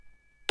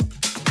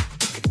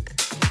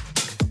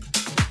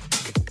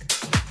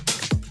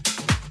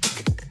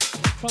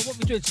Right, what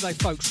we're doing today,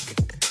 folks.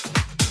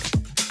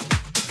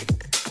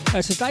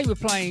 Today we're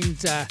playing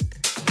a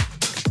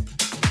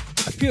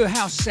Pure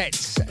House set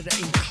that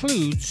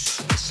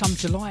includes some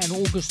July and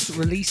August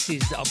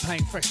releases that are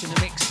playing fresh in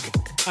the mix.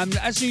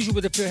 As usual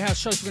with the Pure House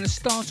shows, we're going to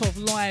start off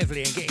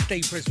lively and getting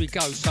deeper as we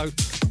go. So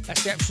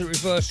that's the absolute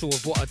reversal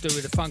of what I do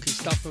with the funky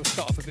stuff. We'll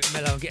start off a bit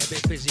mellow and get a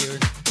bit busier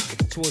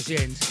towards the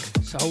end.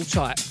 So hold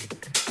tight.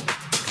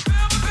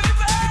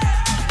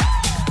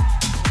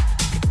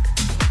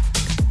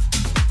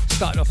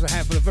 Starting off with a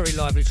handful of very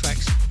lively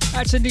tracks.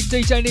 That's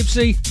DJ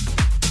Nibsy.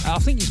 I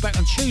think he's back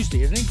on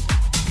Tuesday, isn't he?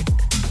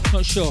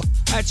 Not sure.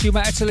 Out to you,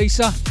 Matt, out to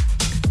Lisa.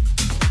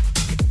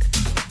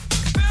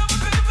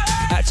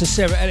 Out to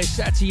Sarah Ellis,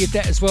 out to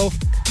Yadette as well.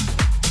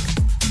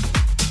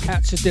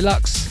 Out to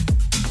Deluxe.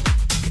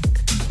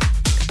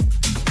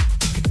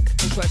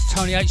 Also out to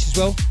Tony H as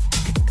well.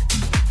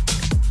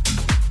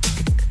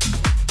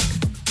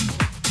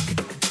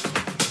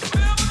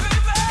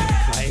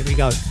 Right, here we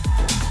go.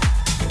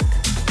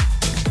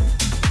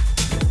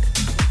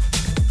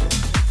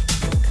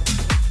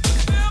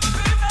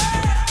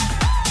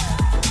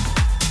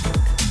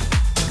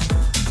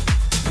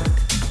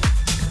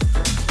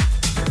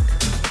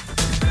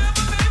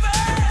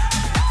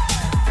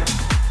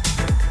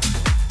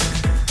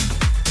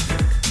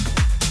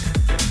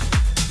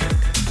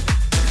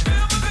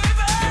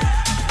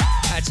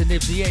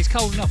 Yeah, it's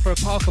cold enough for a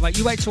parker, mate.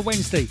 You wait till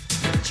Wednesday,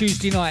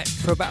 Tuesday night,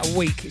 for about a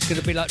week. It's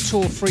going to be like 2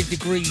 or 3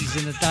 degrees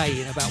in the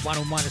day and about 1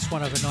 or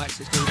 -1 overnight.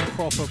 So it's going to be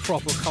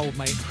proper cold,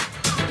 mate.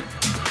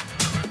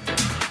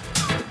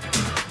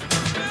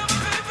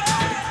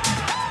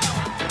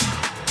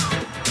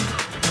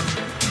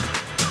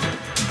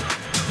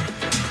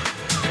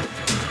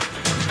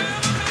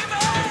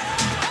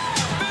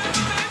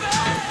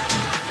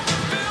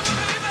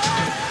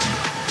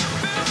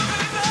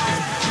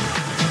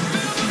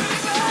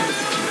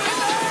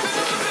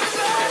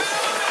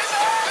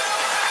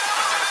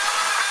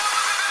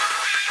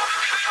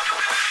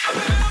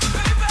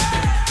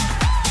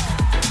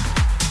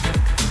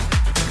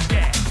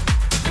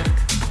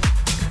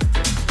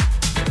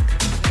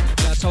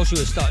 We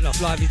were starting off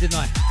lively, didn't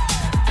I?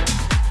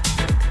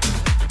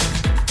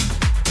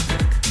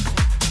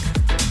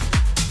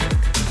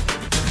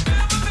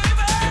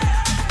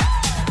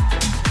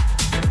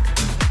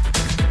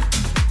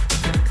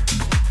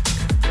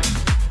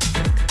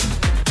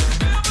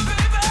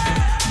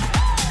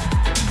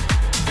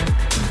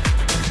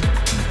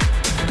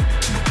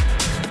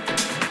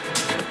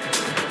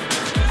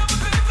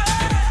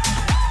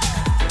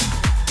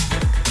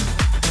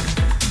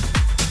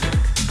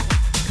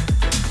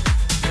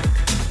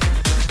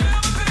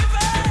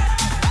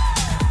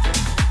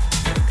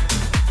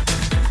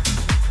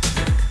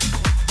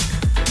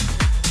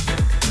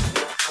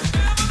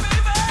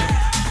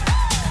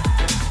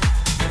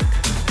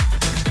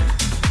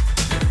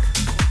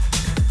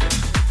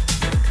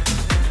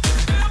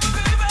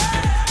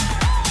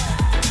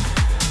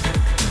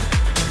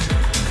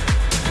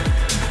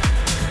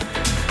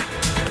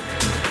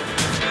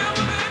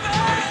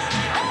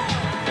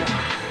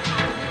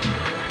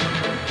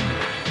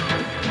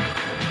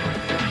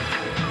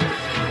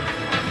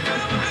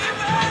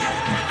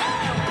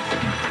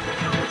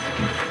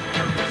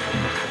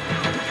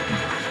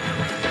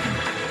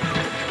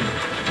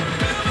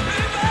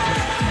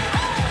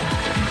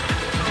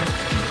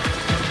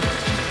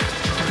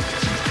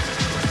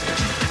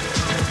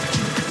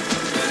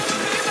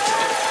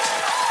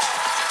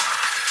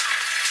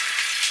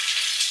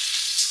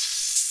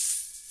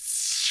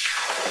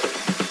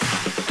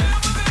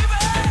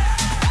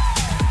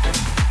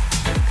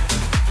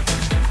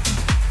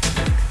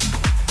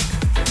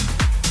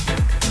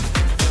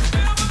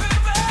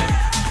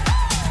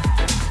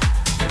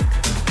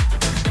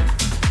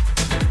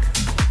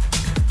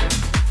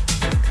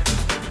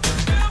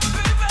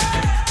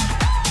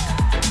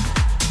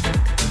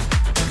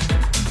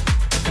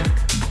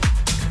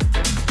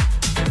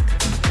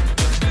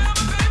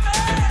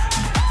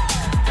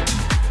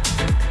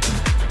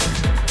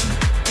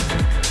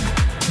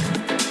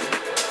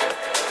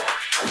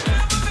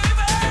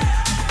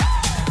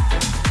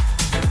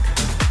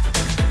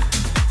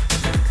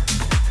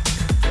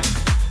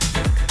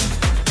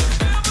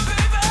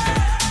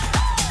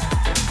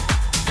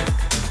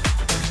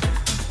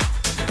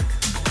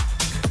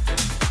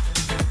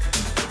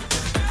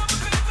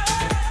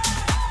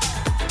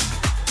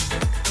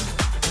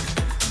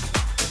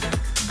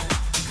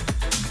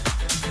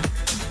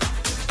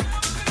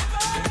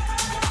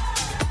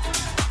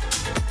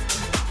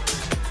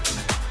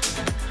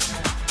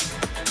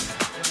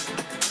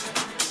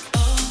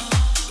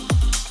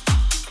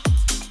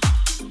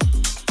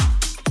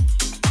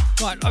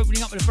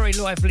 Opening up with a very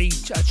lively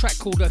track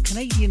called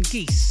Canadian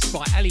Geese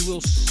by Ali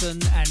Wilson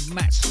and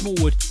Matt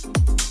Smallwood.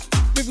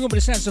 Moving on with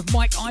the sounds of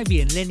Mike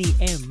Ivy and Lenny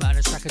M and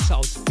a track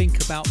entitled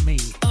Think About Me.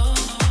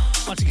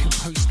 Once again,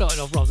 folks, started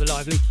off rather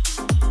lively.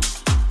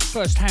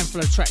 First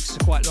handful of tracks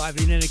are quite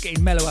lively and then they're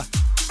getting mellower,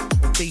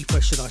 or deeper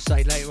should I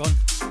say, later on.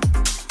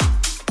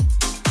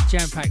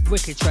 Jam-packed,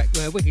 wicked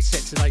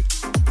set today.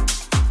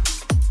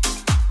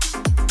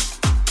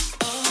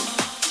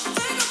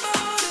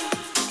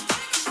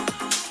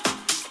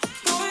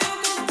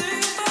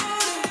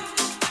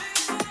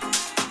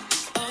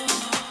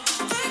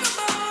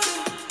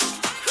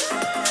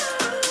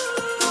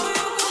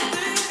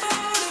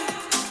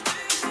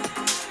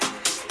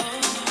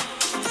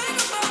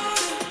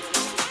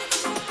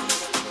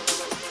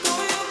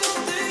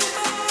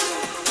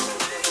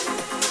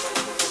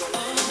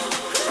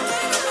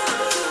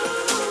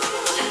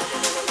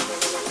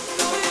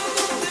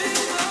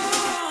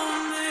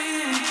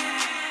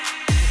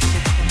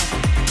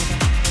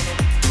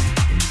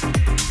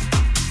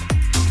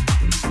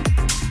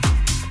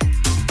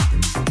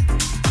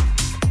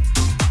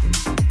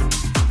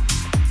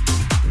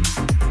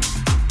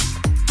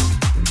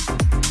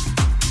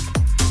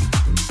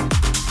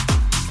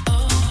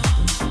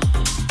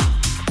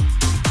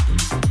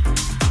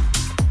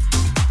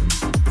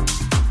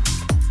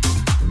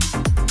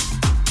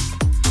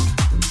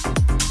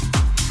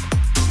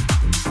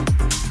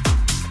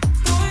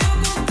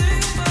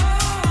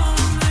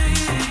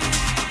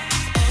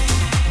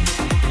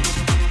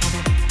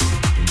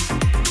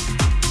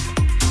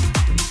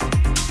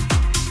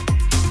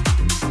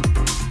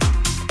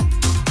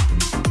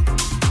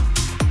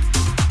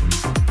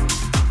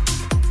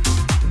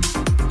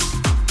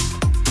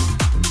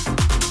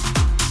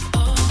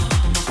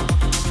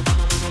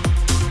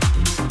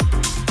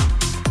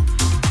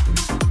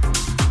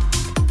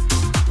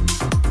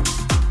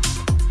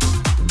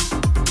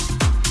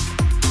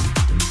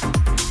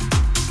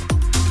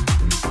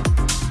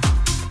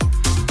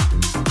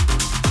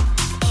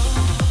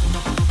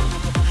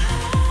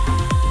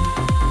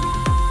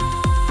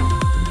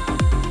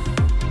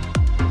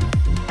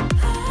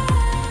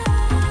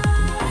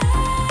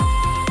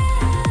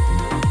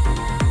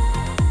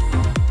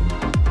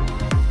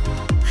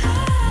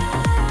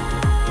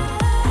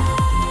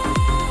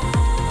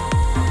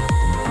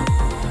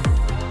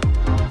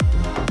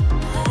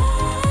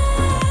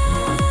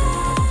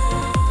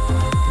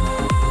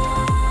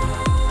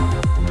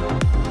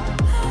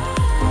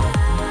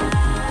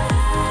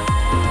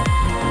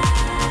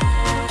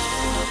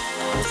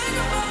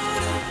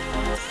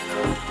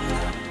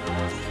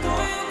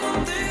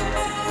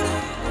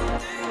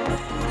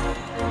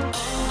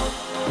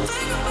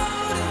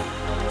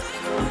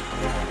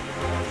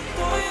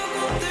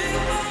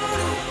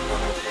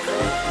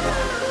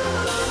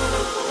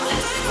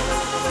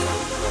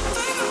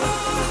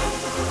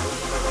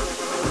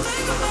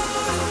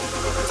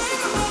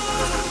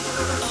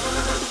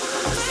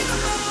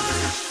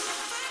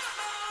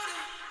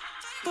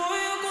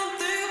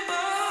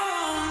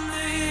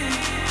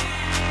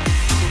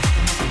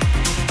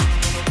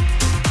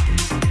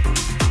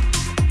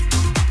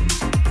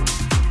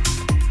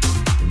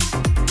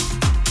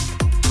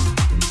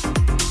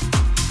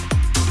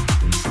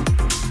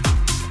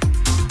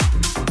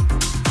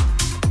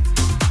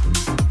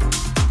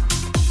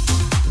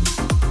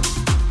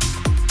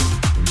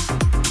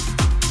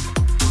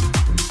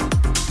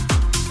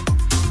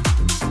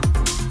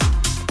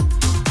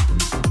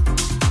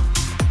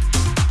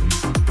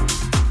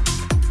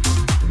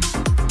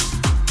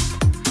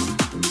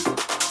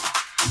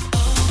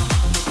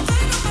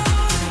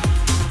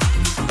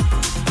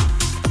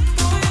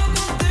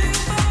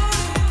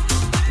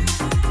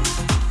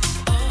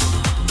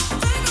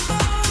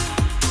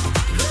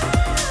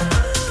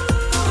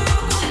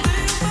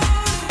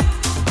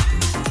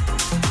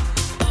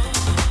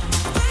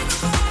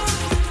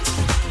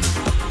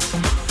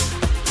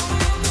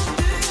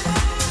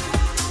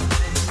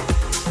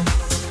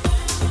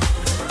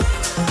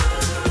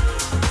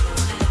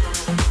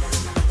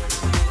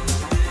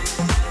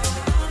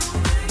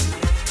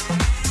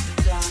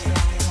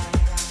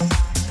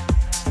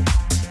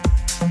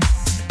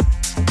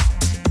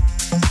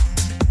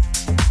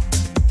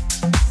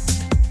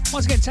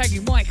 again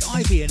tagging Mike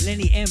Ivy and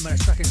Lenny M and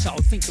a track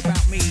entitled Think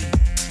About Me.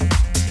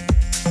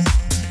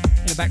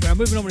 In the background,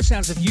 moving on with the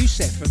sounds of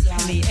Yusef and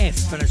Penny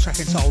F and a track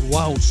entitled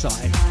Wild Side.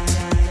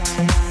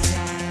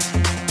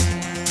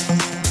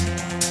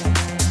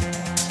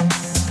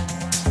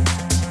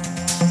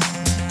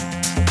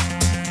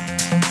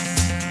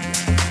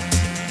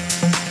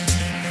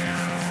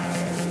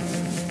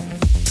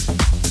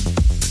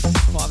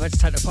 Right, I've had to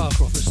take the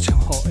parker off, it's too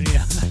hot in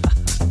here.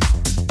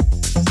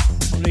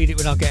 I'll need it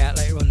when I get out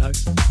later on though.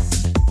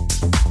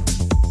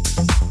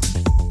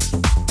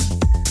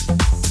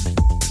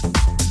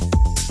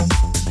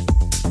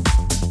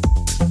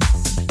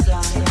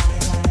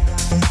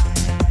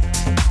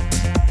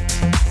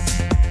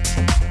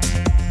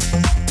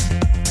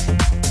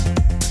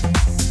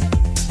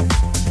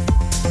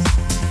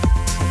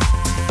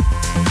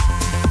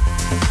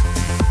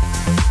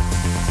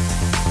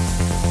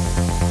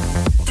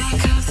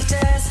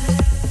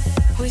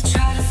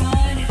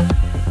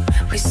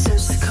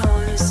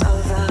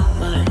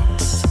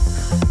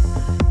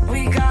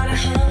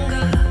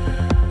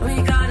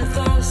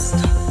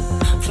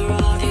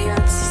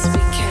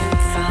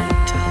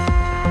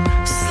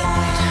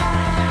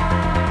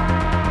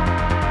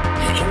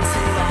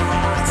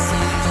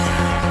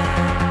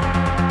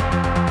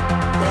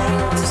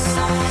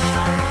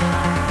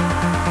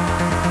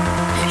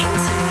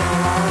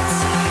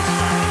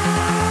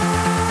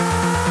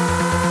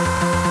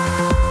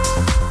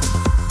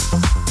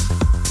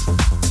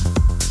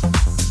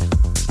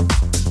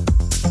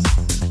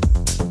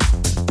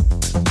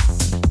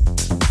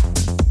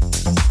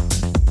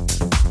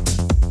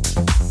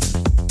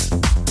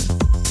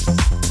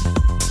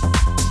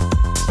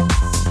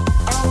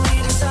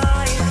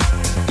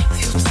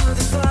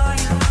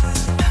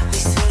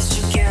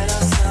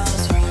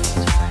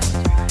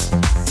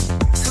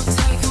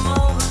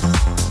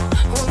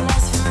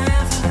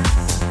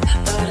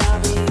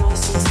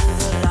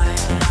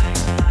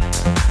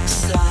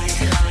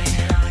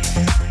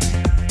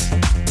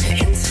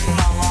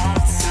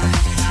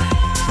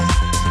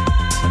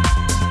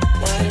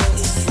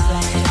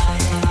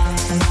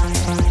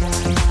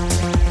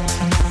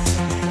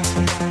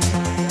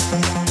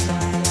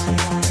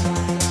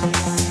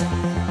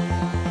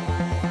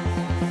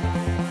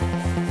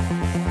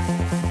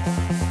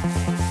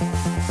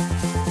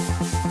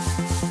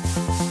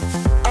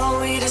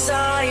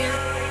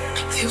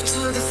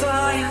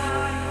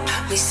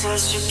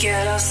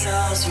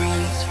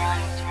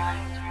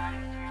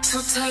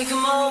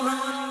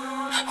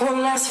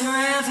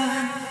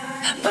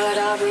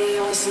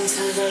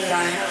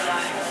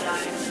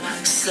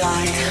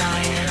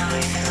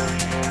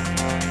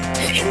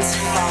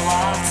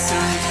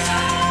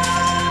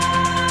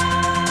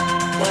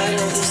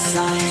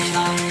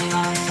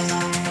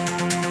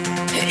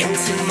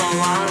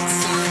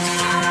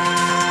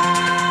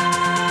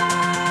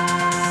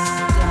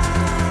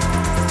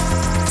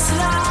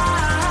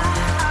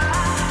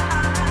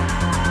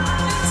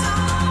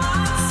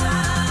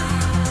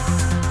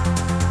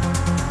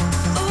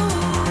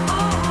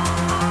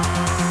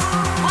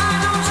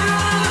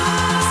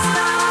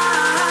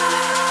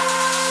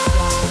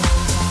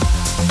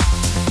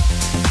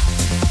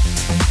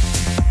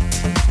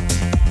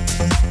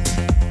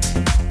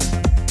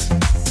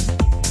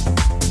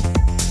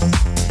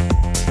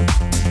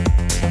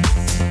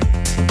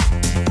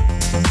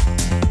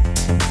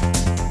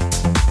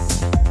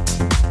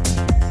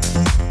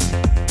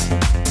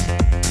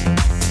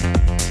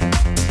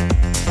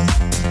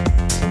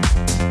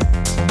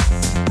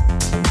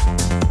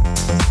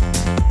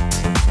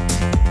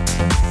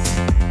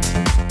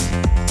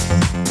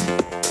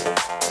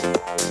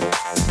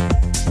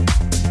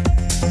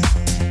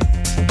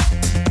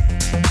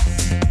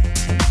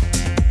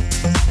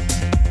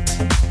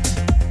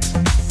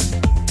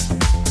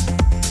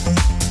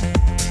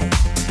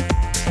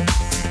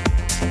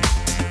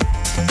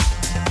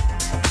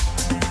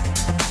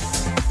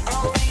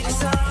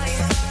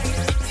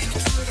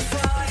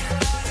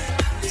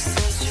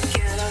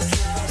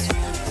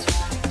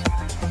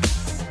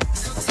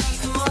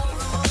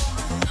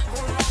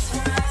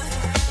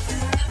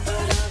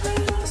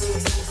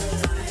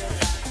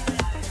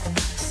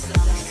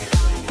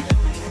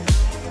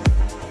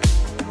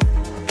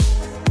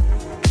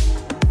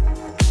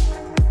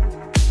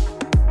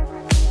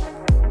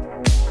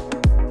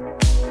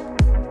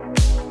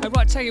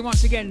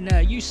 Once again,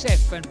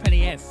 Yusef and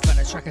Penny F and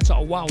a track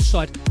entitled Wild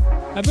Side.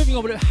 Moving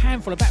on with a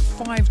handful, about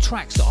 5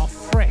 tracks that are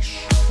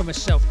fresh from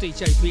myself,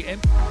 DJ BM,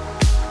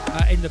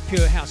 in the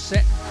Pure House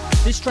set.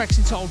 This track's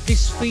entitled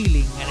This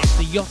Feeling and it's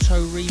the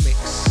Yotto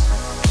remix.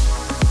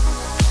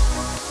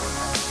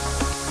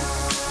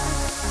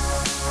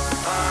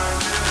 I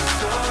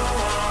just don't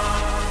want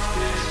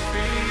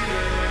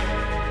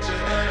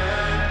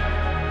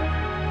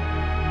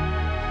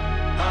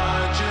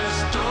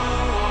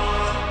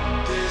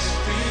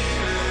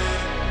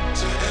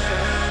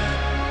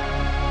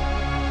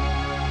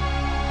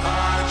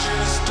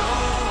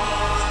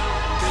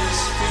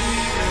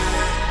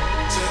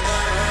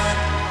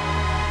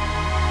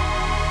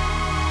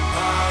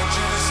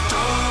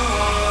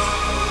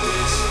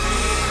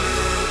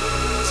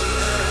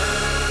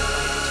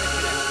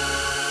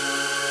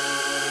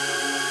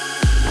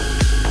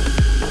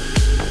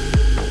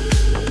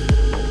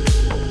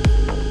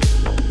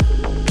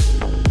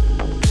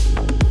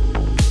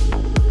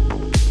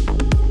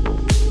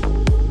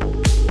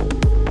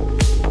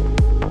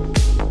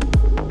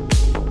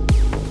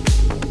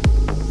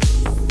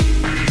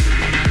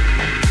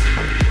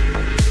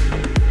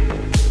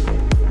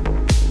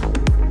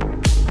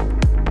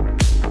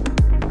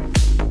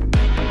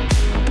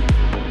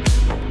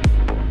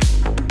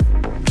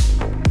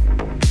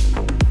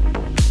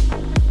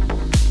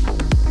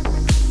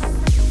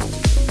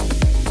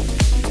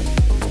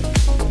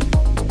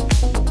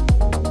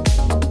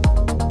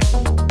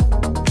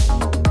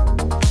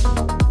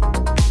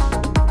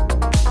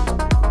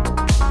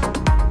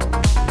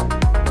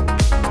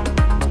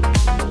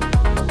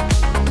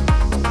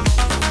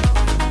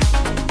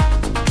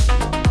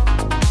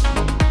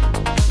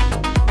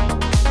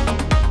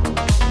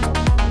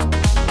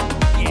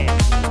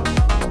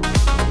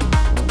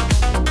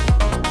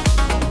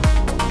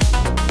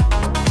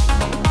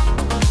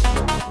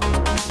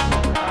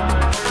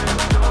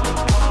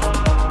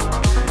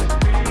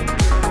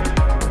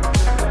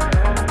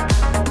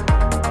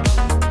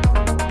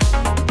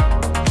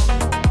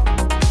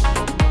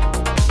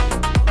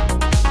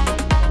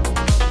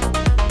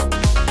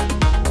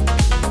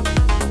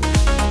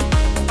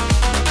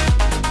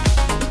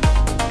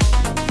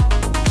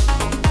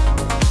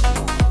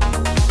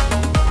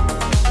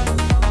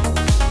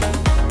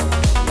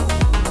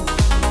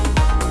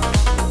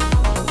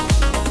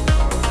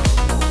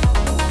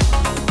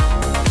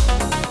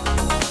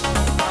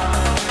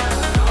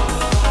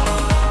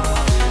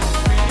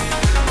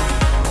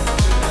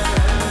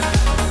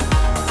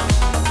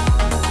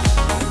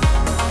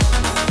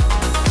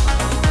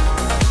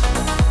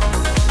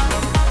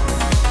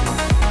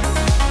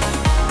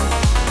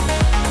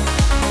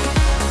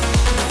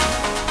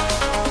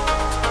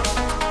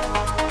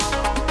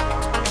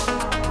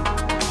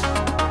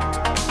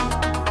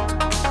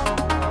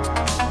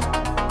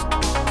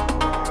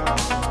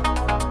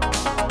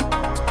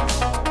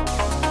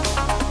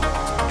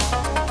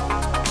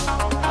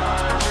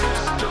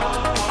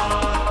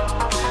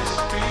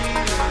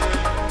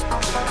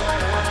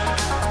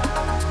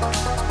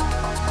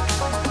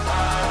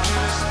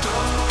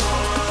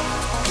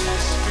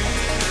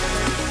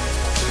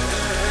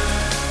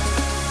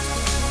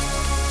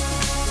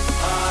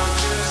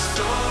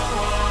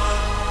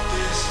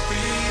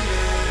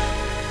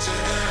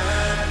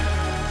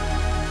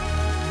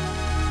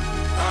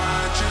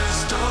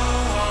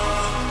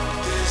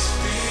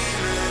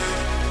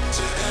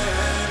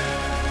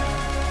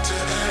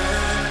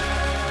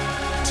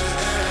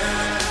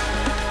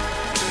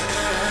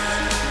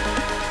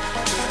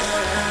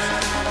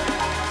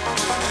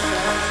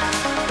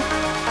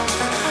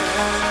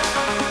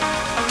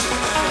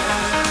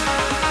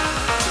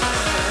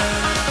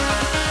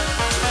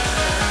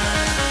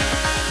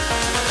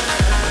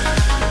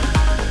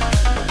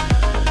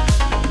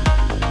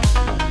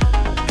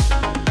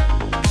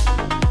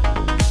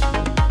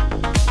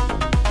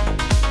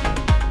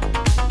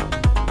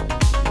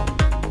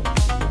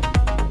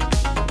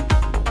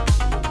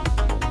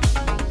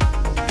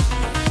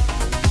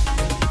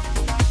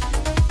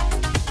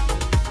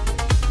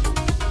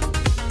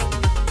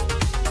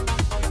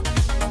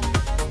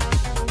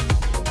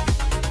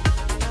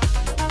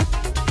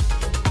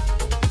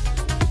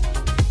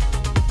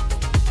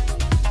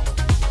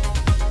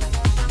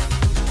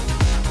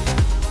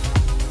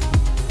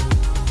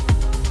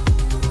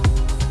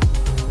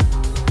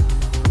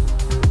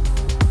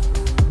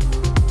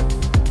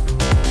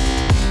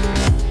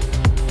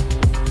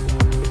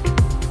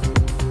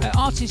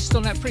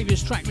on that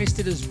previous track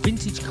listed as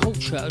Vintage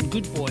Culture and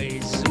Good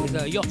Boys with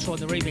Yotto on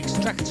the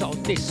remix, track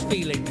entitled This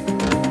Feeling.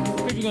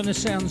 Moving on the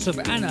sounds of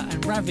Anna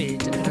and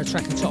Ravid and a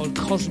track entitled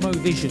Cosmo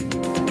Vision.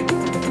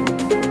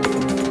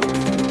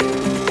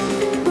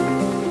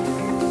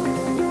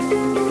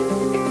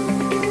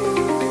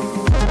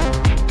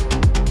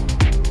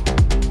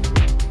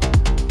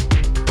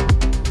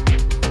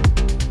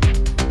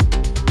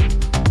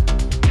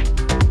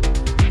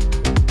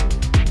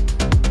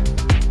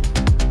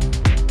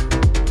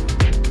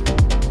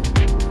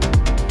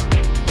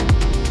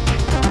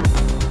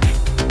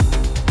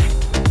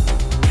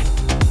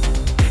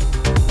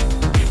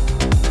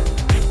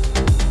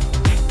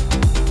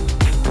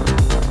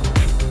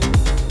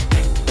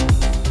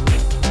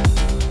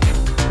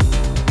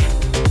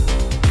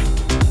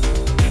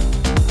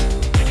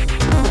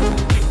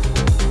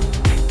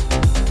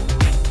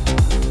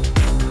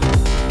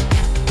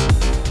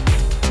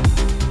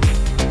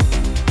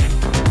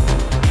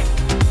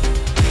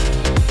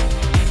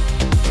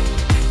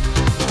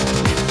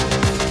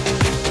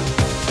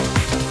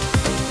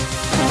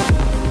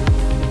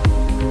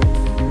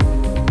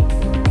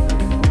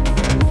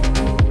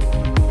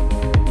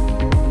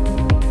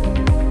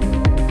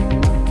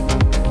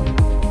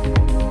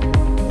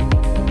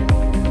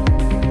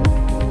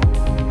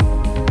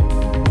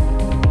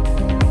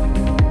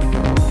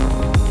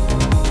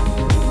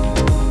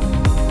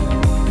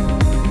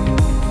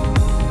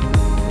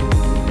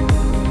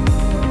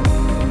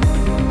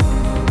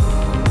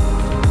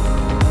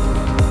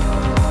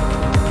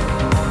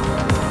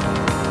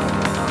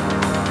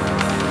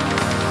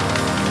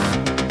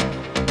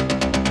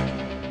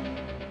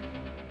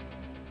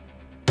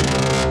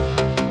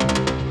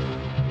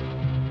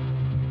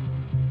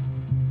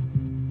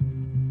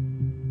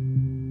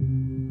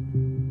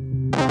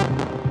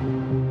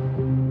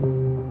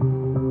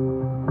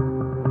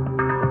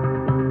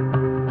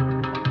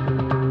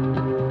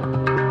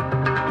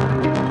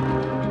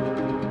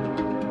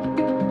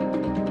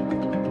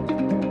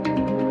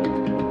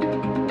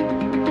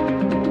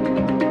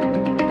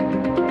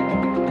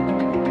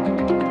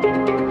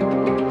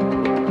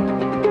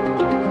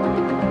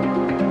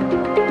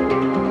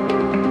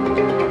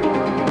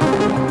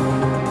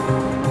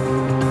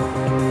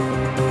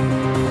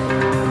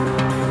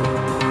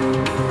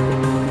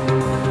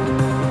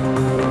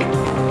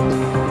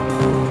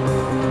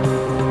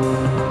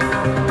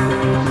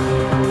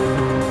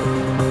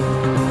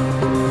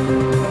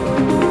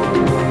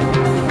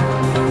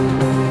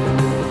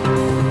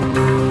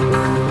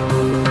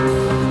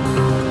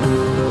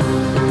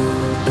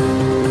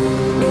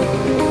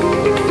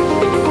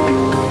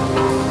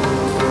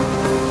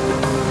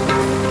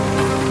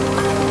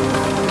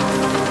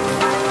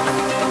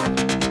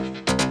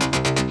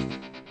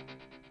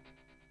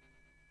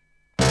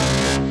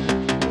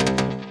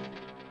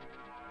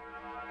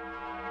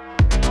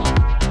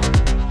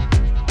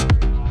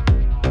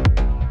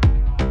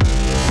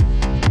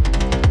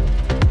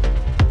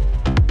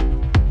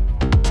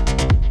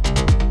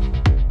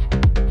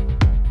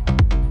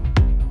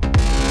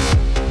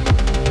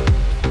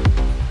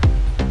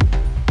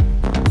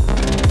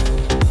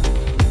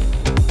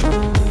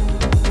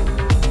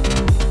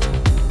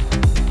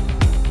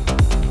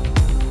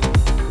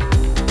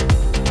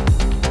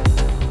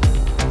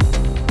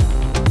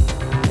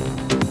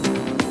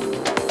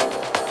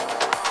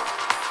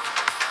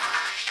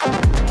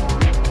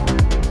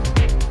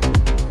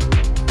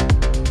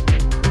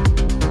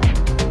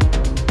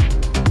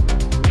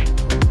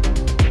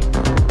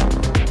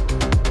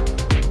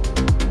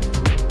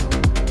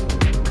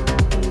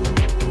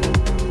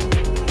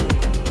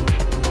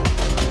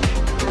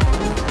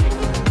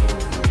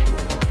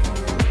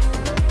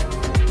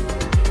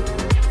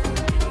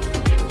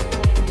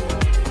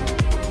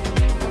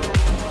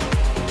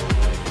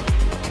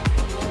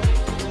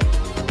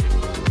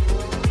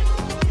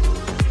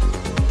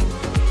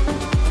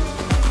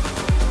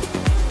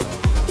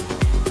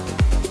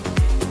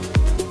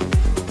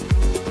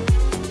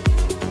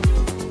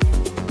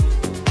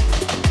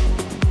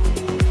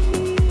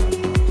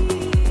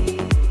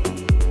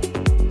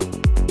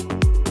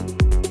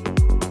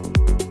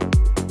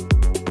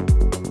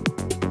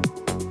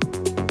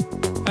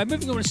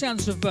 Moving on to the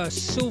sounds of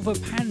Silver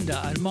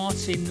Panda and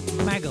Martin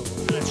Magel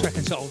and a track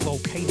entitled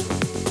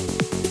Volcano.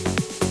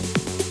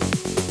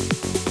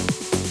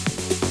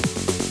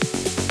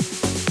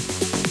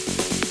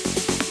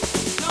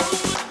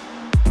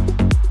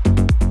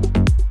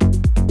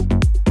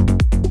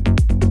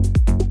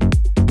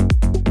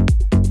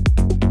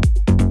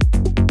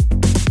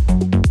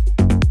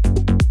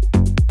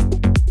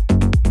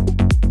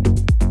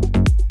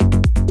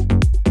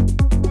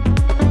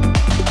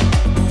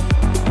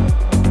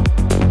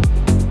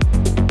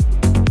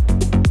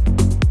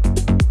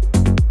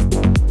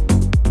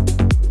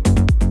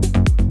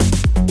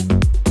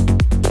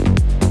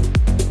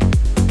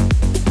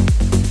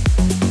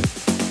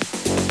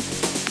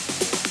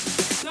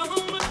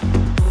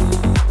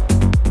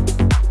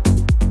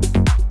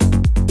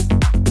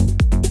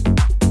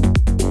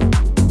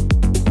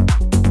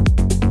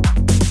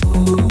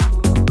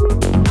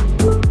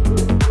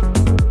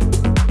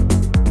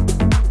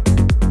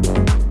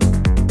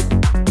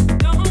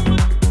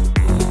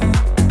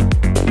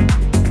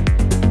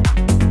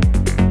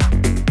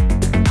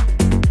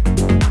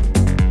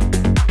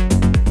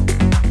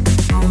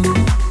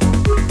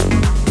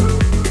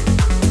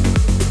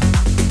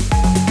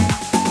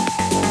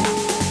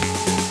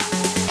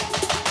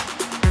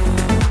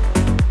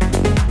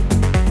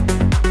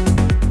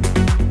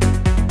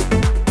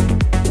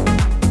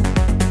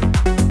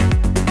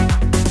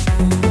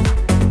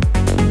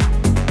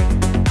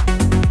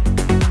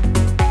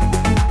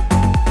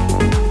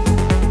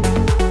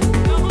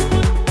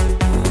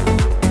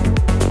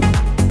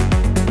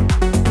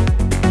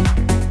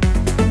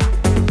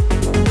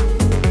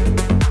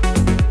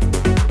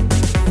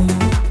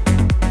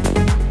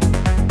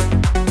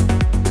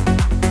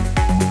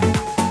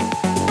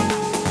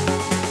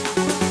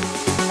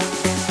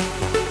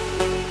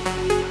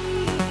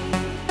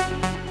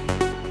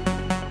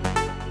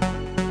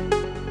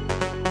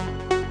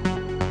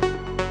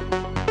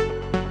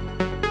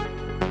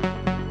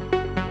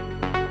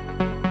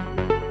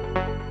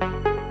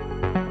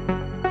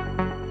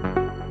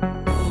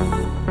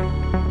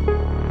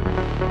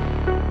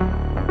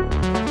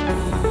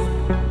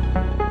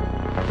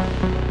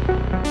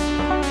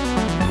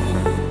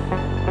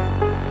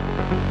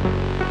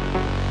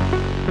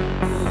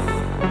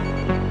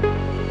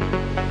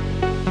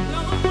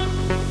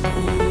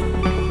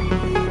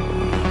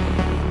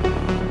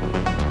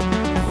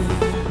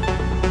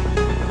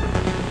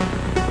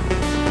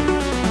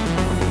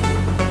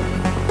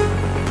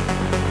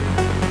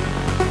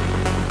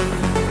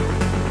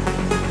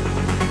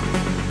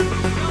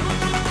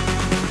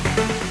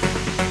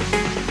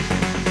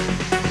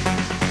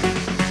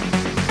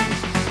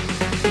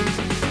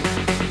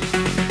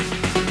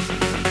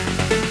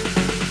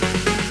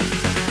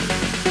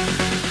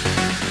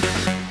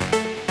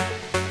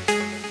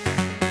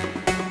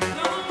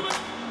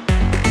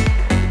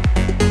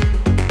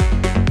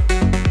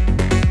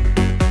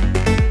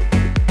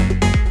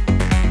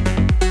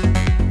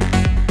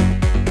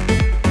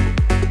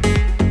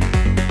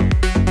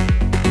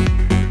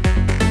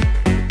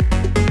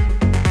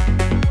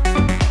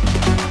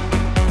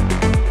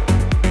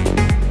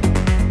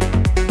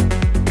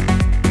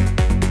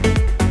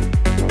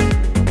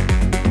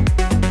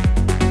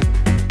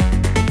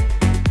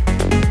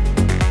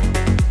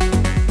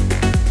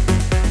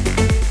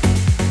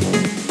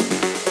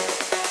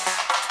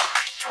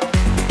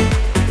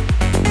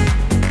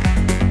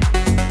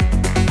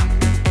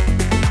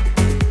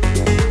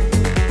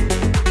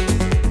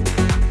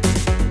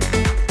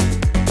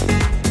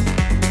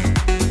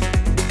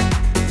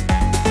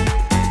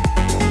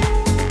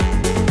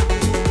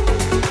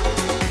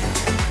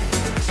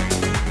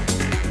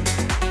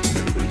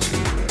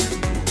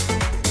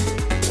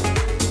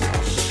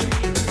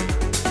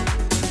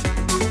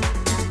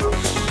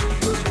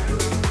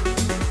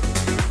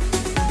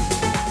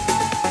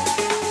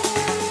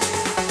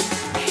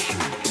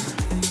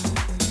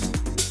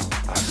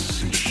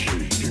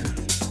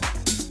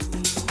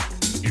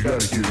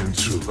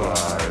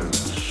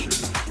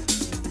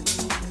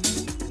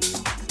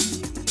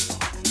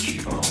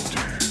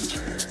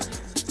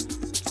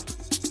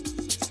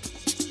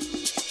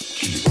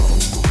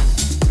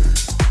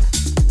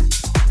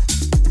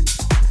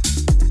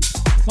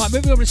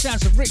 Moving on with the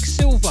sounds of Rick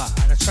Silver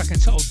and a track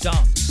entitled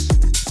Dance.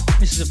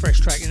 This is a fresh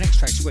track, the next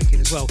track's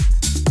wicked as well.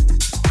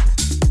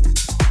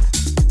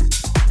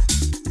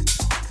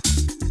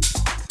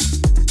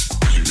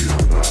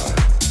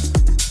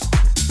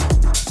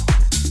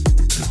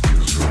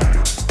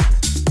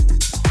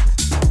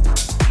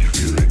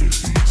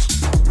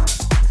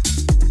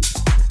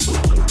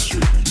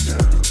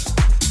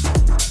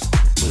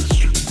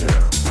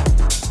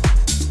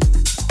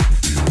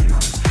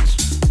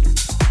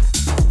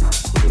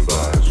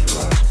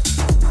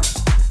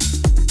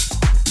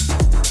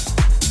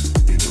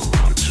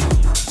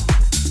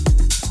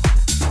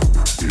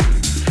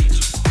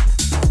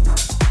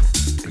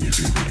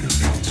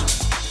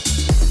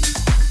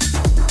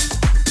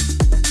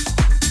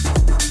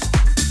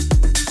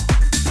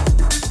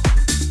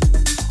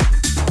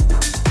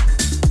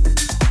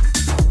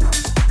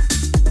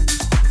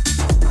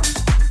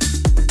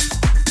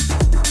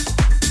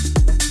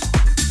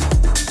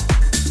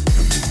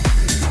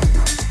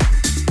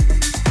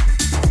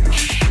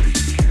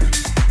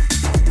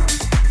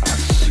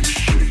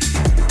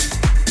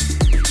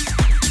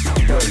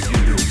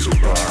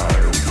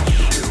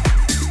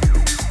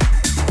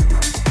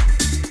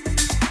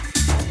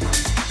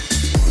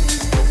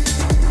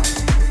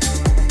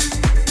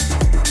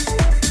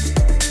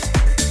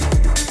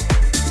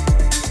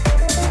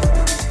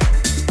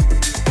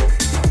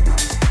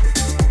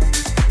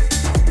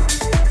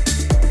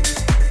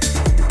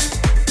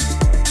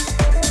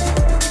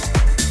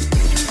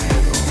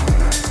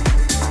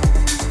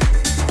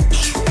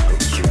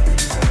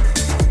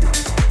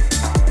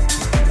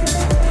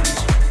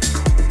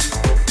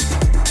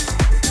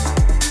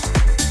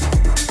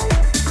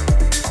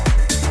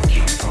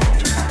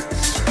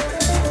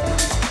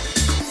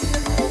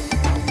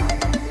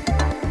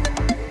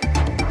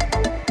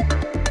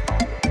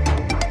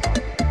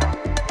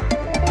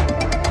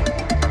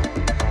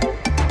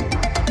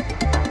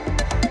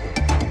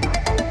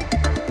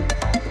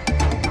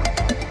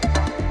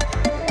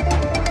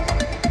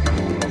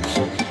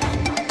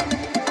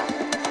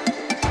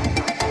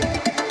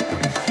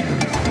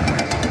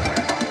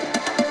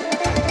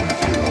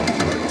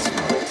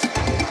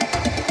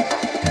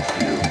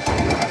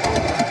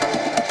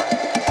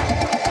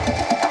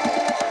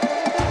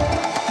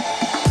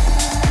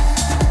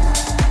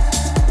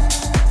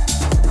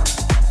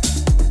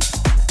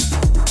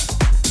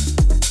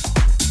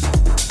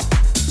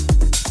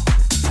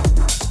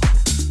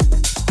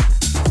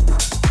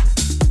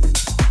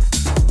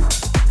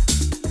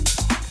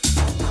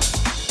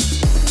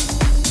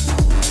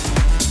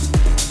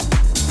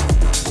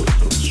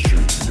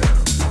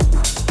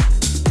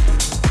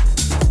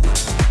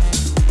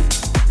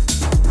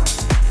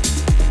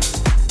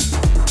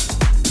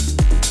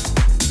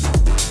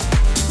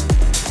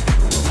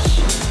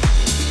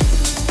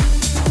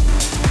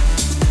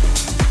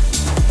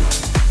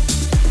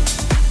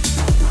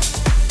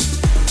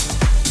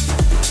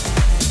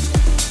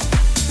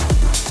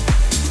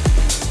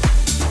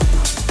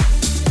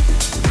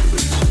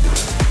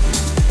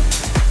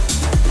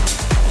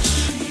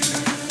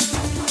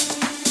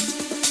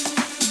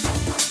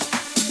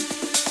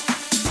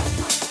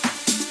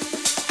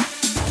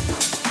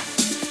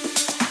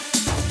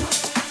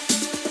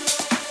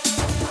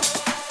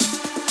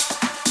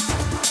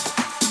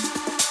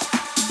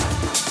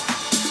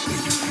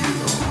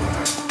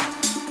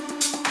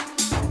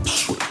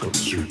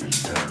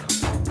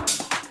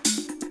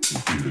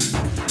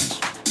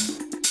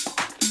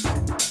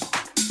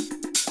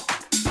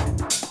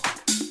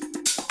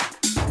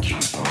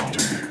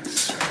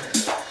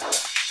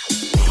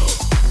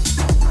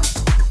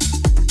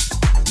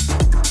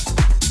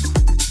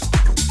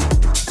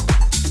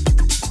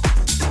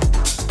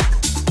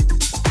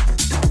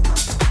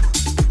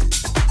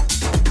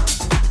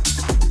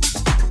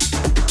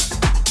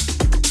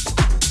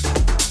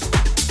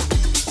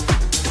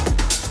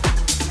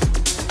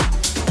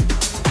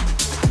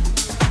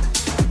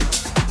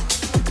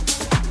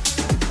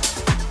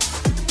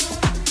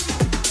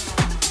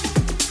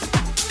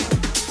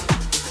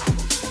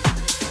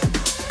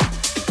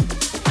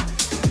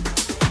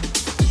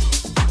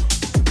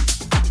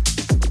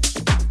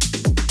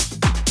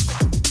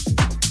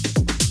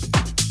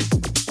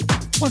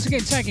 Once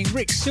again tagging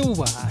Rick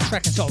Silver,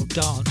 track entitled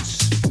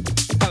Dance.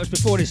 That was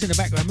before this in the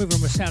background, moving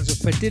on the sounds of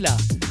Padilla,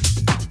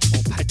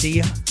 or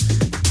Padilla.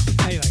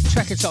 Anyway,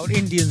 track entitled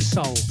Indian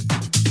Soul.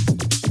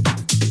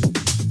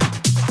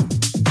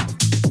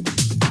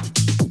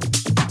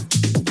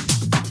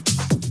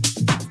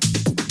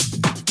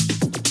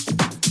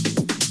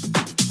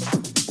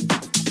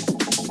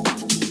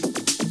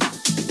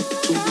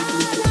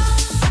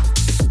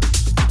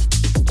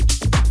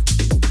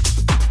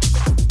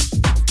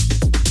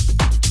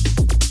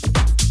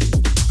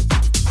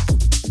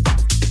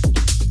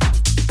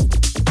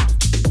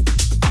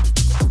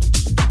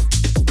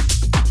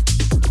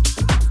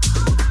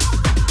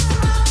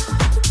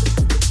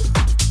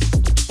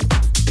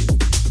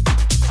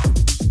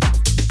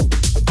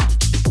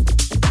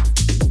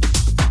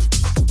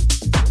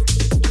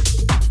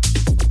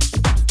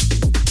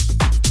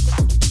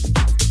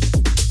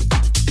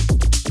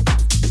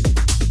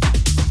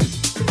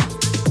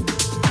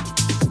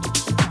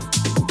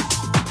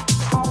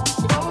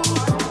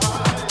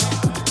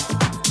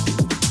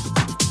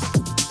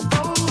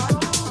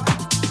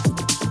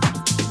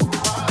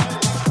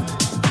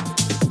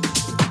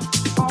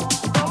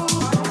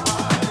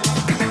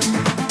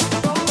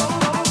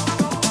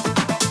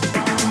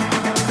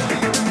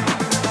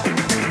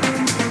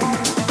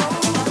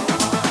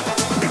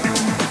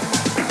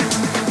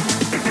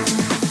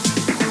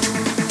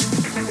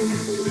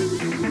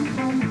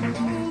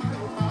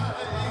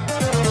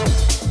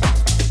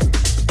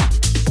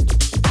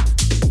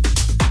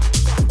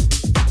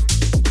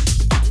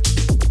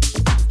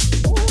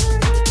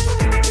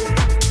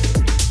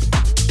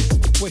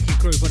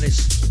 on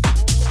this.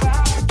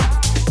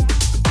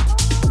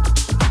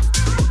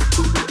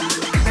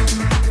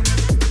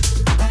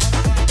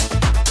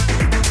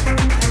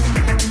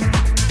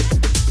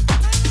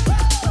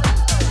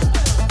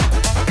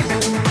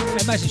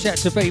 Hey, massive shout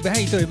to Bieber. How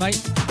you doing,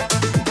 mate?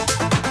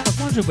 I was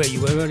wondering where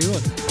you were earlier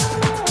on.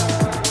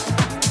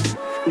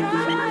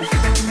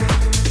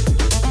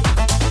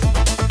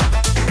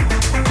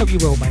 Hope you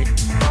will, mate.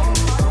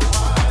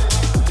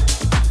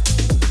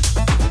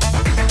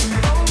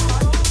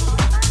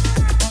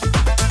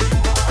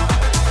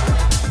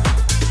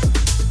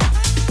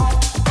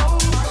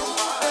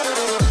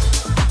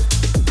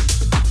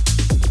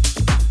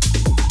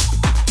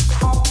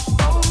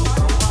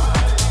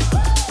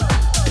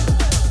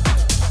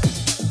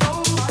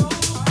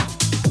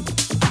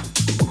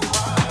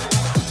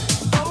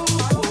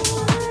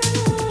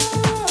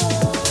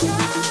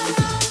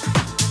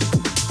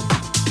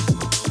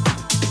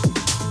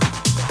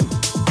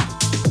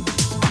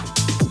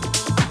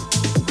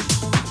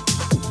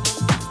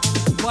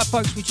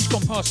 Folks, we've just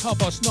gone past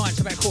 9:30, it's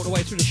about a quarter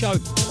way through the show.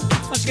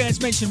 Once again,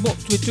 as mentioned, what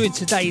we're doing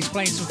today is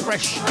playing some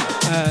fresh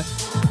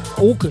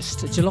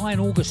July and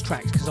August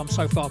tracks, because I'm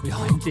so far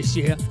behind this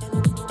year.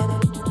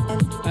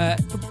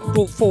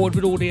 Brought forward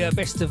with all the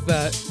best of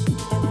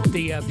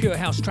the Pure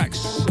House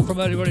tracks from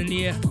earlier on in the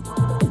year.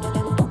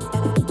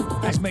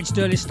 As mentioned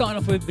earlier, starting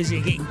off with busy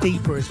and getting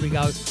deeper as we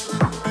go.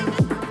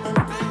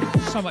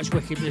 So much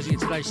wicked music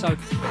today, so...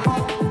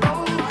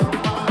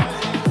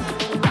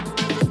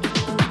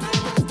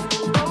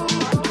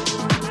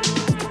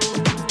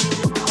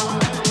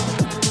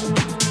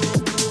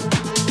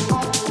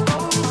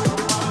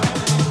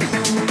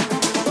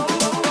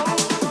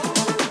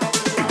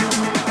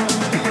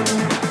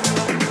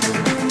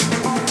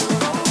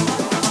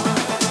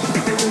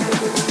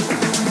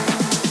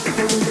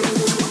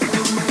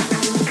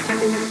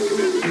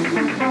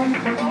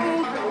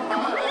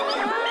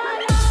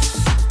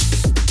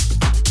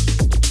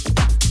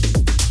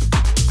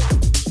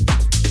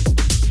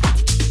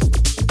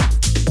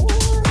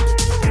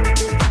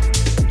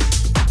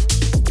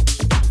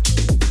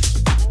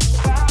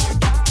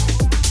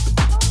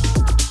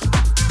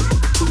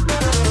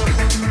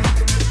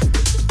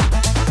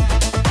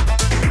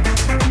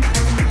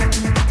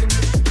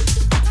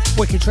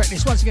 Track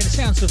this once again, the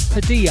sounds of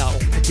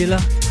Padilla,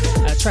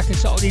 track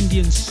entitled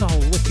Indian Soul,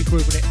 wicked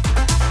groove with it.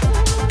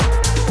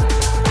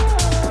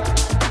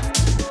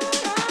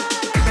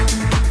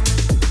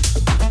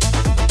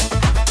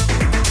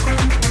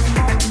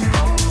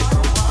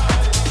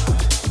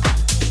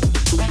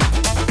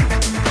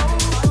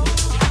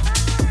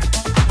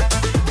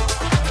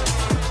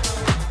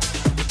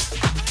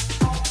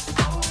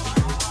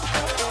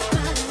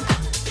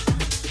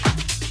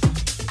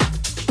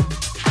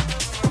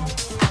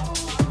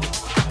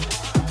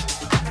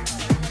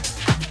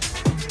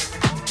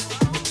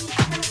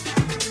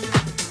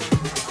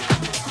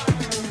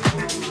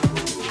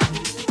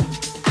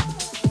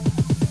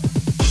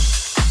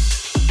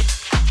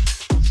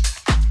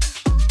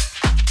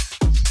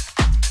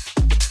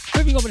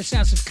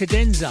 Sounds of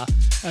Cadenza,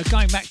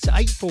 going back to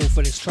April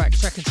for this track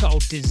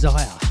entitled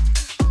Desire.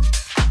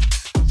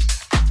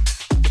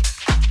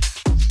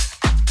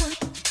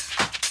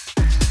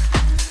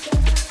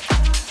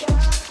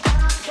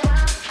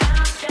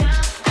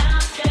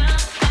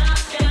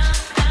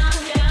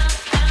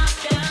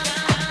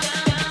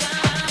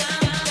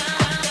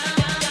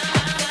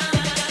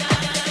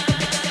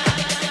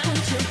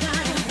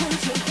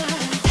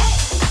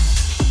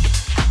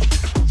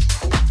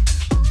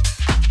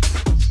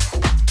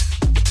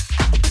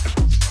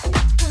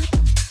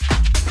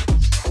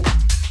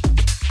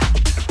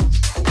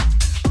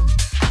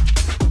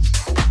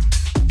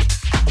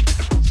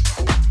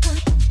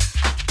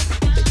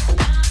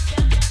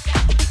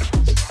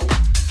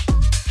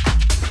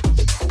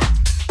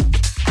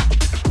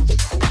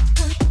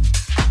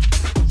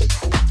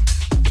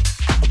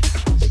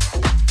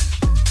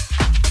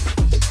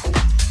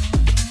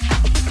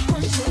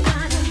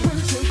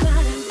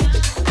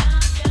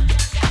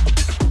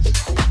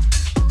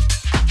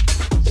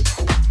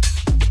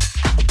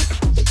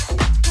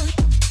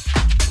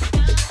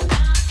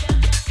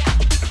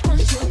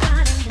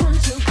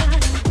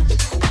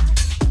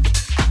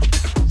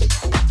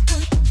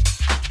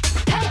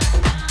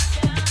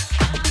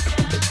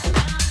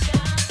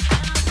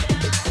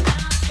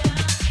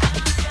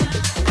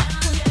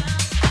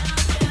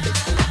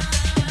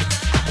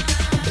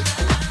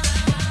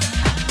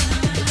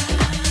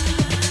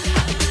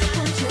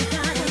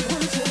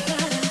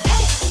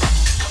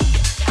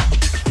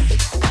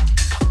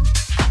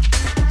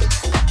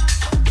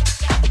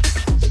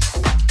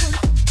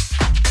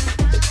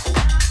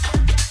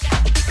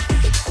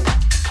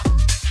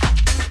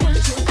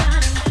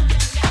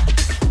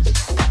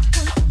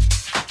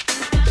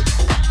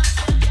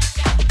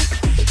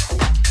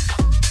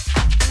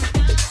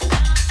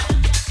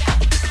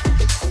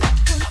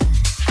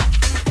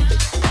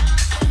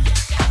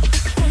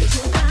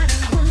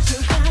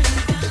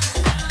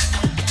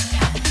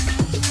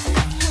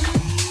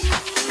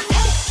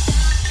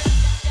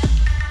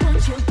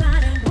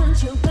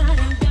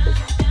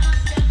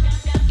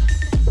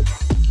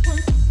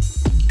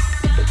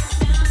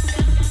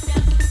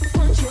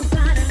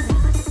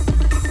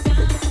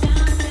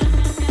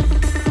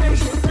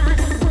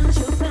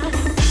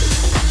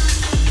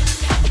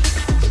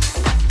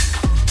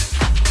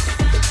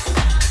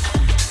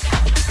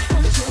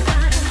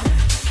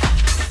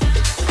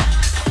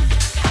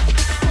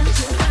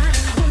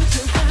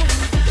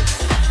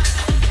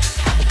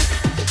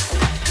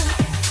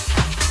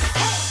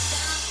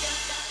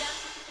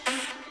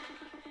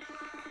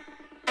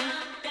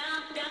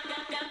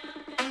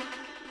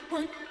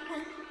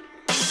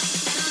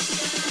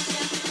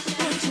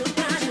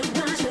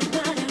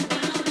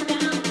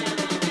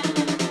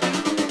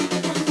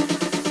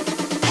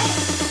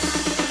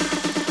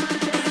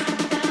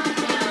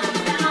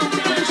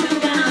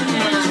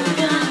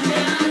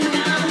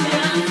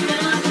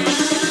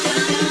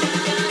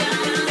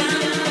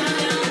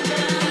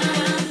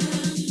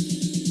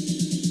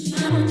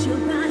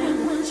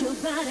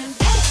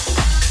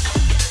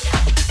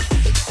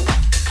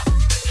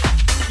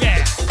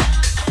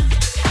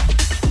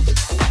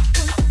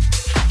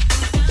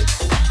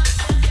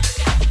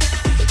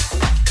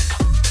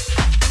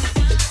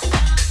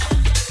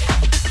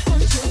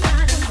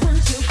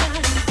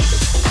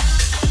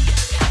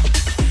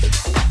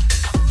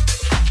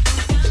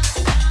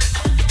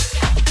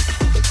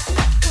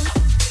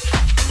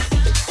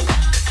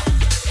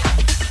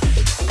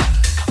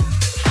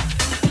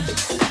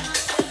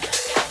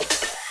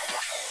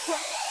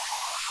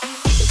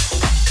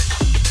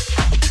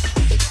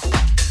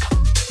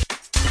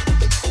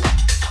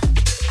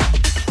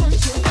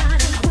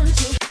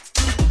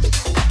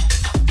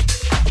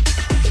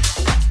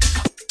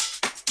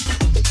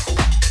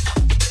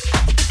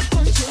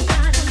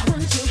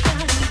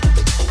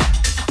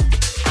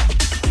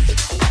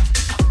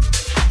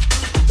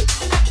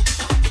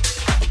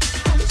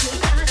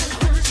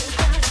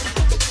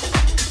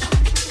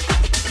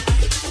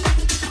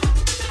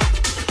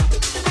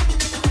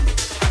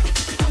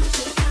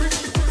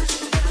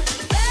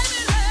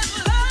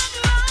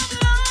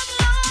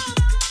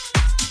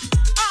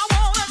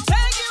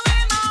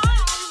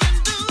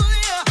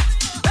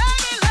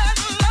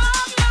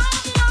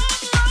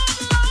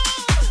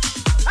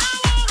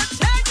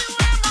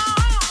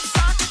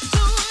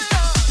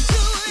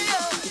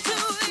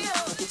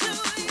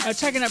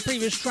 Taking that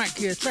previous track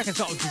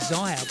entitled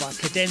Desire by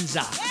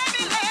Cadenza.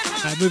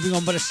 Moving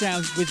on by the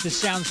sounds with the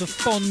sounds of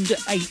Fond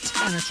 8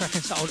 and a track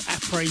entitled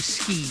Après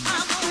Ski.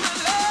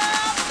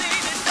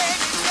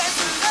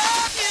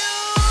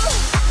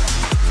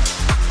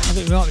 I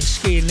think we might be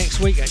skiing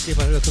next week actually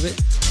by the look of it.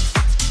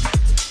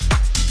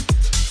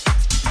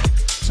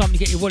 Time to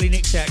get your Wally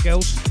Nicks out,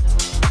 girls.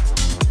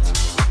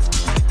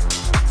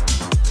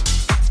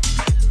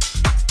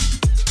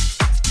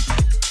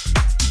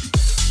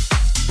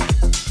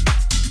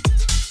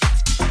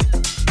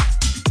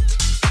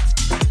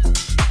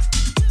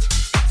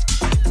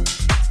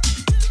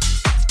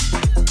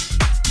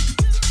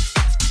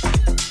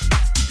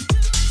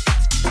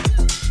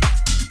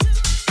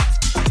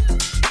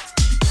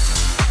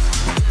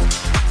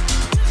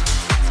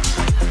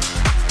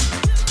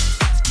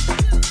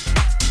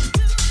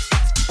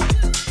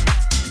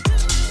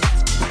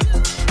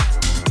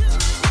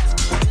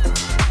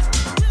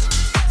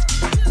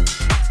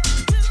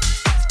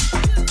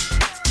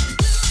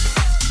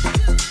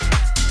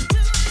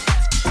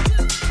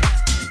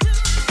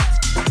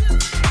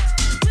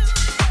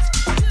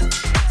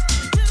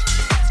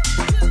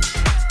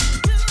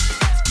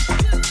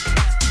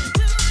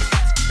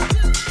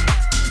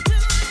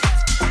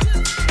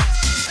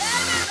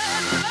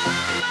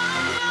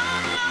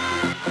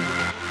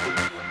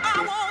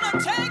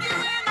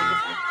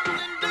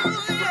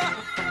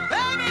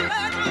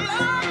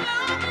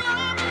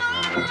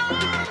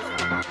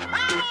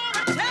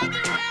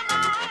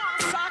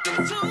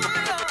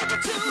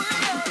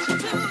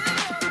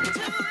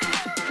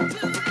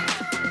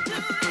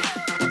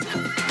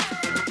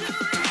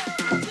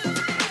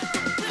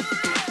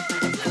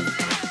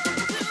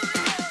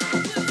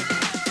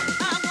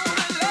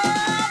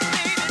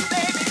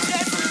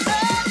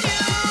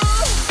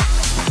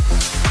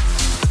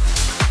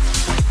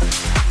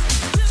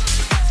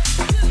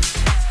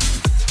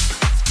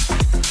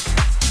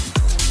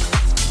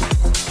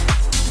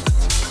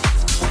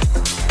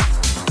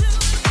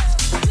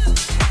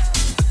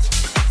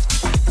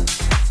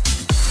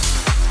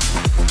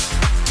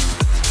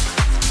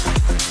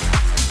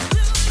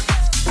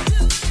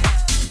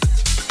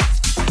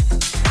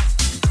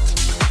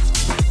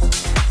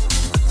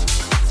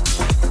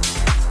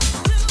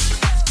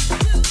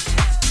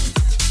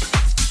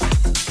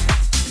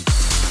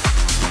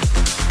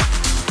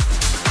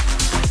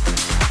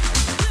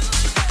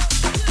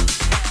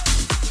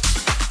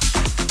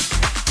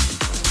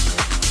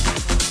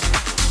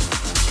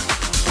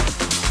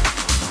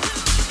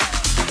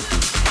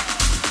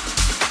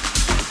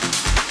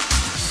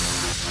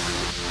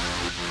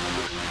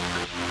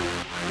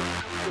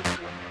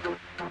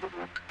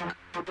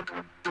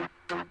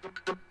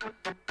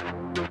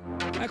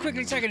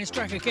 Quickly taking this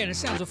track again, it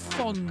sounds of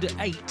Fond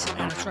 8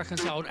 and a track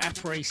entitled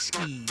Après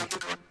Ski.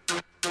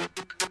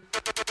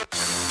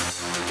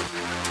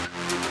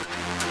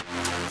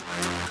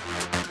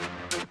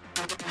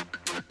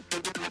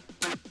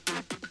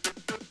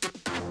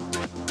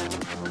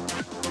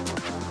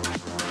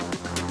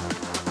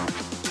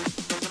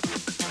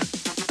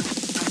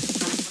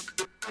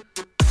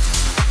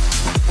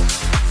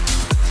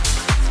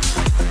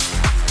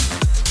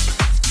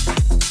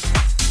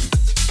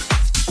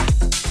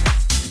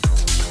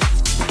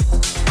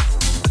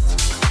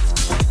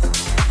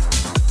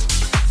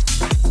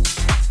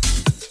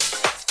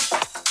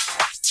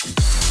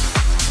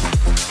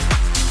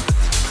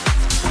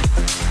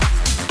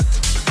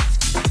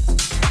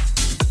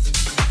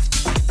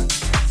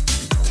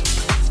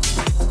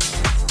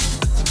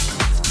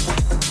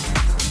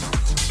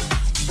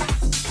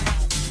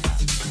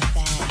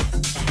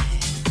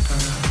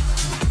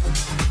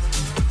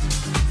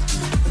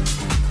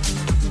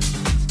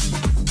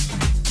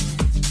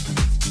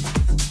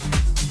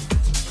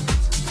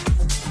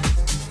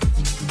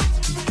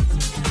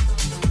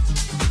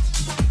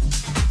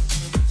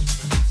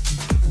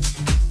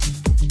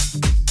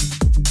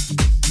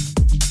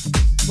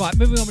 Right,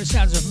 moving on with the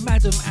sounds of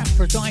Madam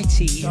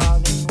Aphrodite,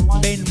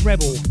 Ben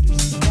Rebel.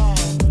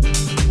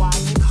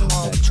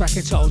 Track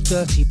entitled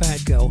Dirty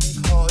Bad Girl.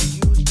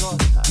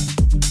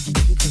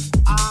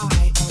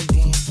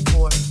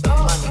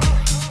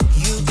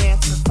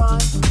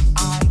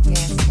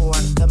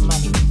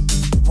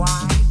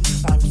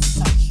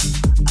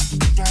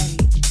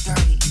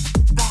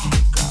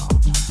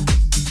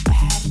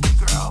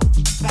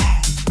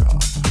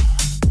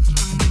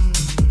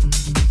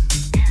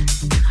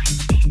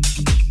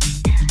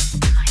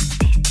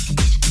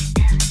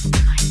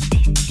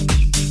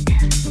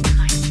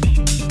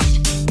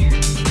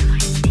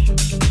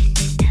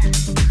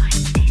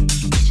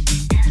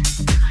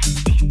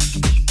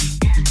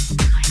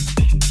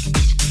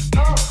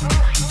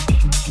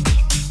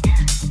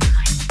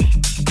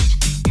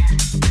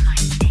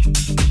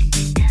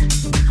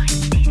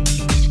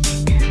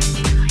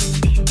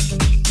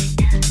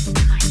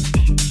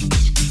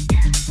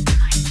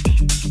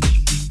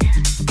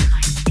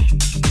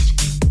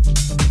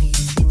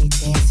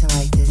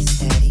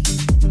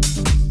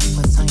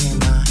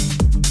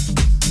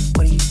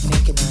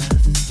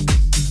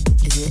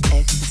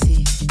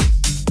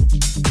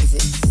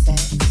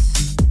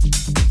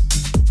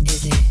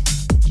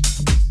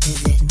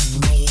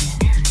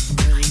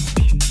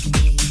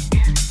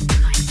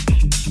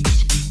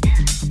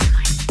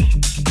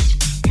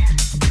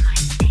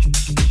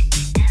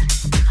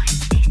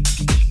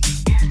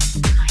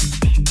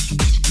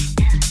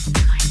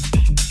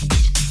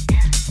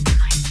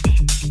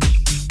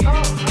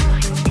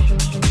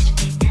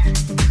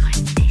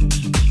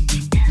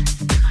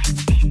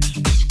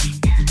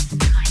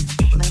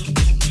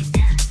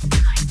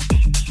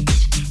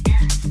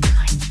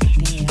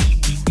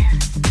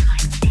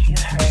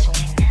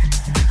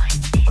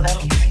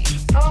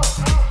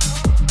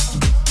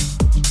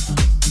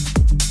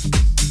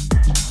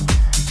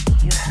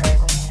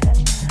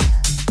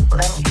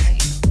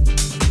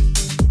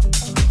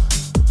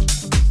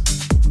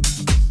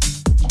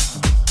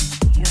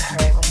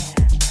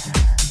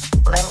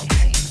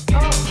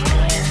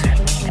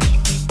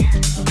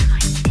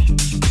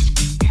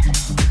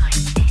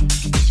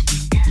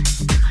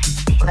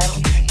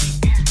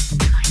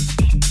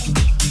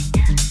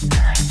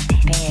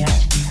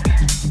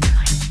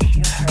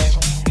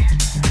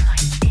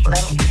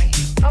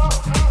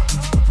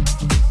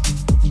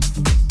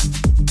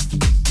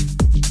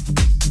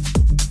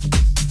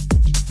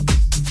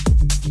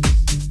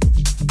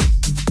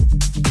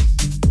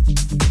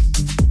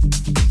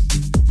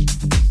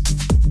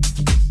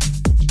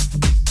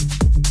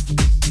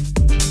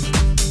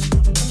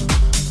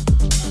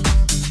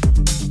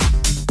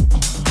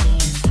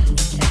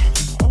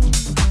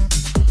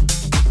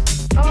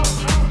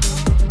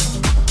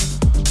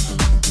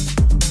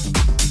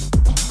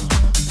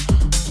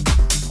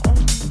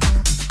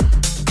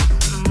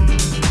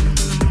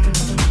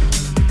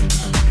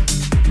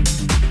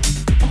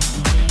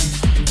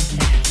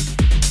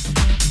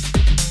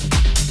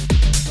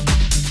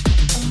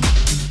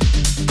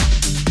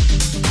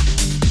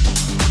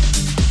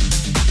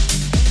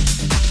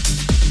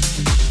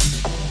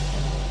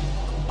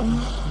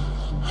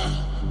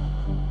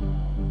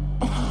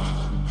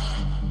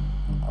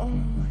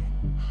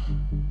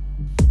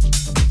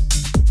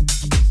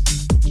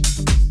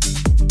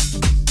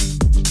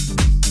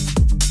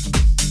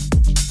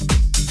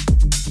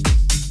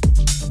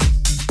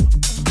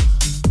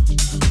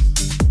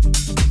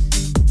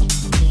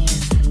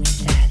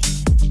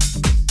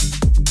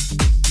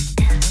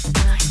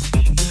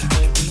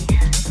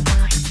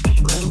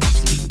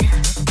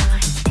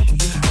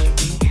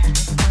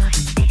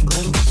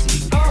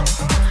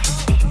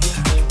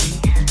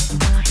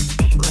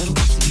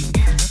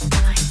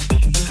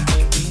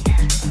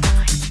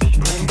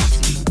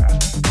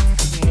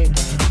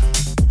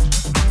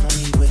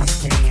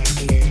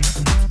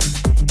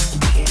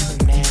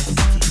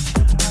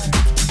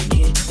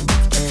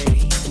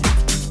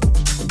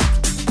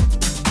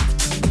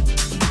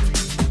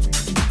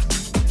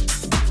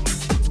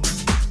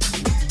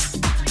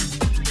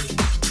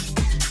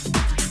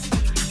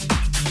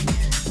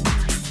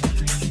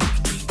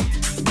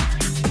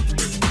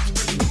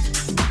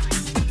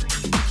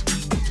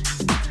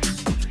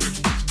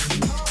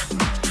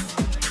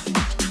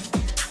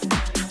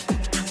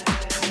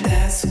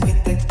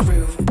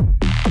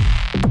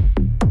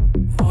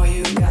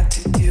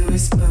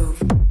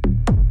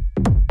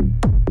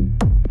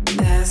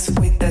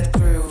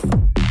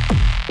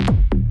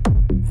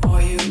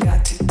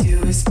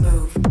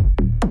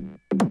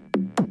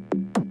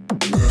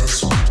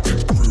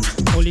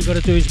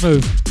 Do his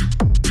move.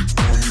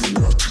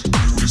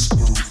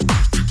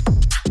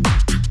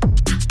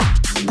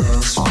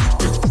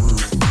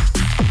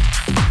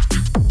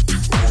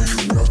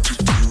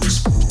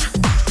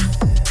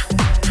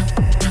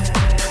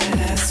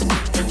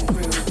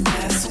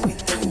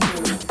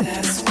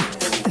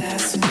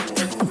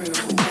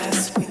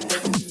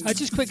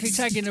 Just quickly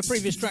tagging the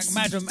previous track,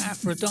 Madam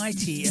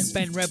Aphrodite and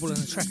Ben Rebel, and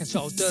the track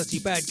entitled Dirty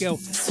Bad Girl.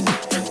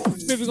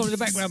 Moving on to the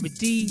background with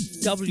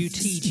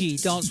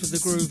DWTG, Dance with the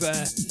Groove,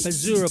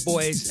 Bazura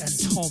Boys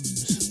and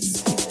Toms.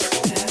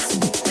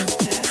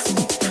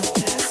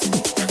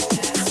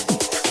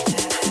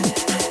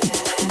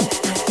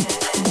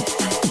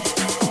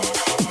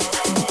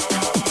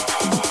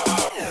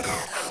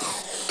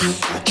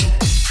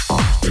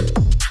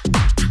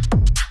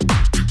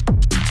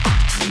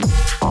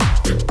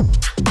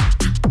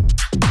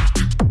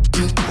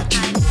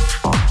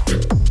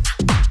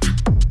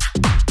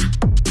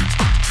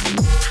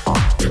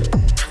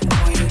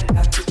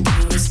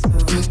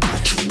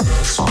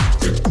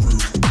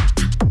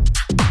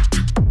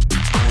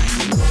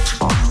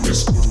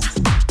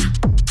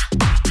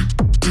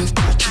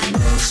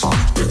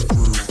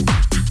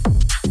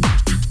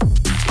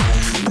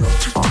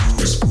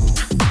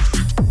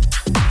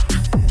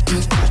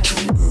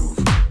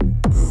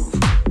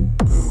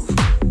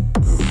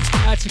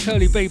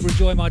 Bieber,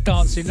 enjoying my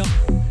dancing.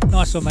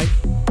 Nice one, mate.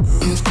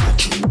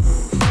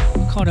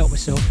 Can't help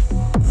myself.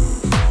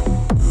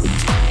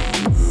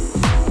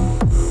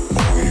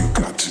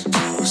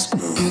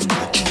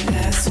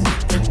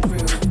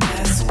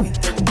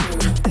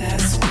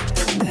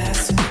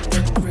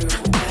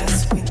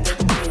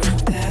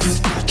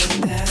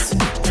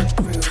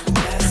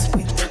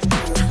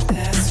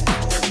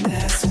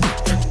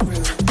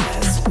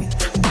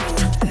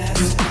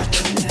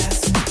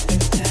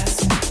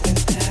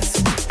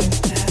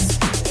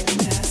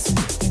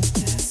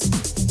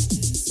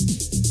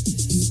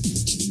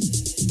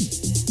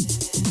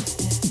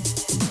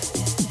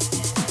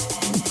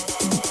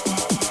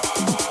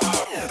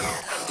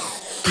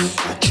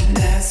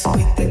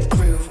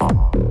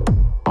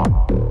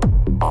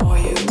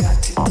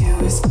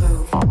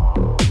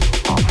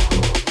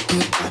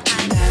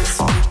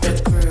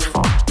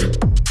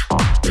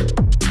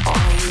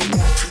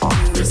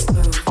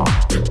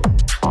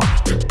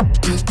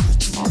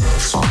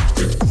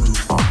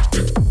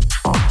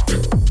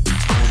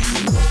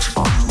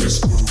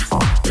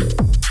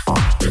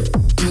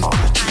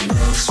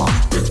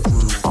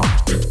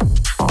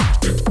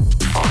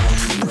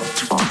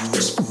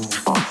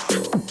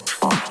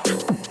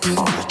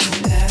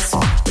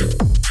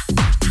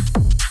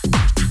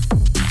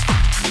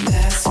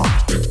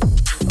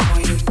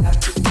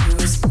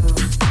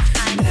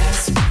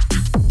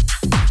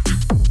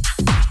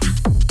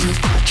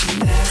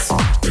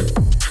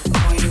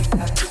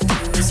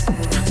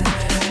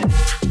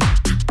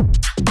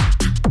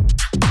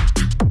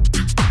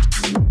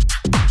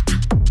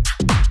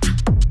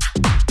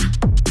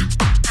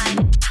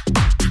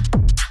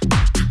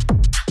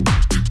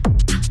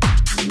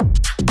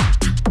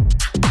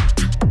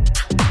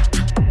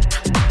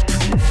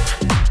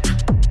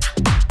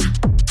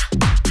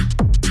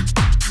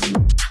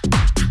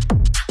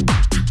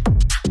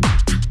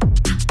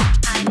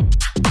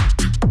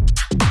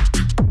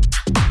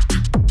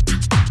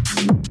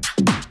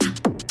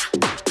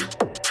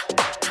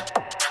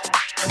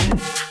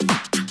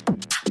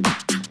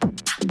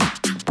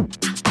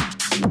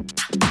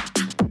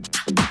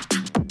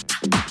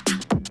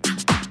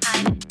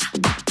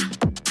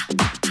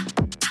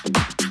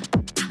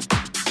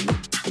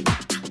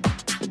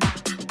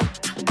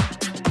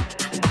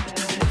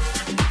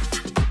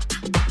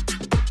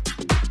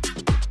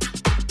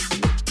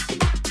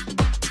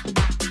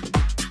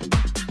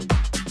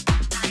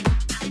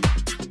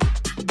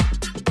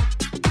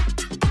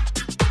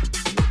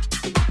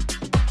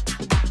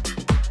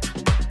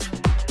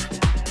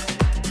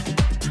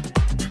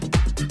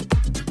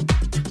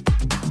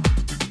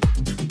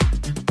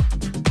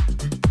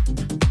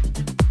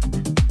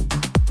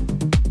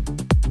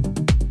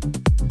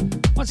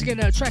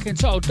 Track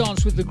entitled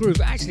Dance with the Groove.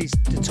 Actually,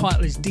 the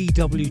title is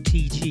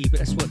DWTG, but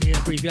that's what the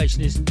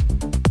abbreviation is.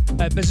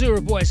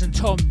 Bazura Boys and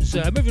Toms.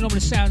 Moving on with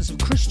the sounds of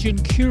Christian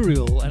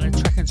Curial and a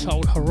track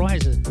entitled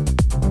Horizon.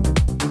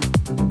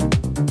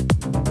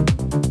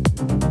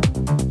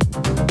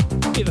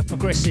 Bit of a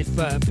progressive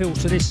feel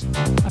to this.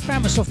 I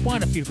found myself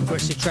buying a few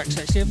progressive tracks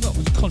actually. Not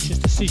a conscious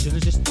decision.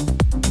 It's just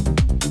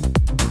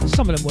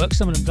some of them work,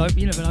 some of them don't.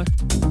 You never know.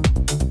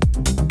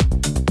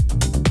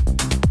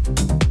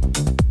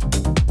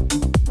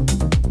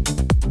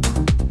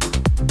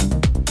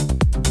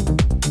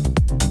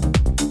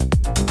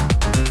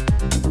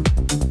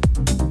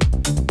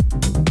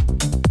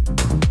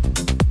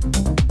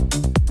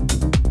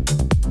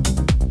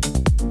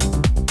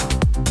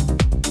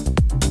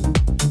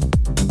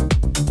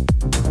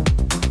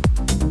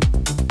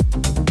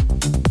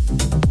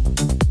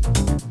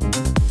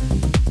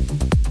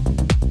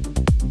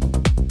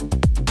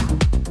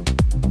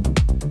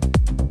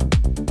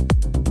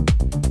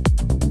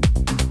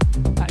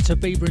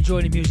 Bieber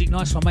enjoying the music.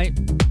 Nice one, mate.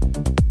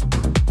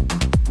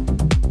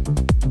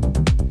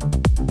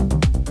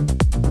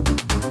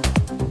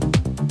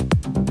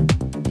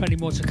 Plenty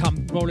more to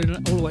come, rolling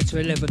all the way to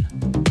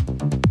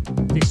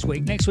 11 this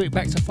week. Next week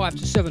back to 5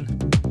 to 7.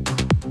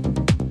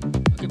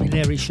 I'll get my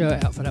Larry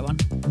shirt out for that one.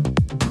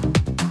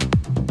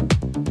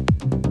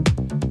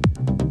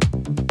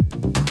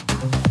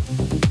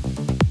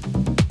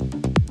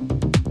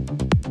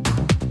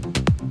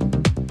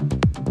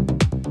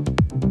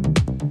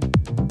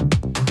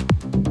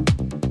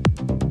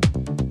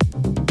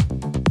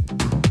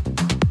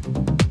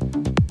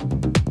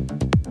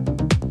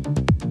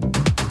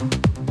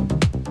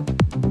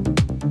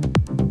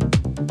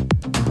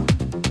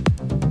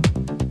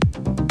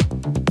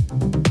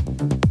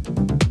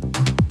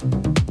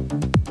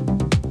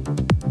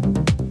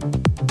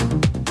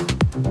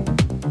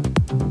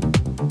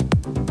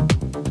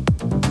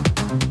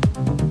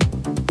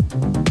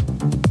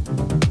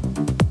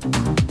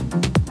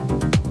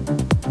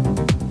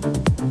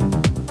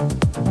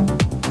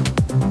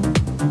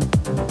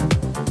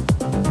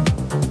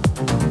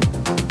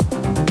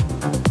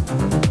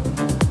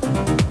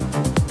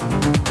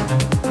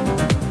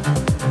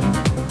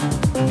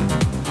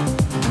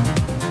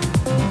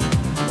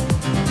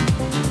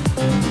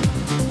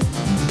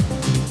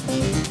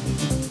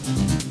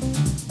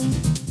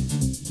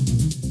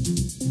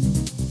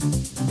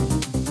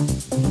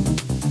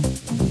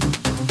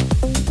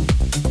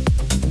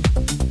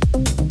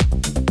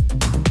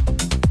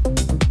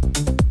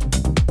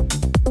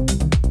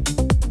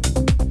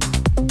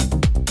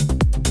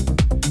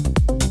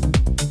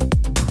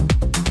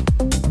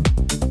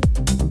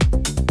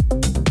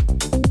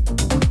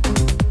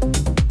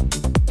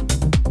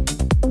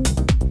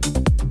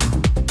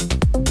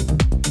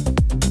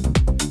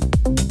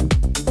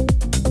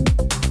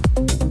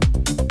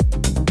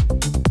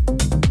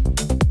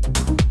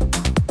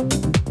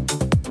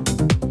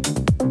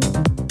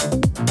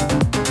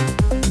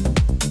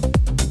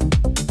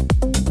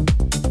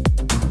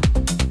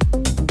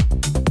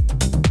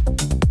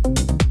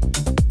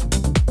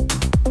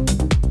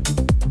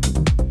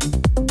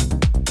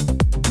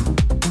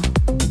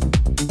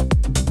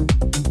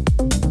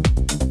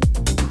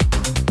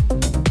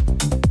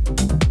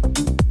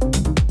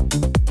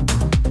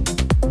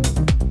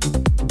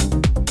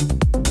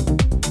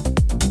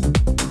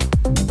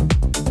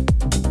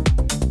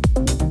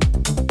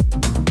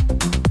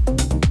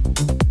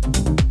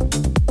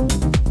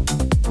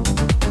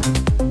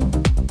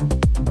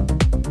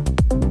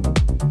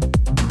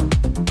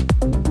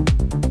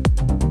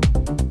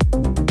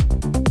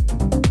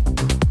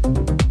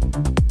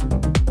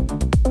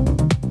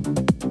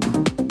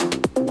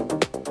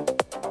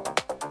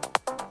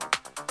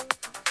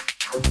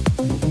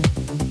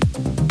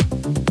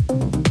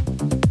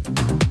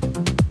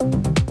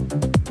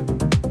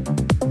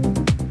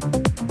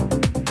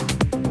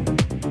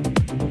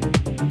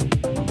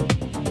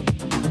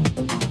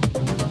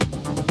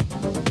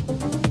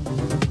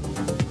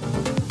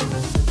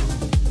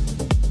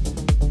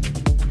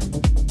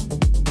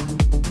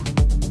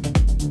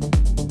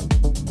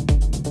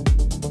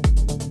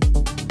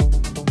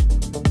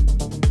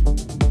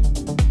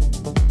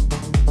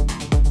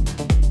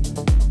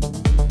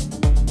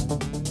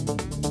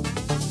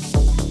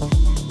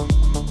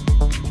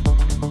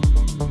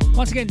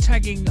 Once again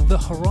tagging The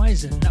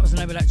Horizon, that was the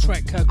name of that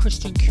track,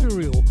 Christian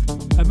Curiel.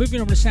 Moving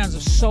on to the sounds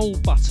of Soul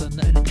Button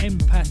and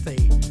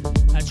Empathy,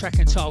 and track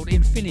entitled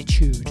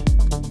Infinitude.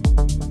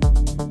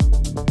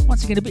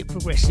 Once again a bit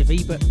progressive-y,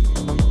 but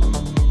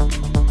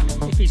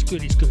if it's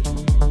good, it's good.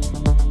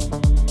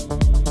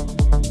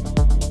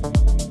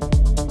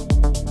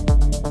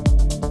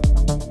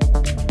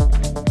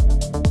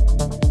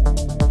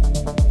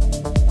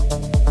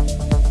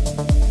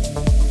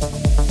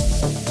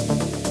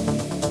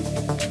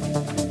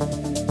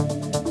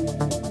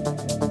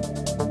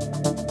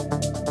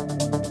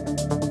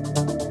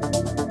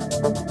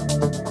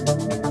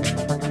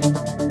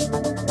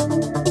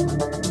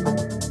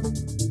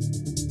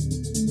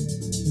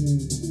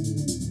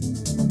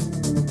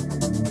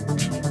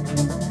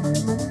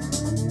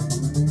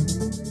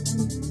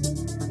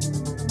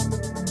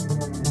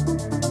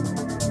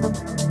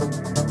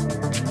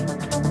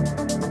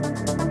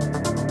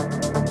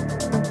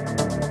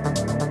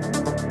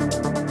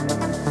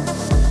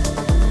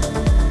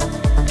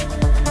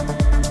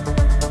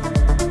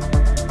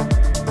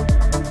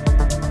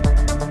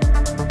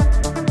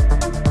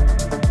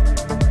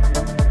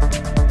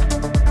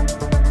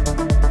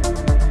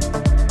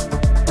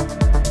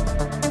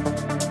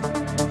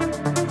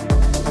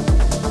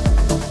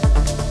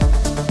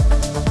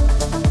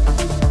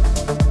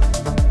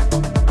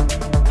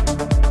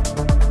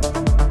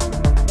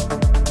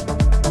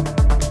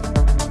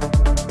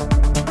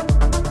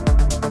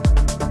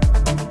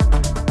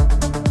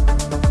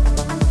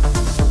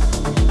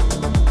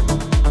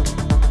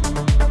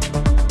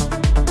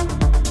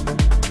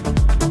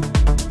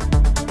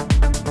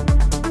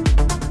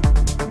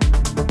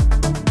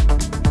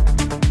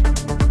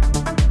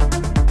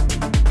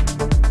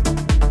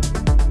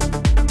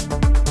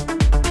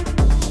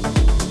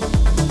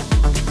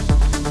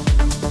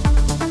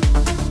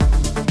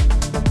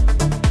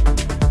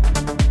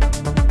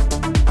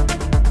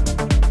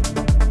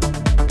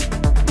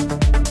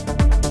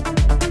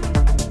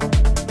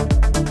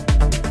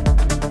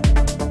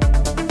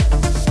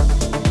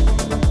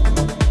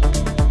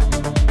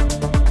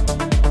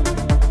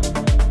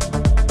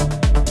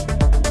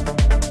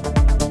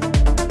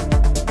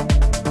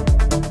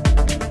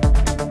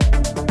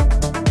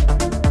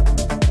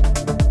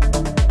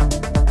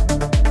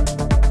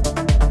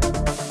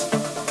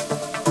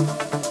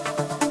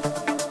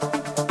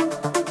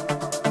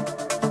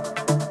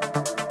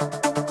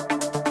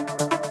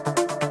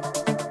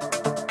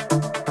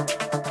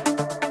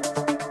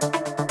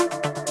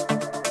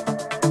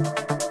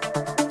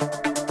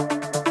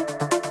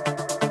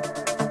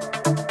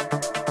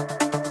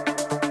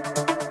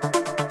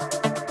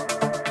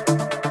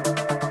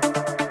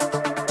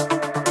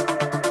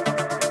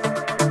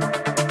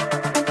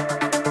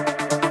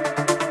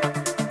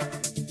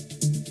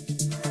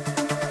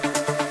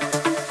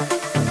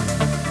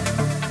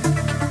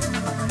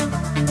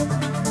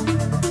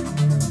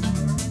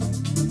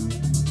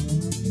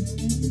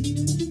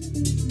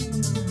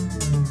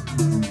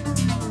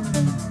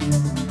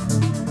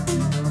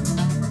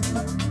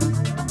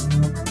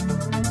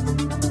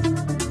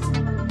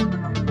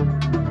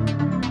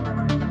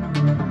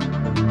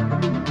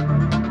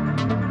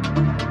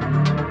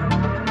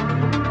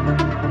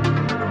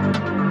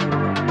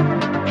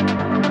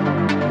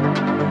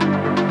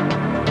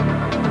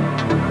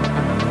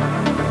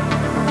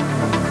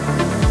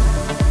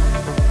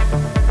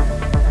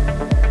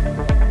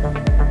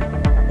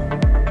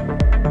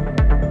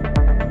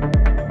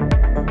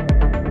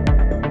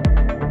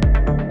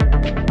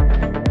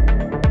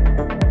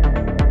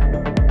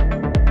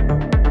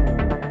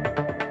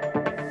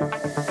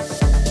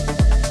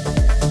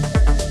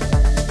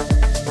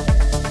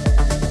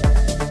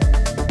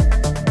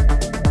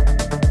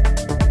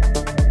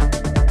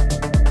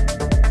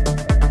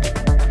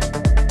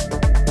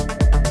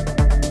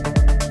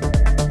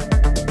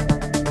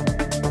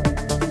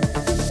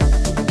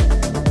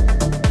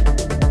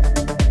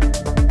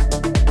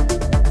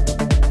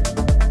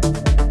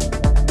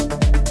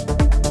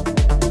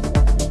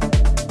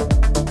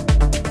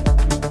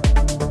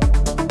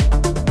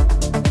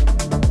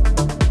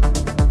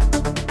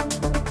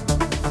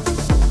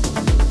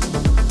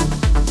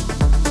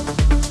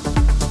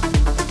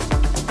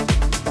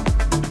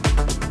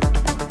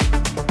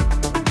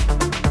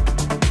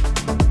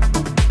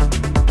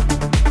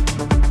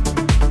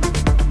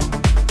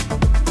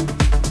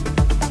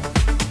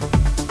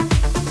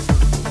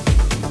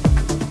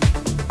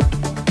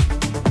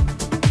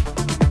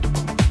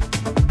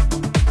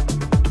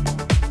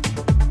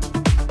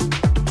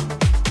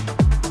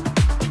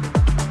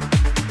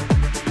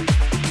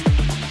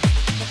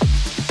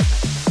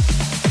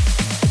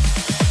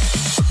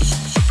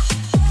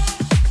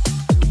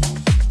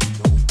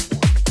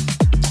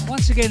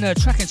 again, a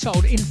track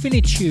entitled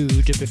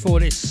Infinitude. Before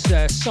this,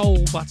 Soul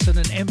Button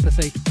and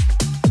Empathy.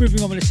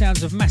 Moving on with the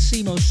sounds of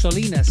Massimo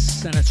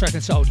Solinas and a track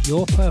entitled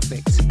You're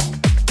Perfect.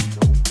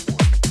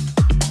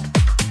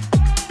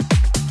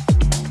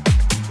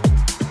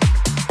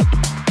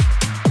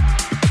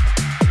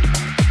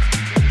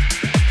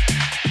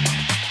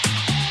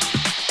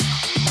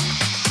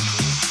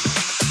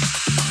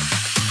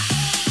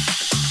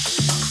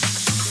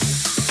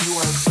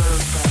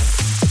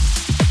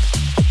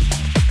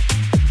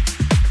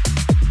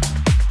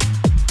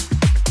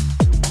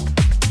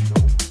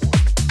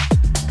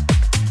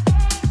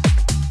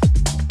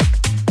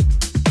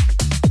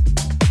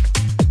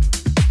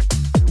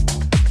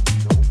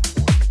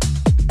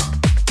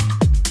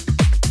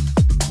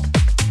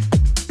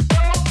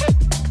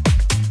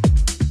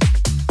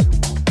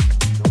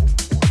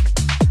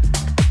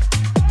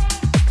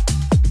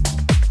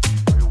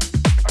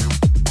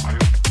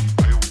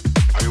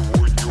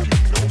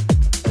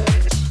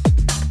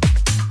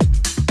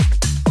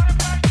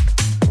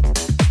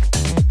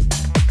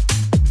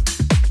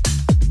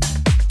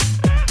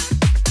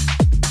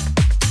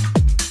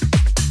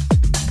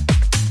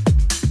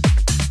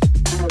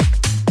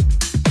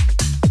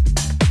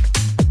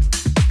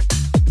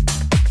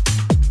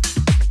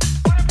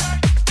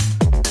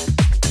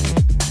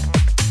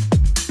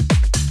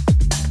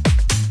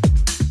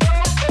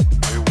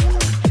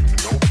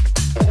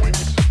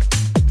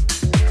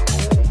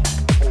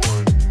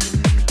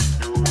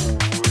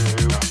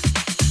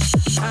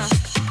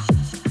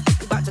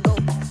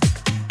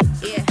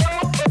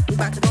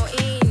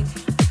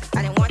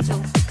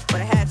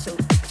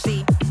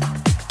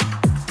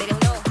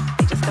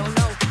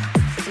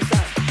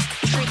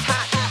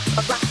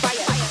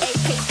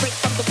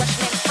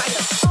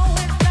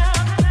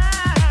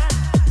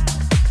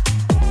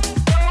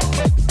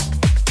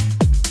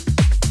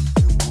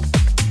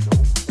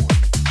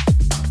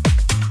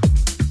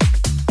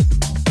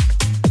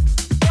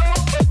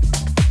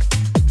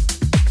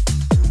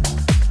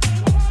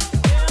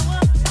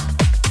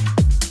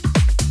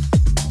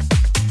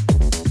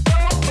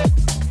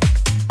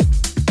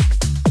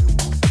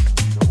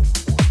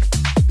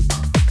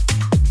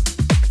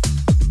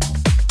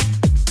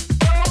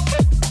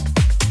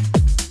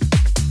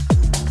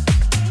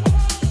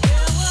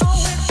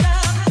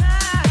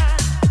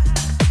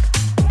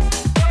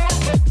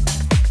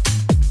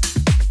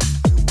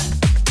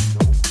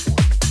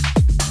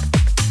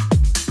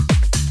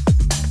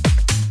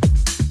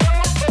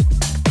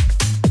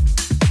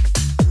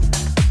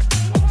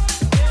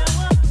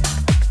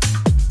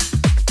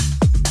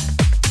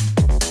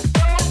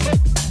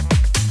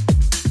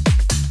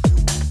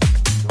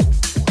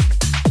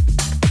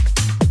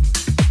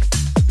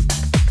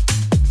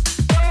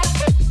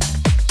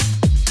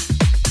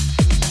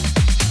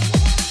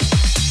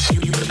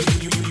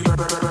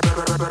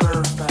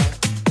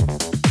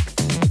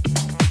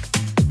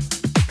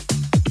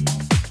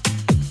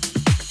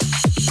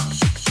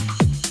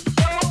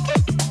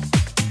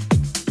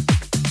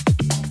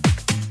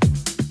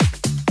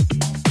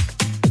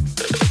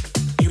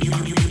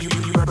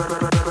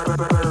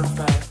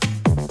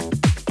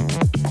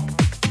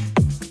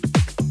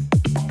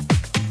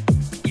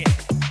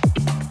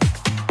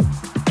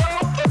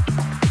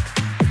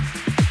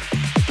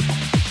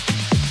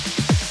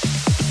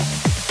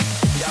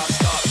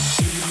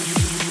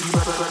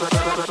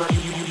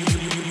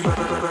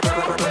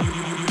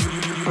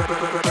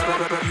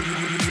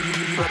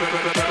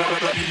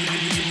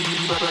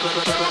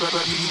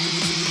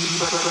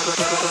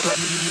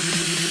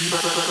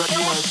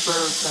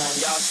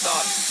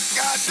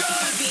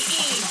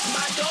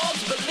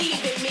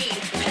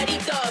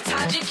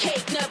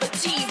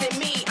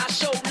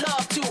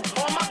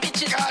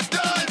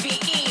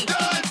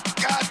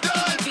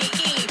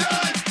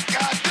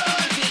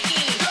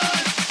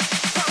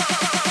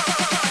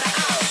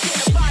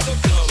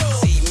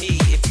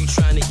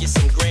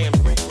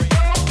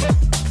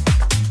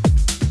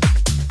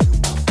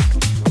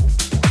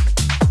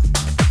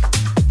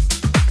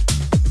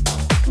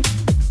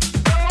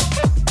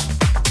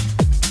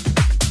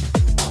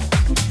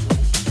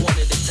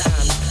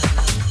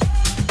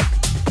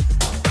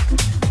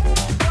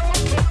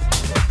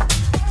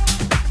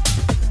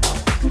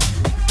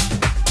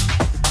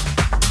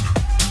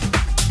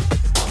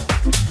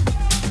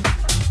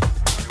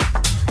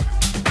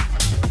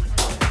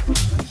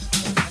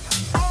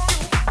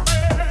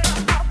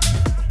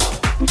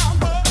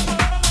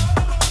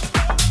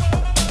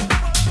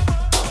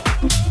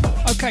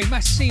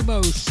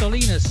 Massimo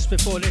Solinas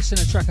before this, and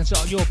a track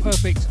entitled You're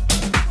Perfect.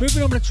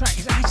 Moving on to the track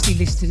is actually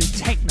listed as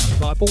techno,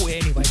 but I bought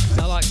it anyway because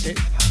I liked it.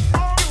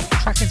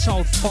 Track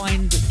entitled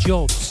Find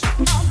Jobs.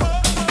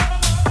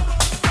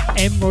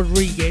 M.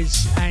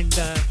 Rodriguez and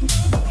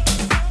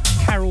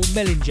Carol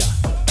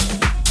Mellinger.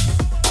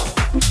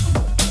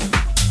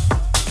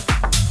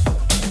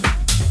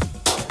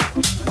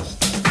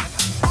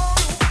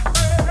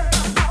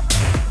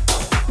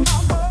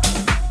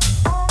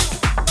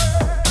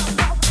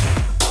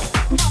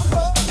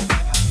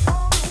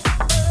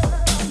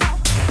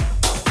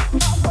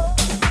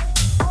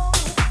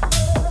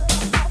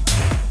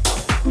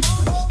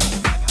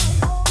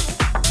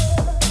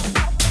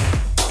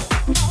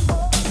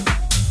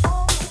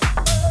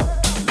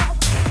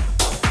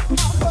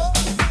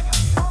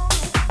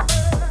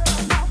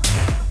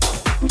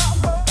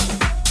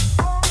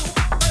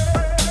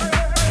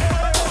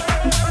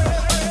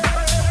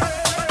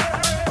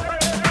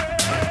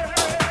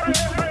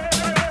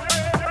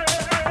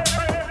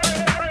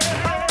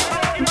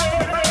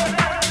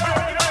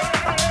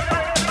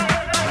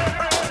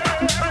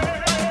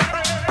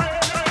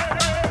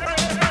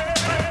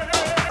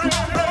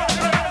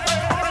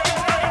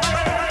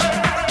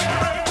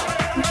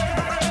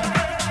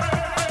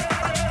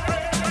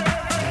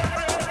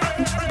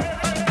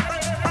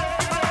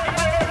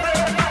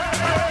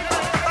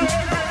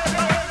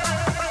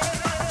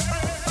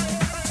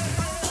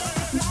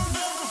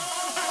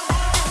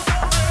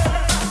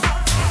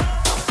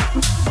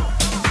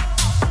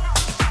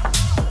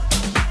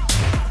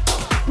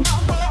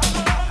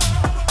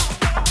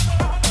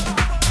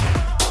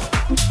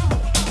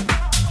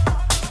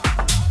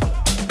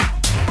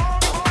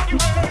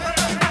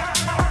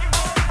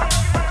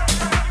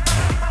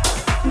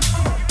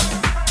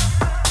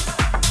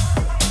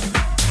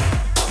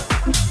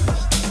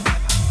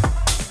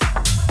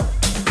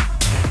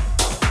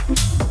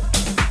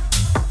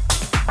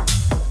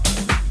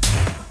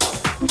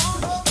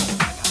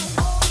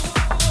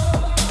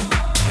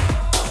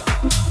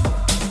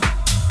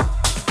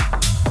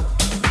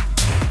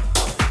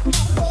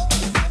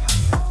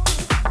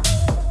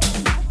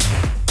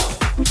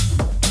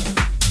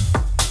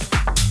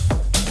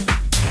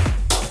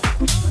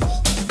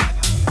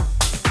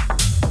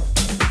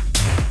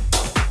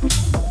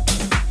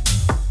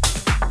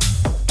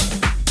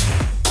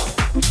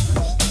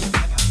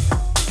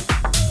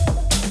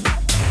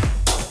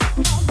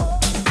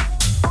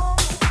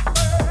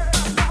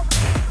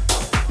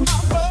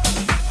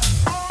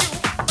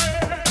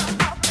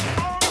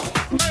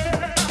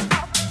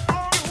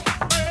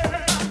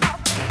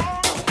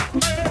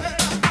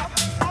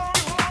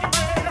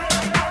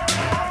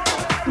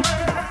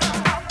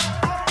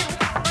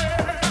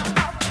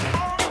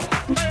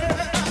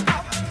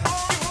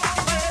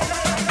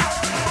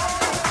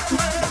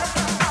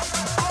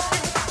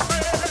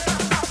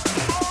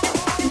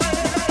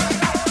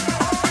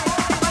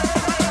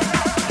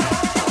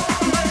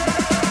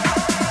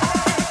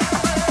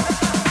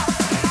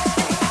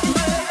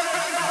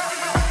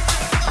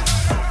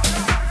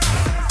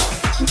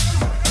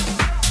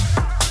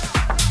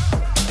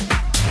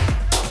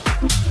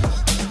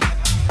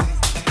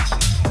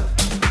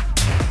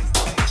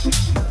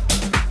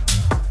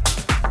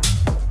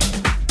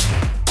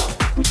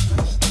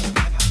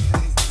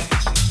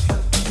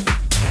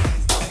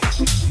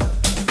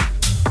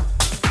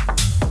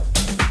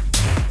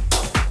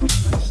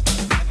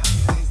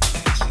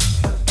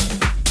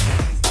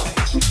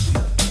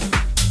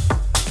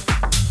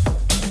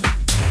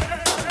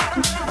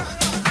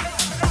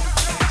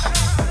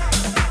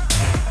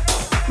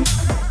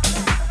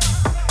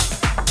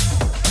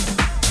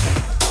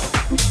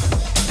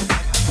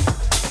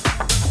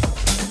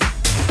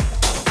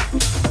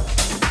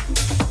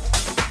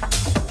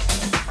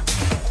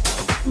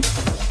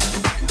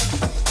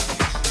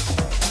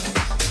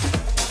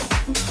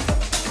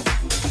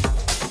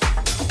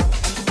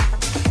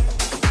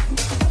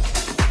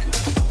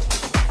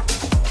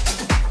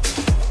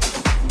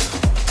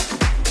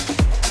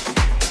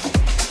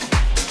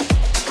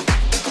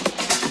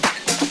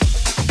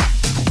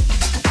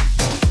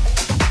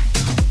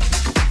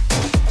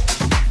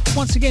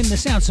 Once again, the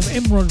sounds of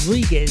M.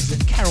 Rodriguez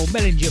and Carol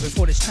Mellinger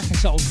before this track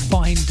entitled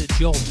Find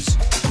Jobs.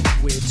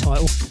 Weird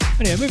title.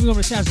 Anyway, moving on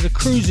to the sounds of the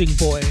Cruising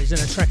Boys and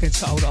a track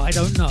entitled I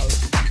Don't Know.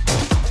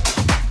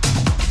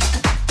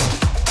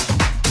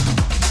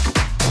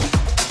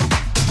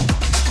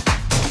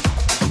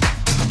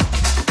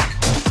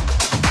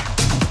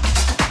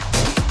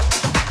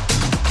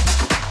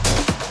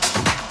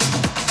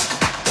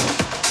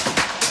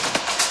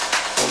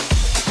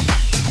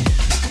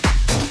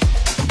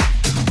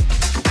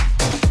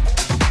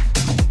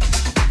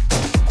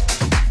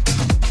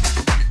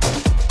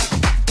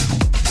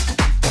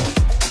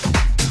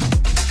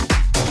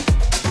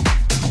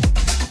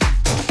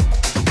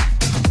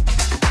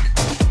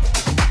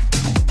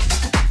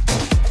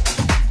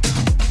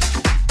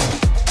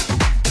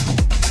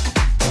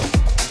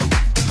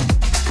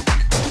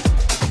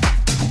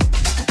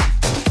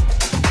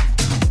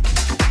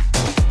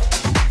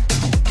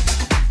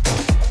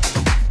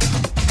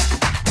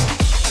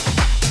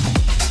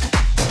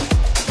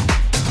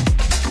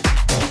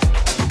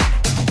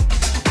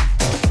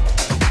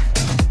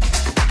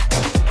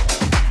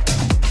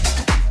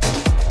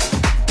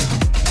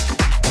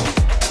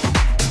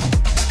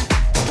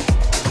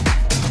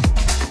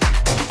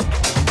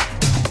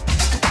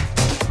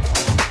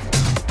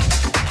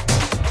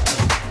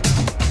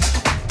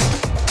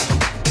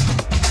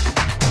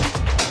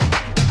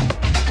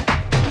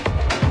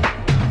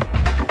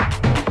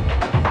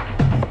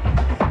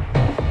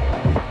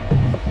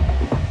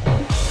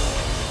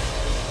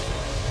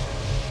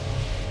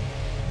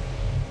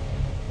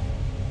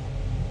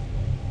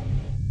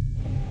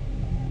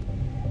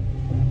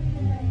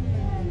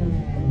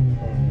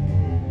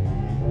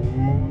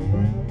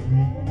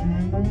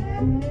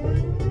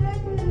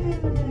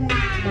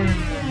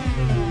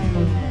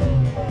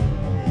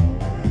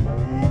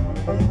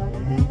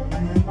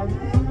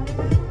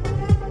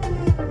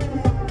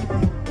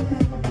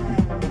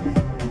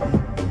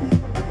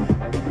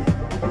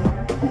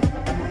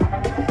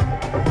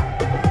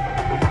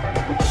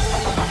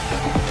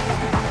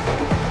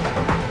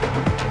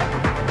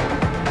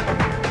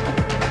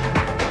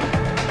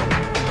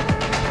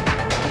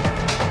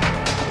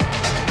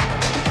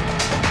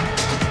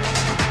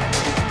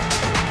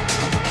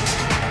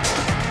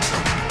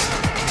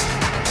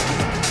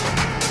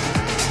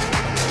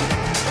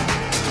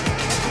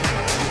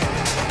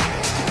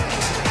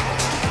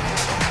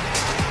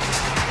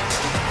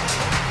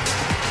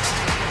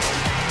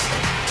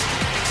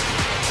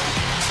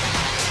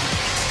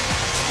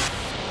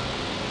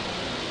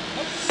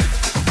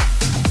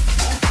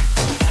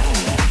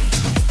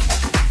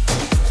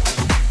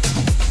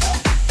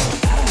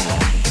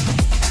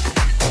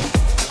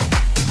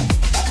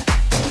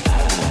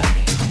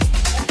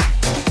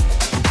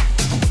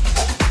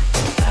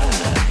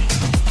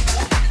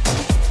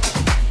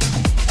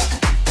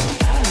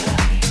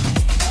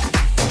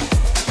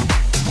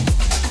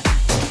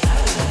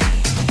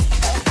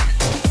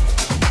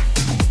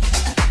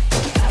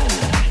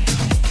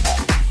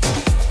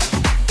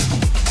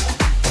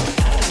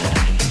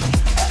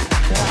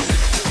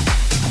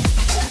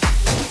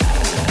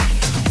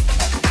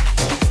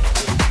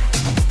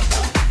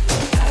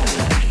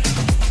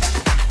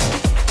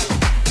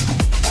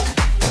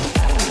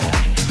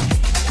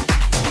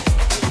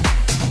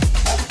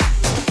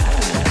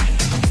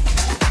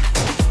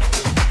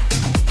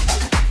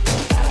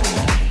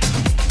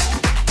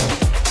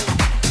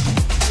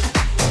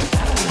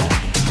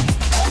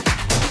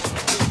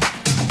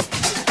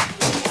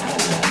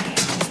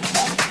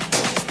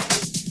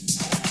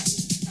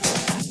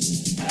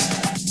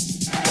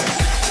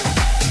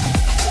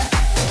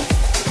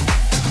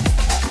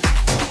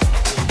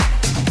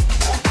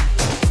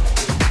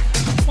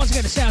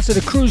 To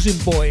the Cruising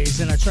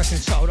Boys and a track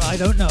entitled I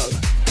Don't Know.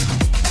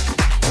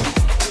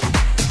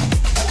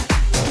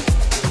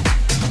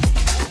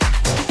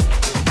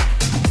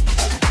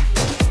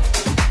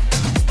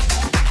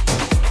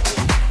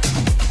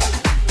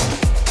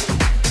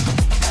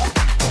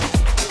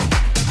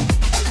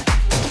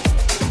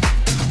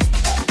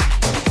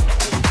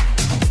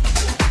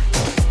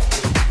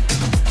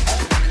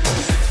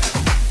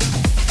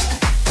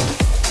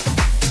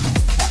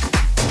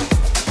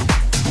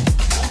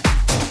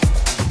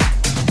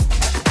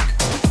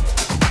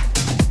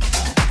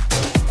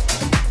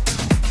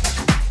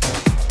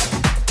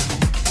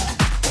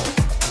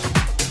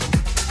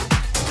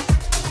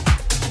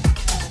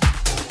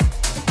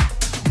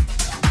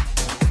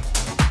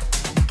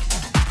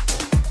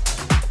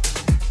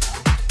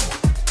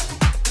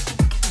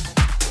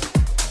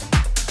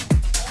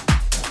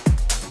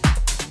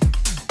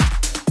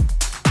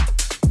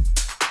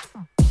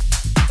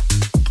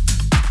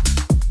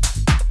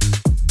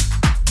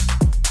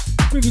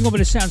 Moving on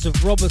with the sounds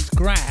of Robert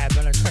Grab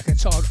and a track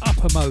entitled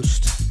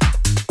Uppermost.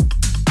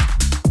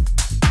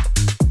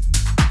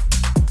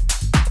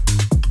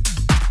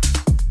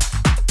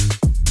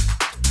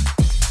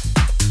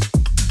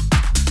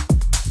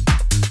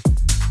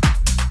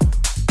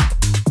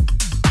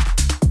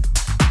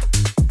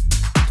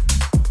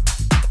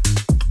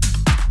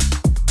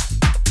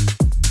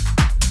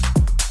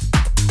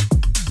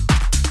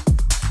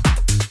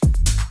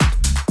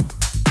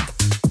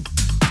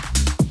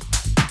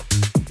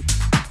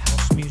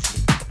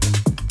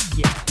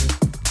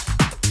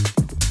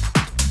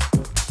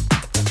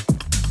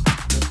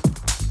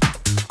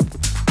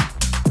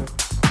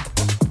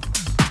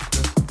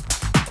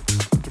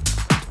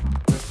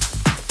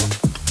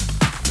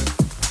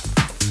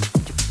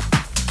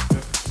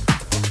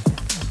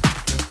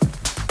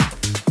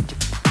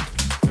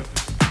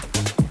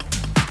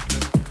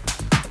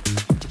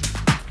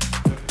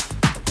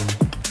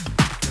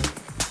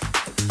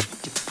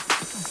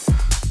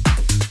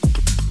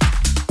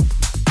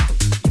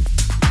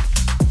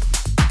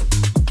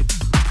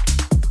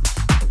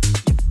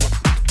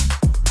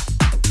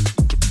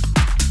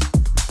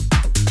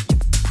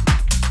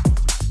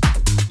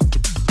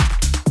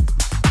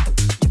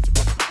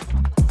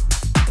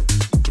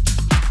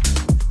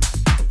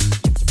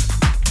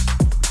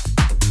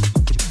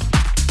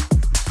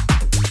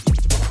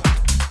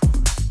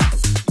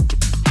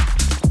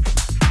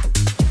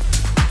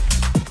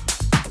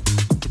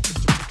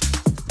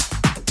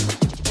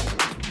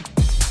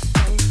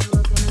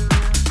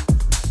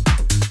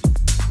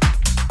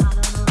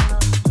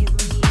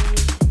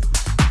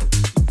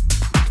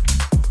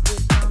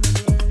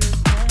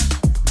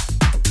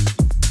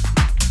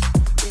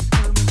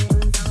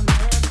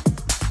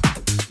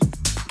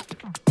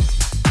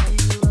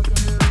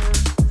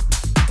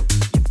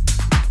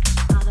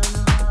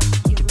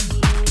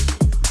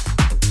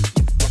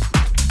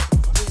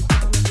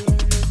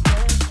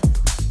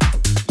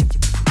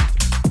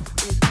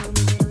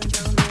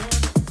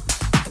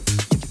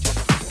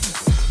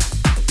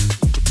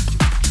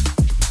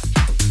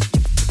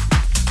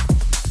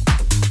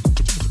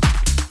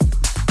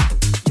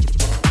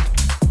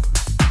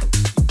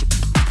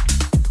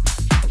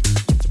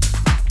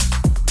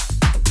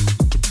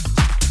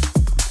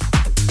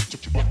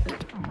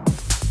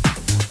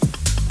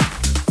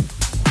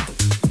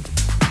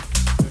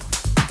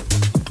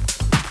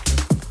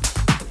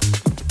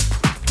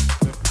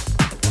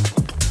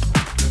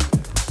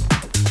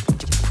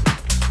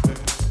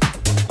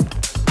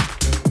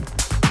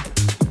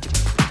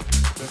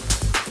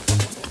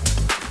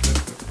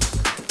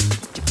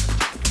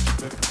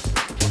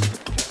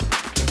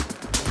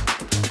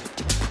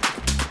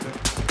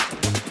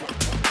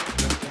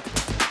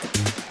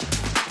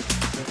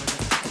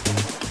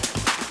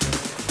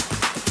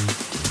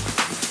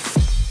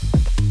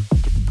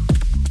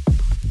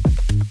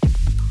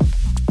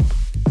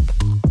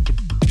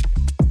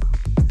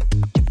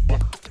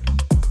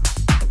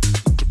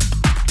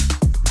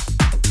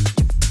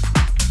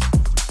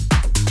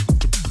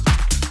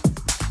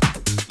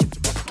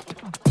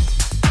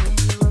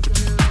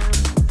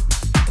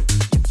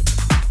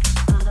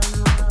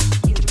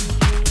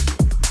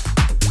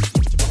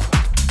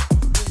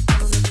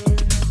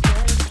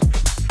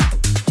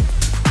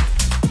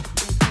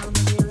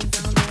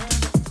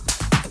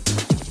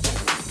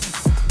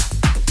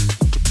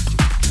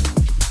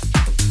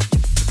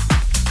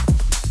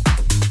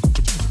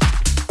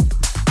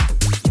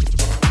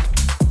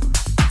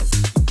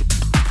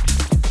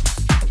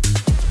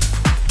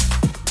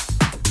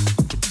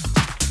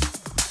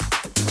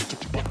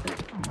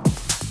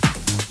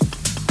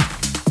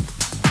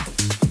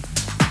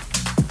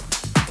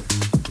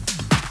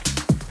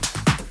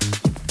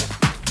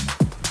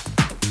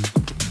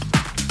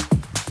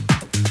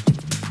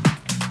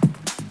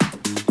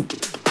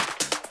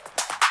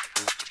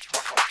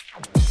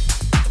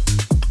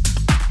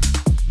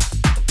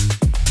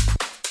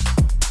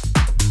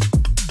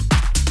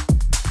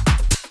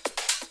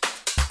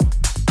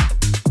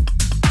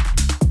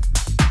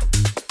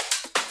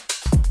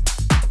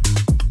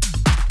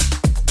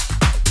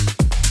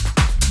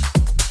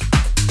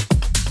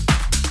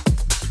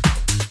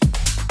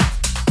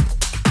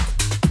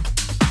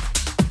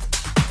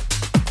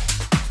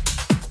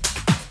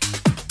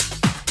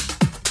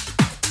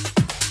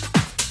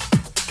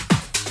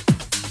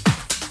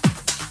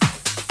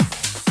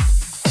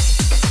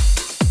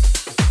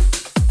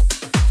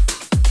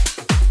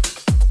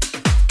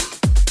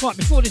 Right,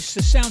 before this,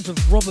 the sounds of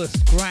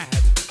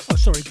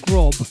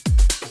Grob.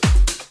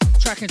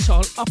 Track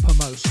entitled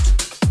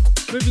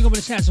Uppermost. Moving on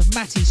with the sounds of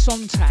Matty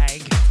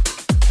Sontag.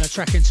 And a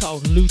track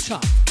entitled Loot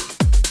Up.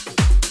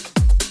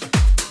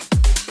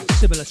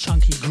 Similar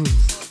chunky groove.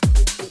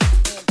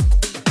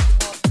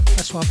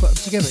 That's why I put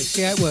them together.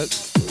 See how it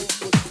works.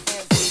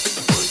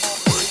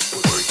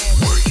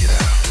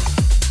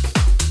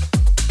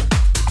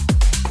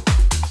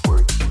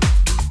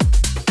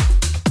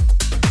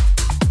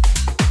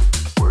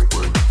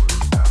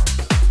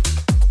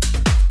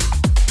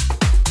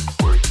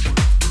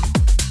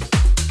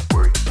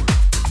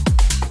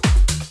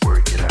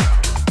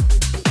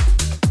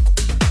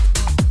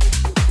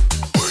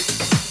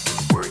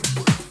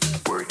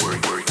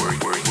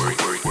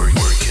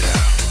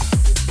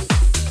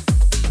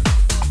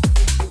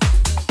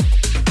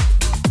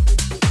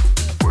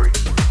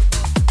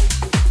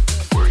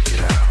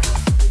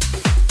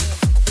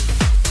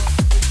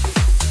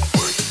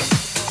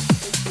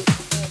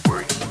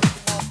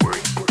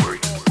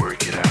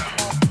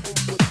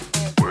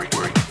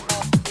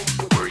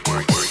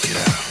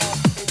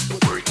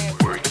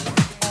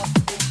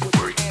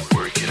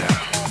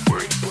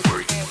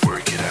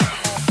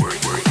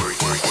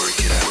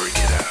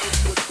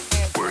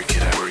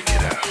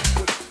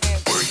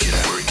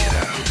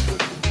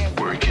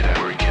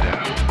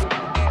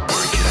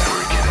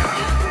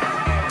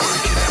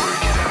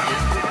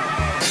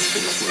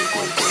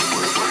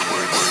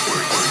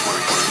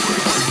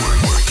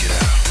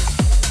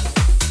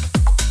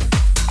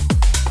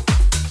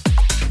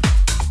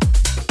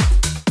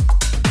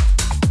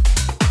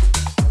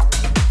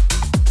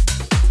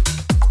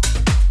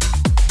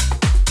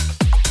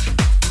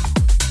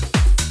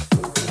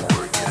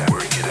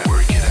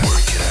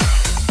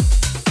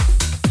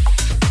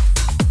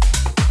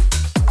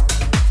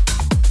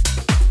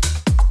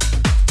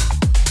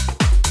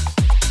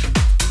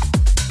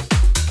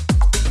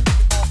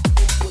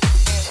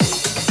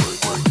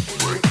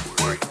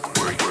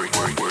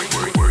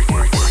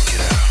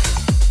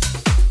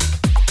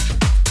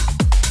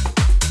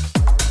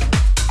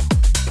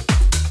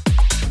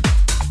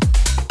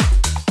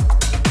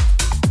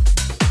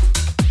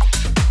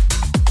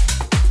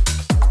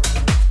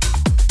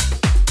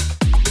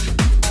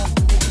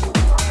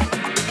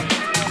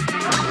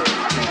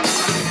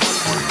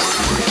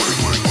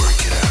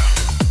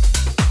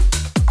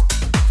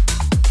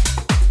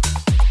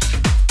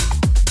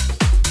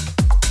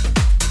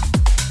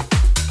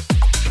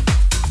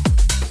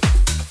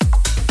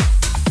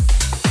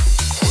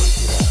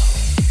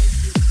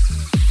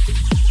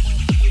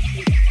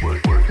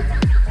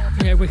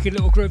 Wicked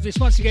little groove. This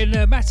once again,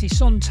 Matty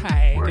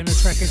Sontag and a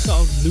track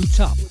entitled Loot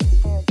Up.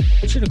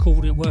 I should have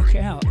called it Work It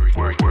Out.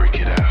 Work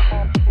it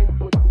out.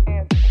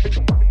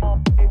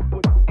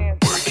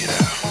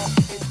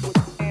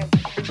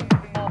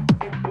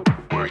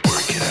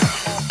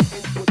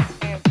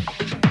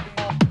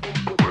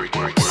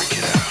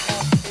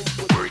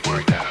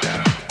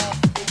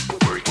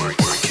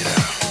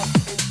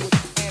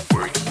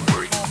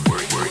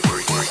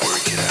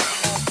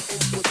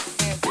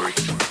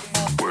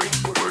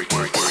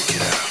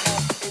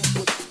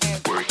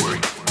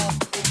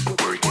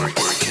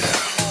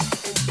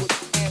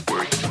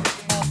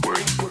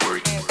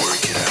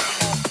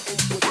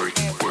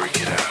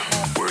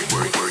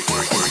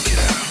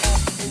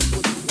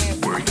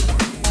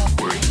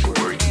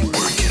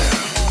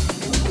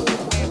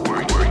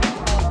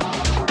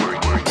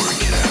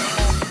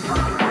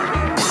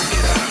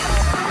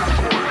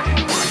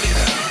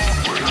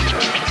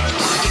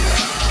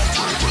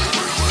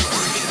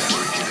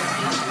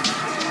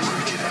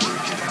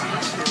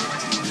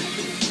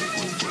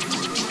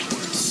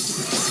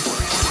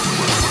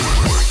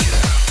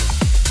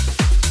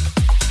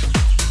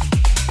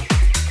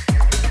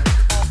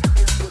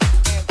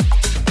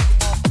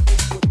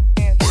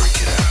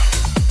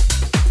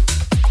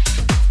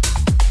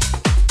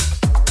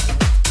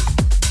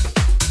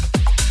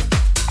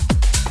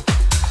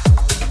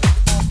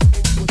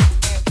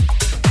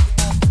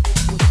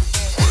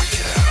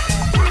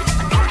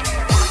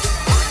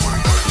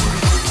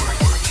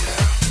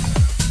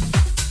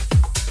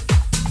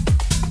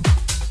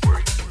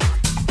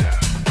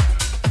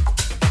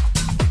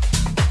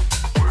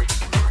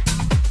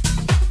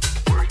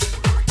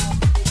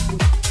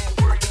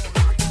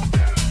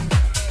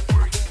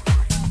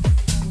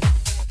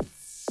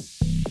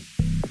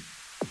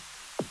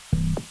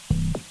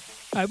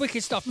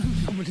 Wicked stuff.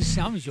 Moving on with the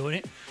sound, enjoying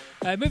it.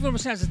 Moving on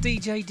with the sounds of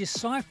DJ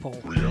Disciple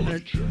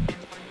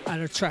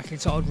and a track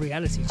entitled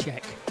Reality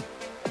Check.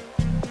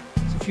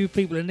 There's a few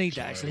people who need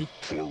that actually.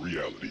 For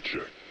Reality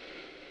Check.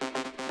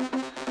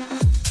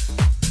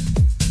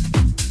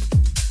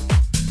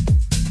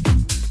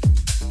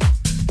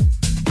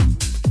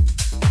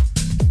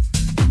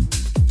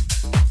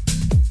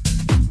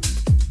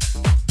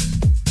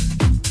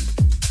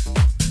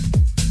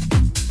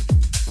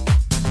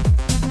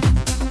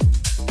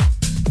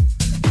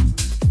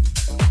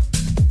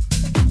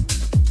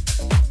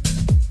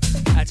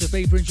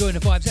 For enjoying the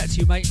vibes. That's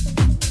you, mate.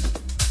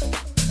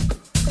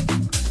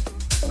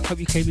 Hope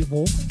you keep it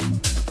warm.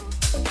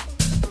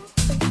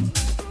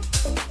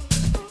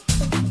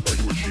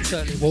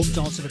 certainly warm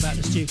dancing about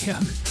the studio.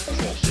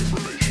 False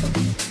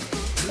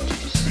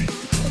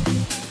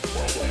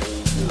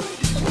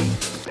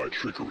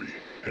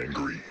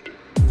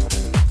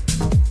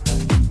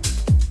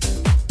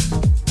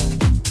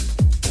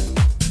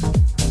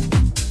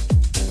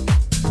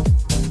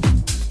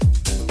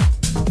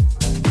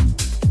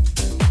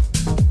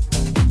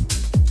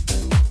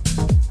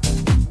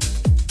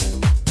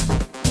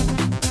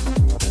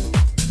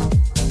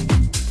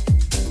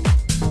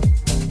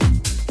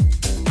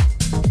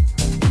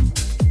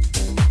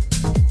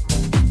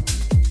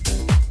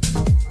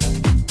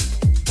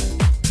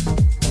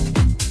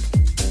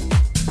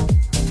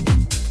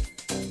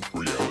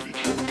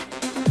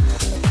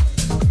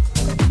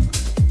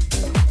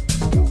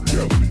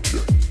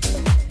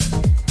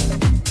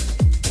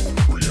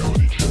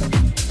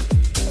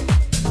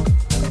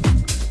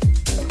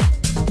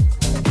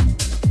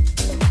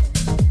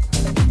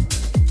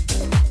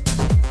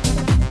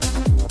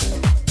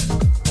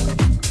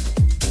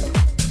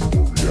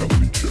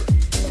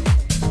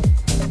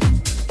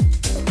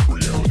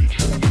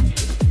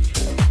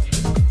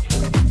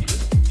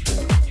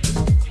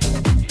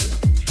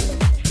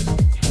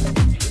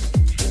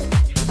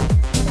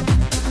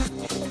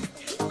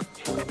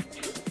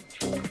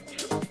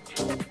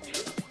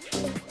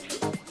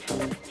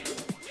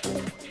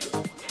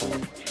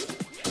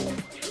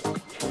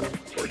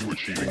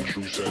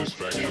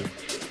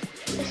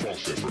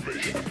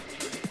information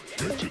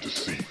meant to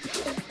deceive,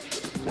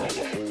 while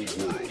the whole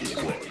world is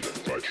run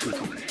by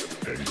trickery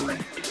and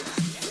greed.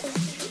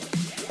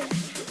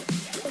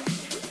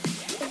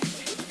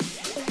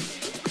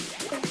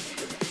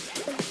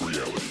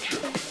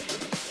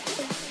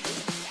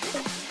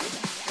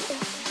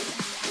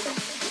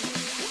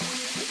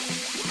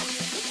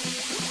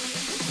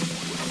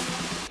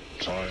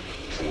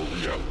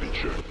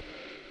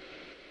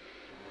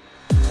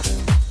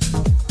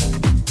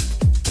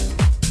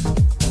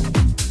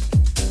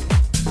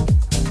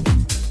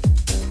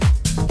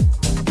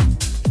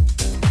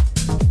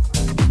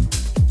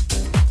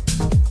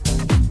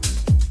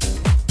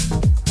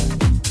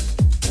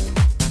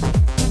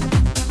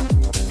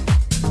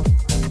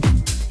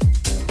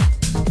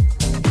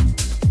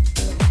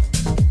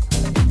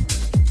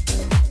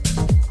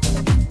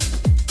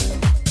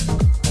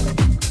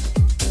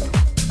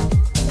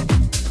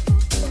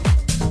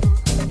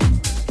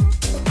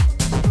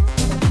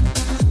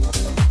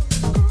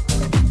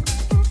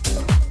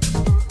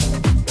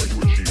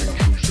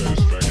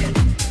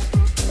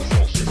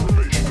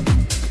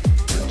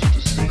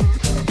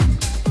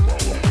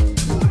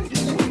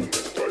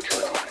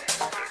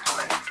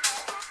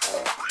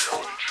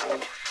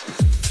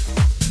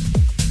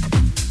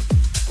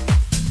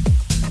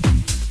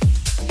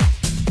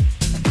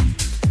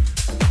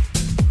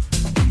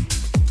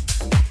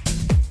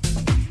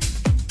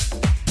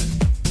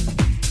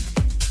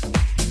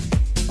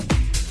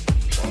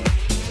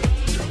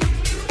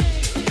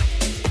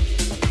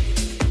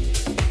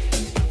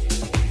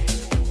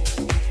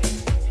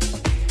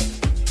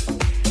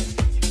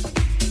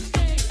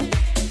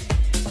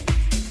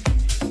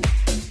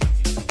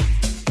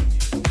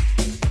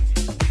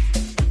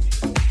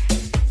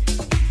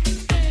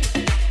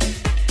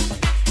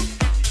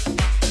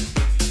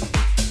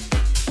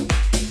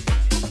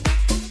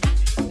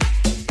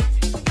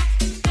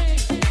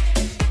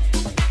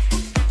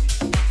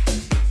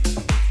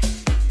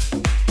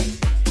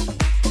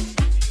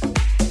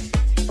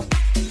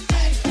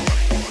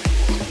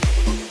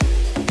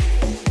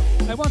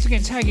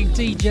 Tagging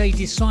DJ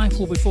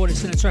Disciple before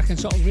this in a track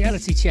entitled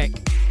Reality Check.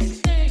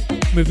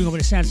 Moving on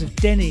with the sounds of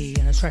Denny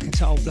and a track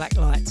entitled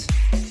Blacklight.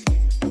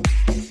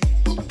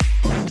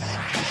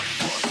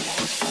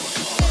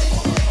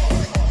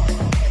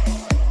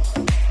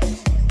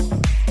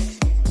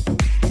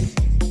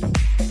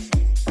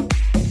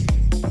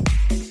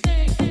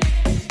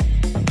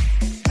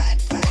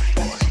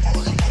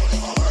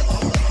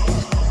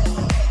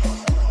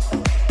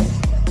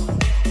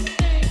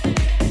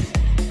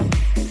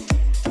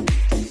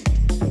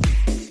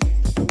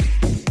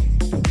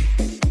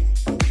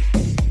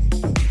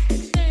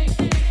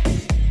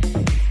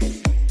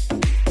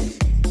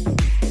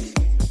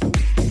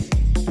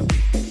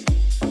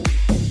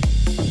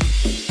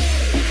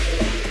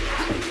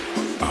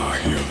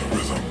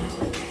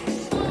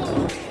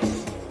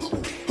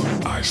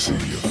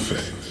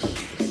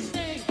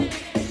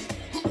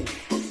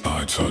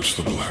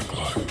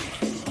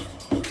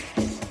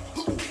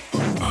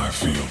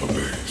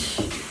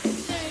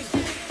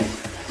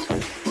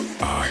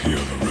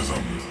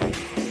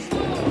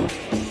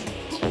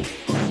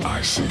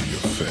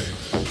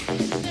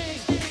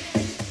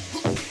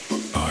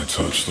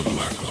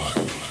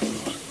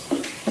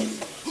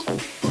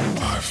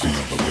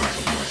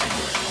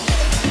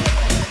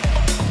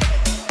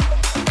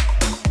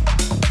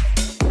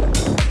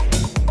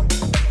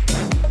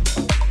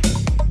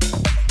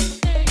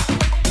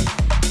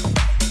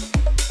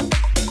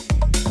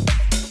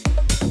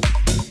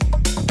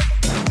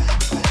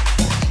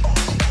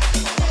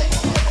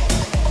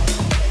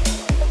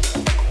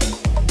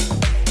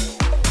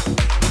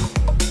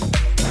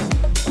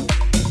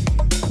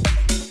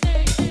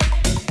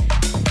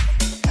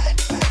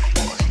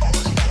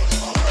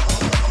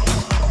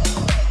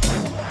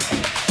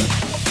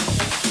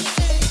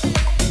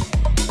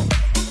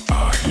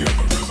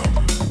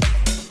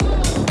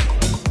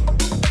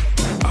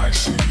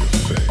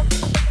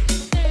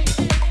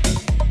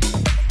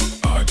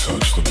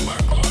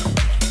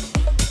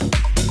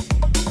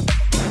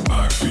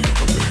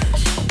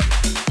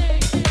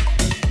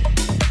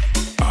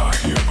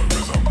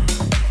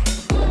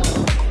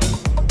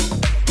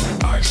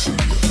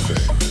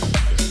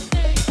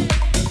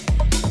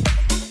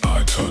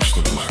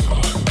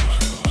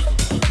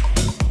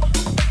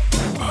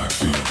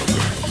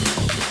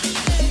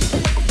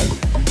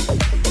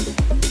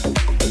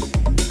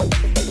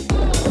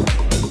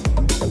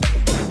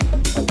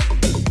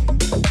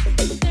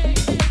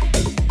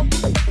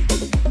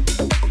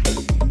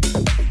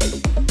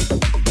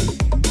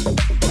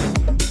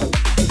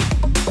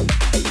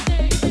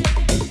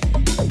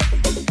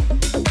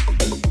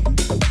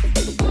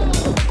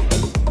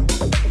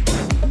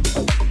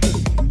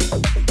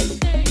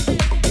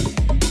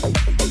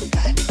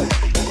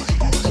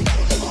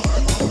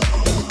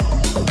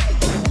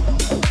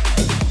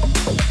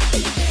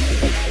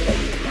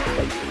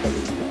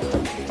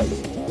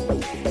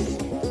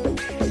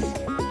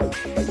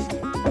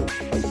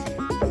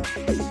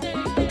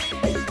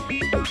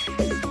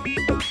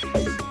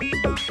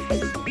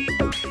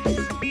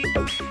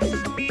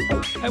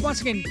 once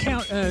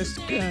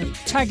again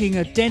tagging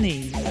a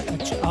Denny,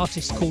 an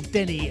artist called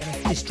Denny,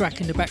 and this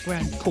track in the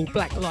background called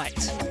Black Light.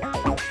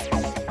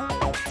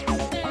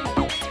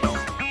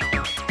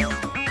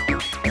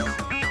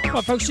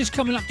 Right folks, just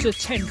coming up to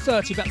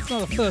 10:30, about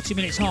another 30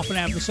 minutes, half an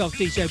hour of myself,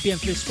 DJ BM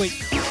for this week.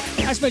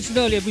 As mentioned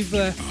earlier, we've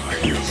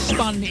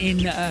spun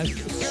in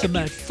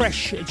some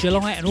fresh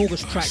July and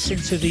August tracks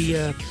into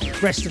the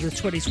rest of the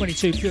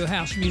 2022 Pure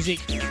House music.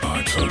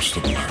 I touch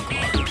the black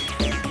light.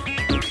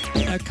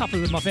 A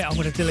couple of them I think I'm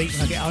going to delete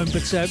when I get home,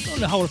 but on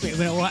the whole of it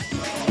went alright.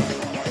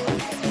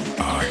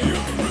 I hear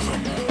the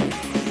rhythm.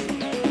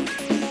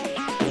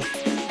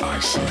 I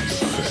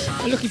sense it.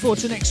 I'm looking forward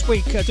to next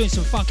week doing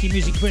some funky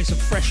music, putting some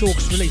fresh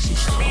August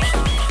releases.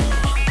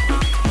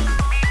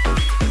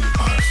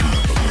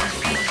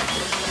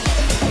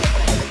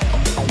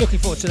 Looking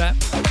forward to that.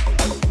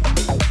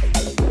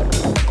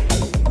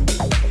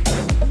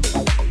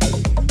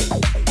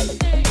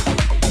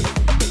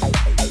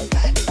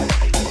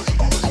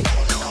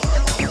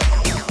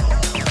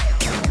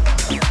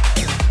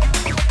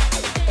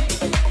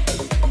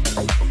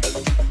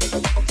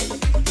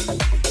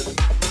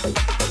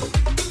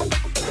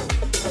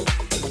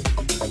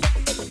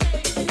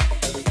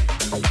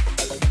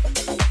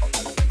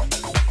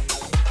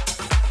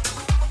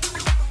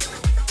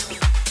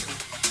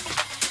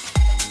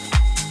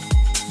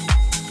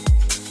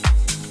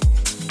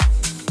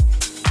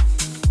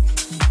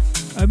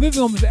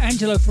 Moving on with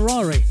Angelo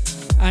Ferrari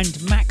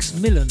and Max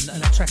Millen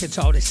and a track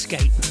entitled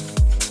Escape.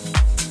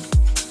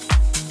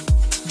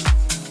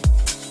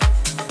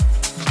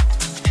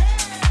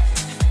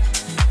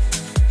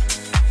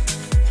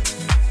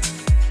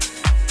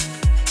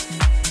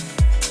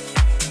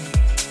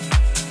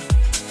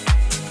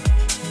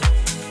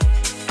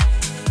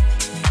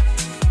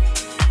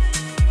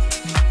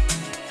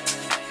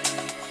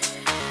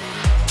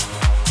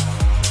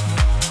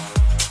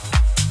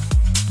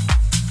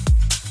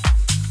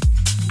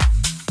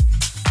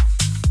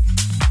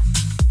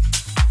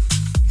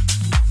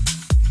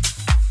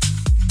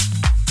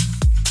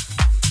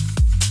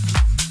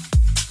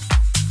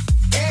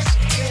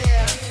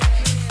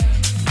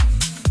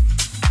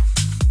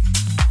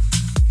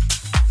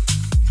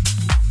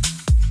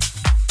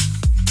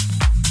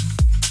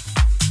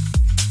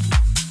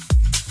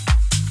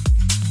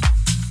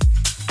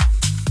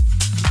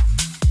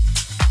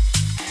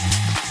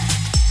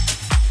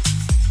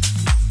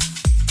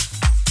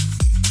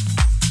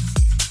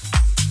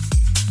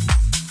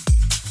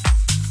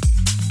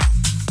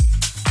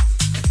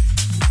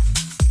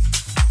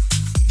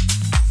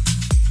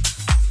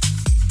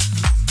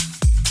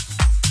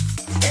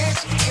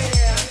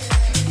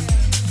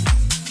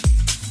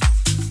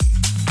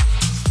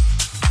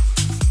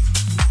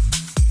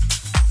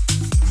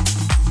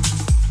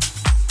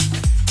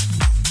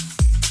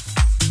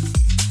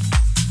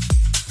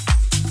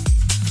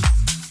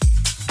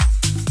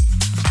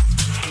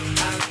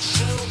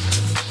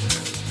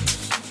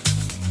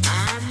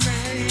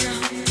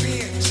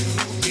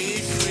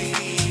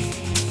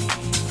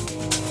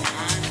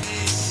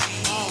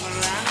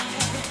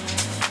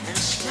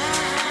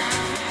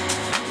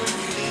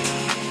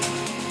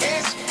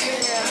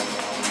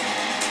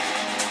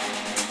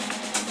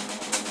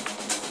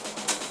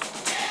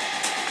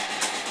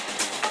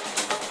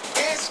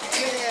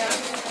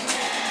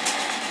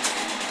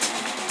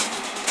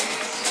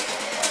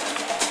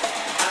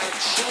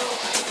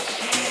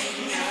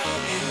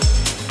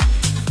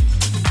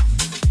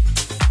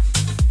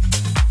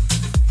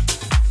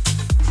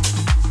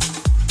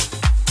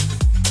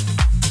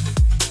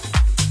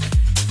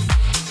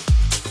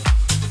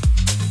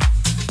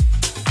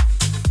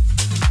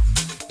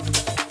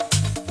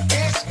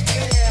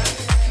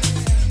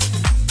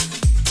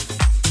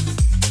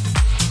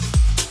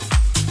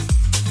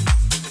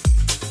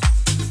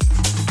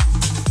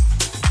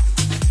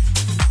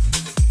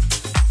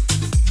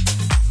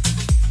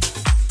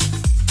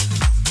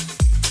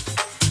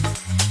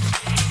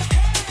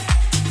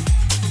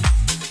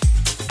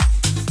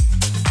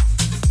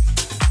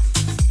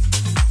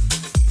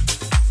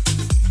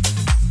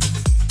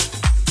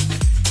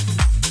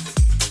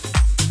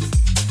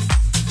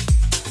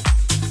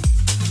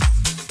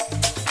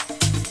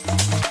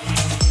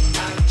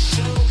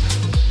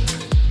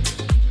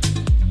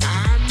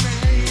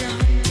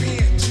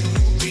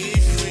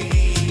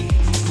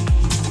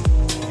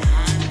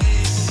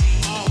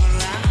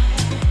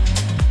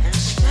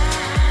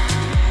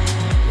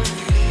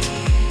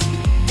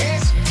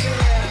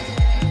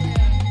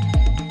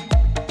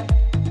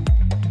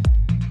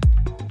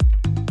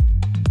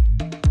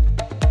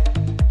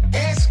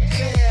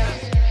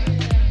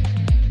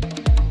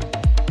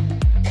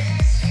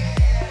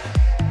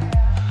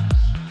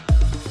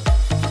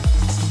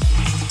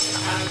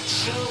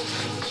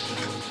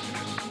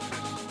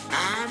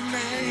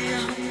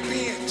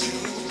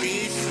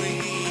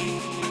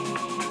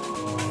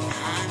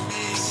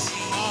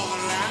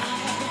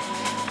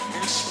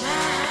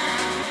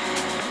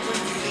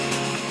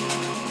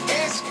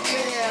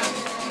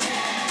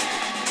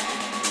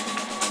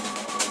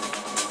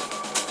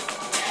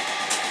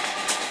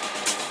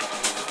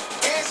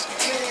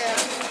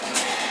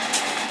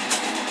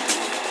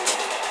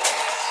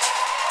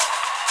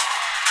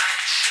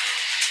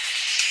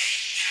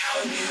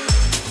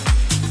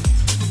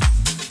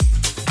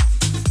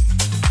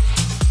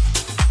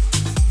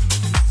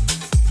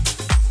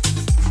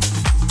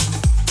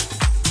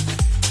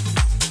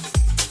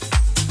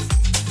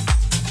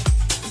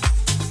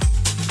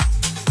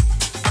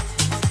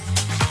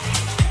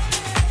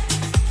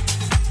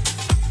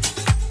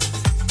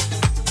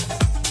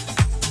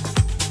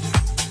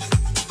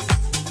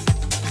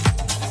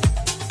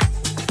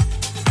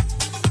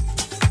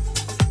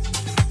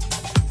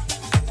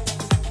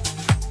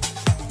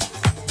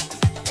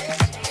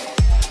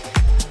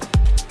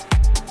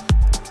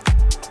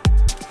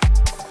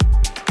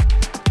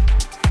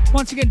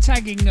 Once again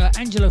tagging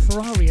Angelo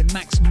Ferrari and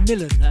Max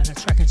Millen and a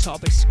track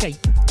entitled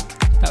Escape.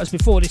 That was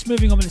before this.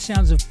 Moving on with the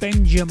sounds of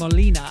Benja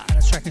Molina and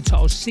a track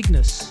entitled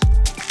Cygnus.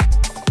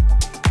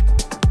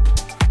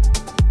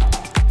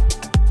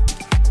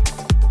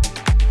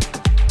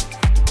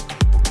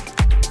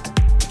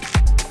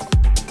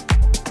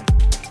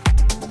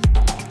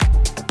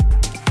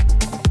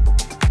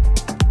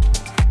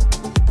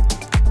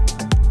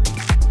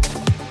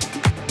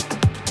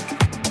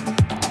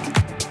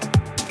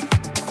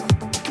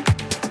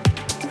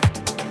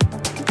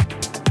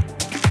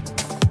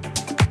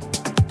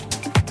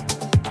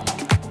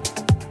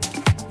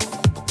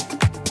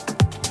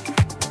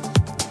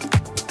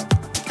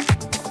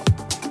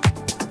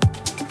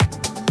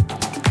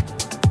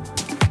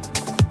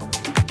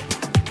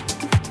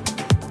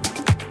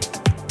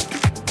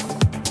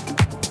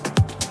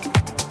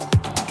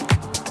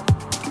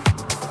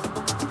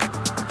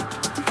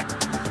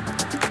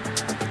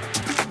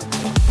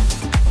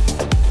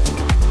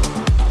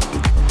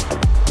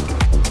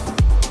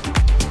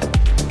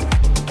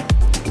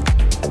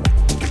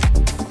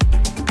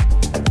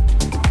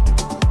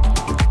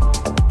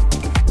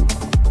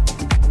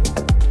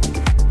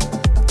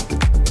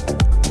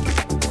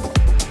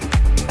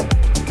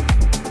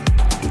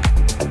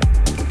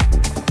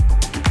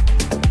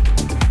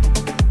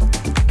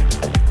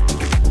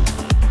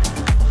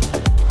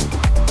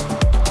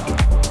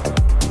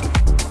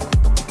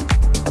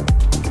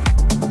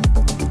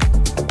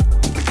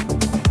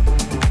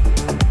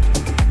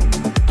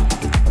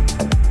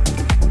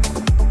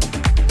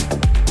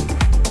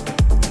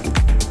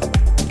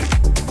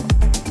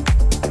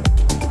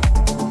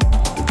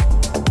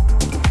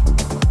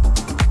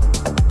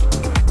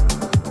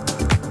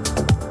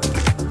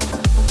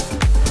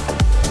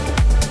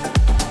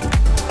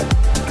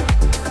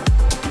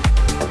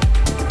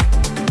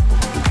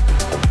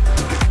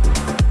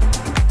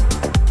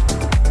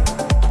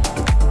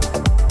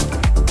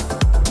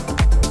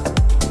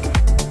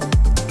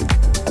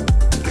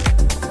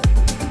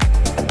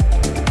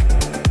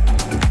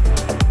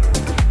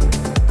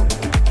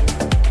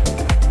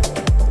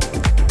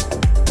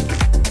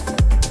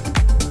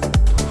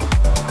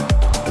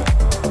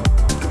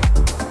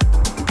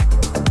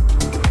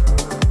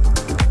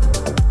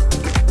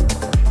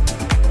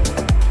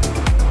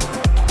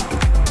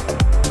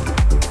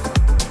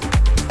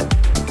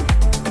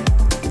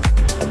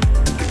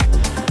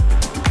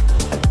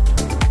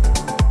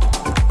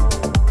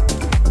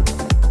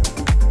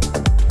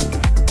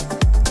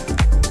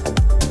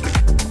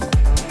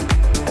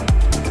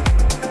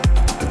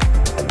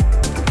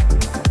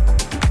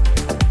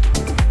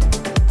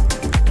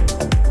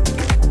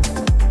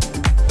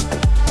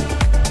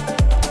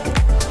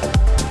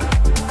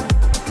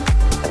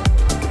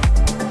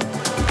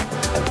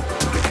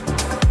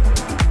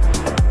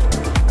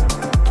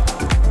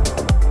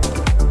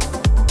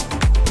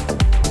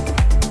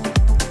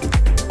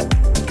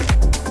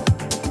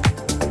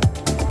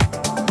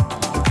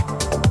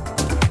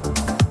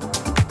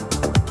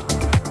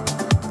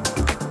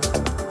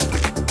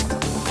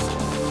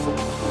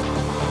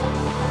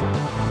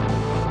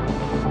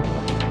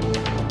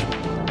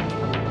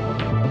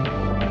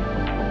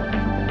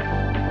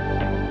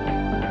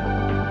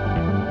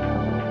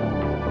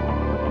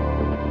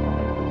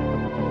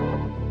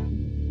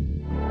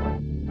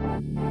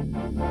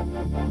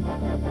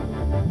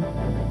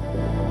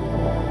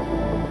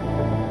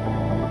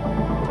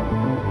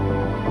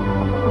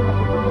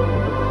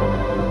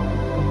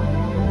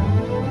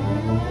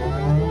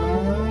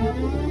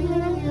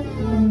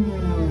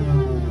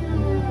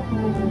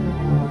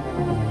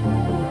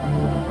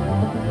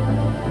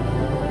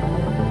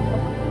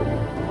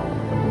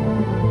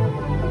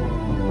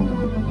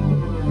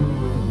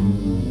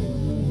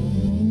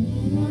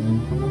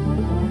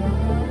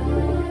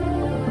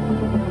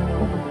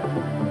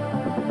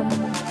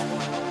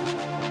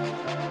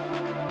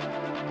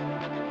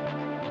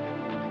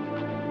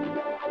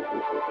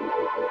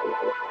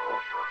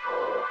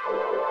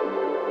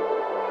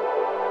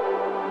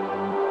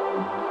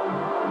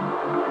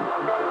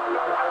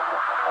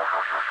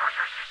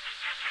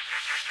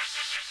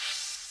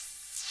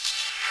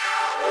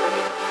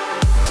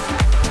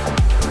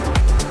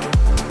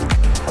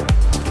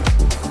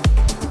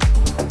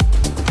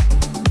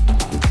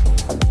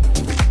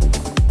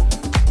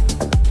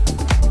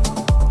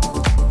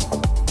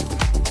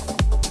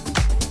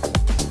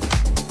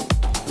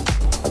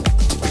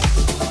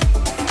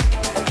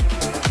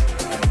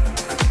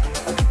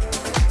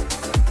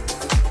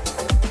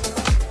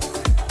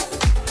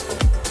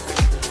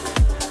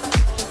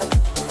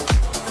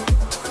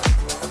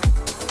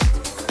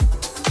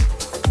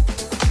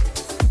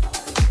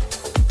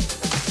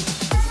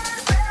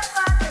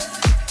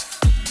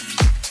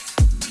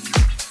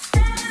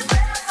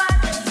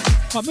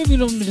 Right,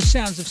 moving on with the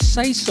sounds of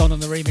Saison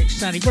on the remix,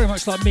 sounding very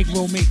much like Mig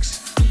Raw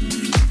Mix.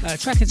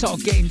 Track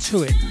entitled Get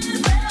Into It.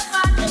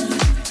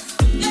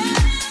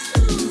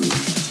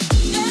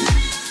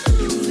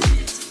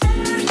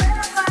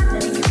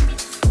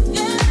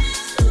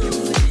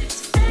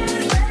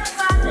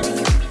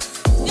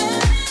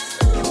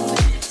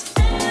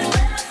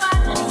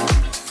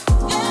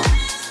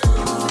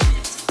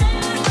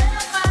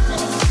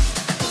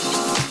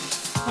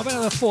 I've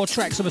another 4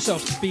 tracks of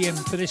myself to be in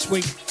for this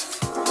week.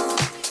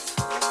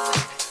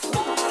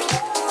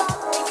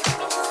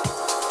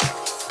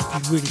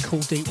 Really cool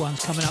deep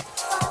ones coming up.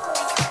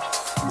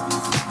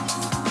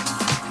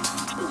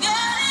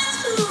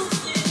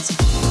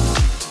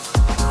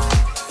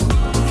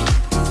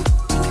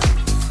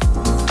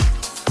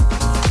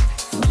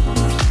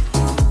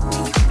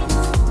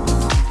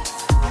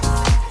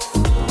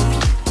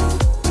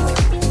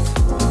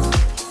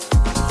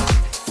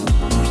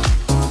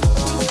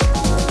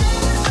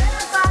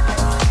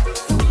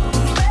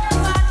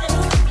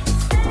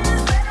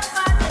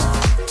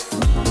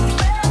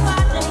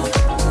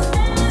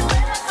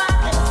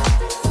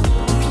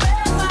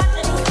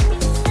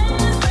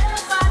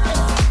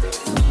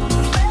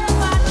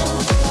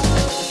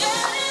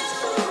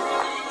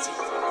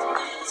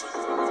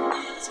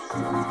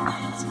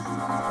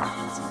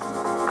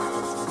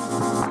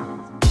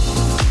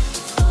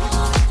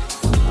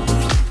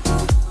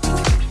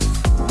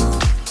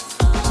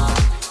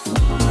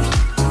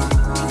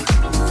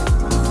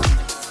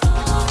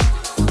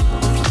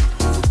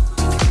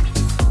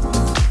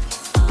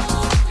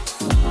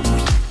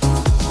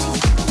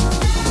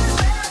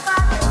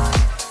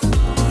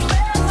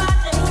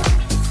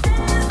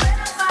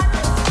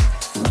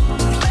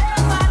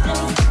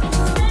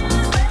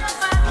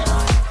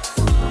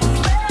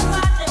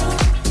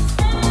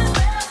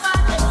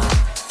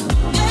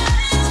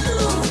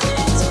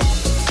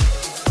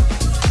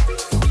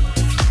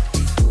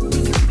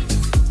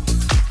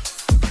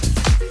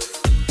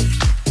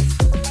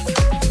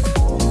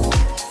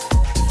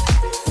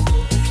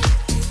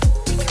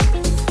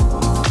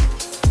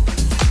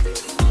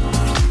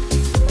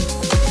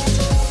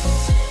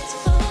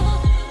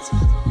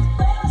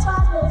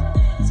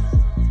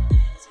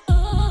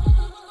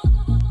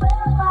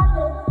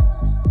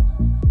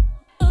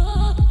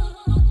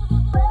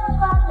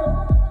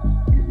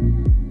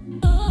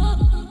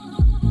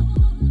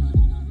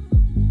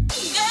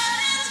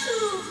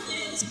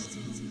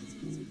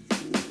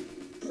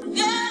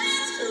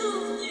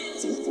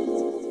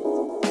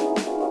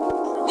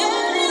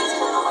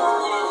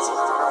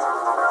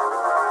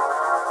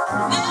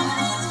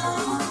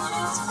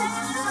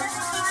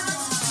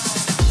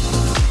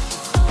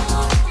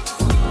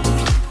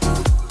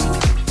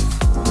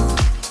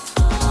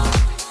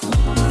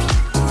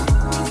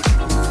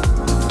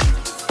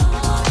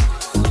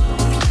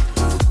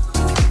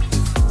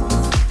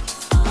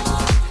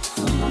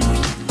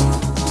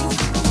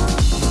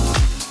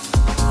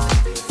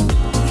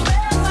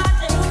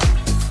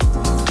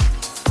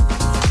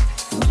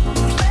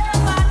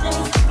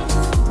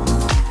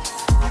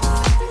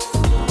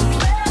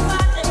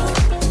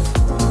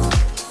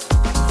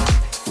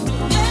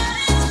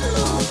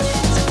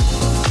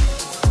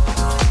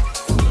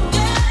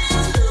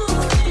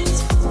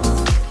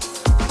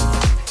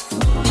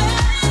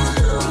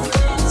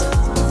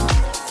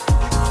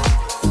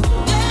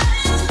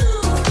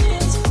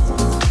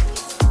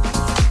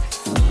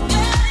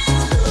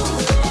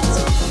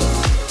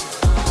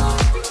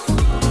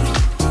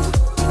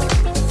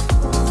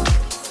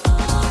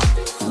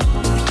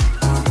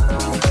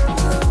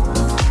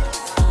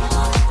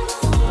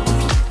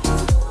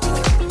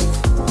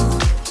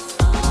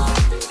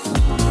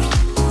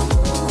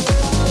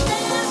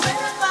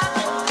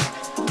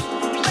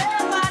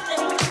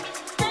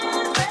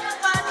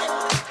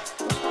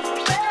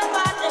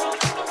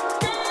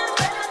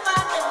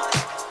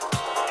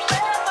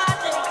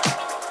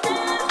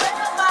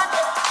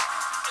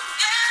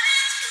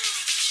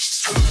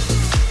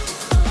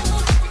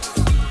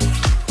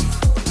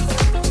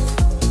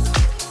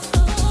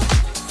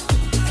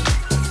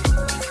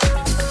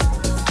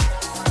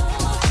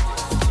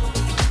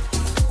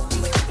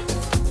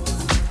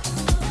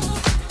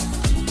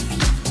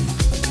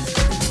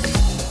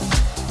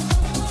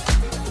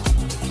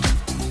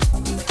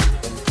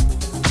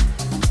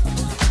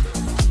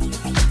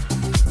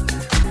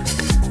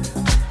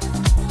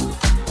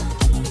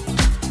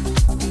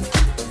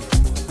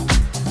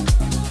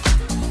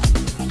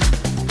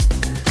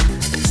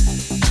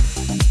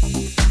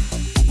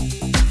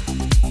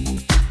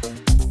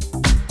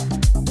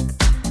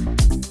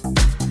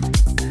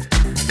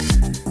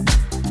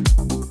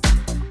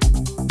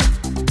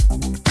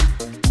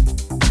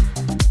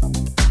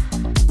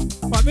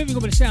 Moving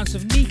on with the sounds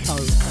of Nico,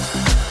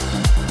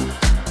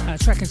 a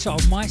track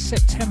entitled My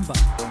September.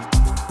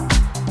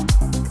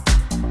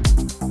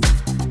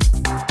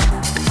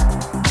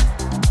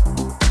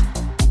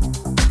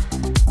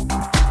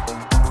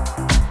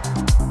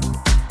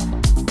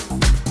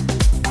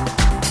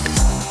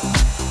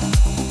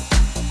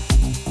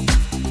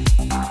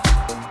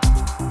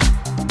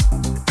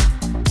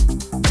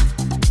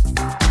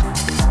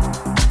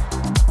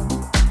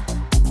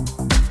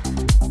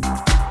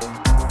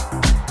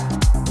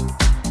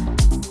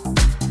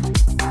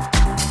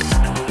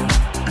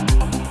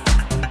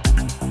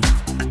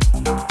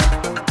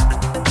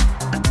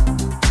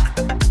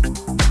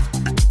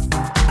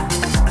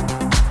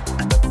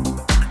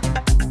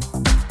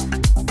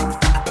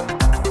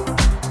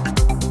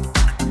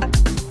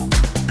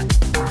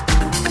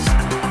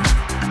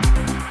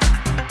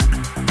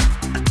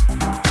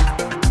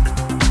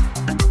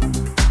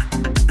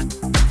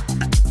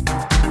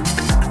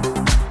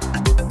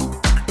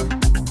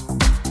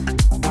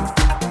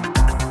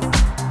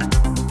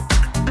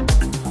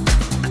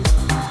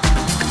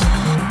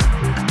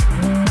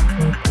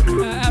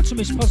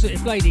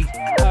 Blady.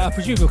 I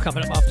presume you're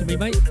coming up after me,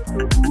 mate.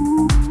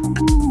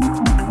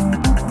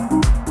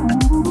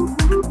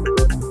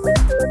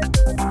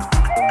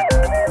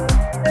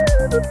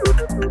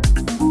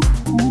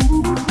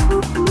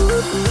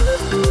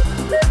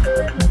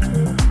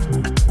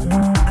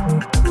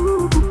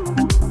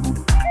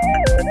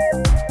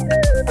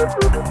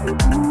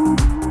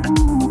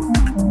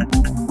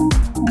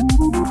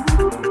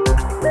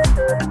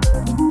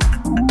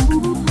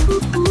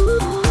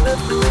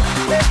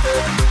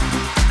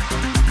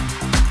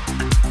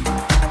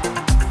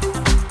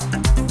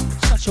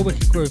 Such a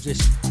wicked groove,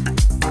 this.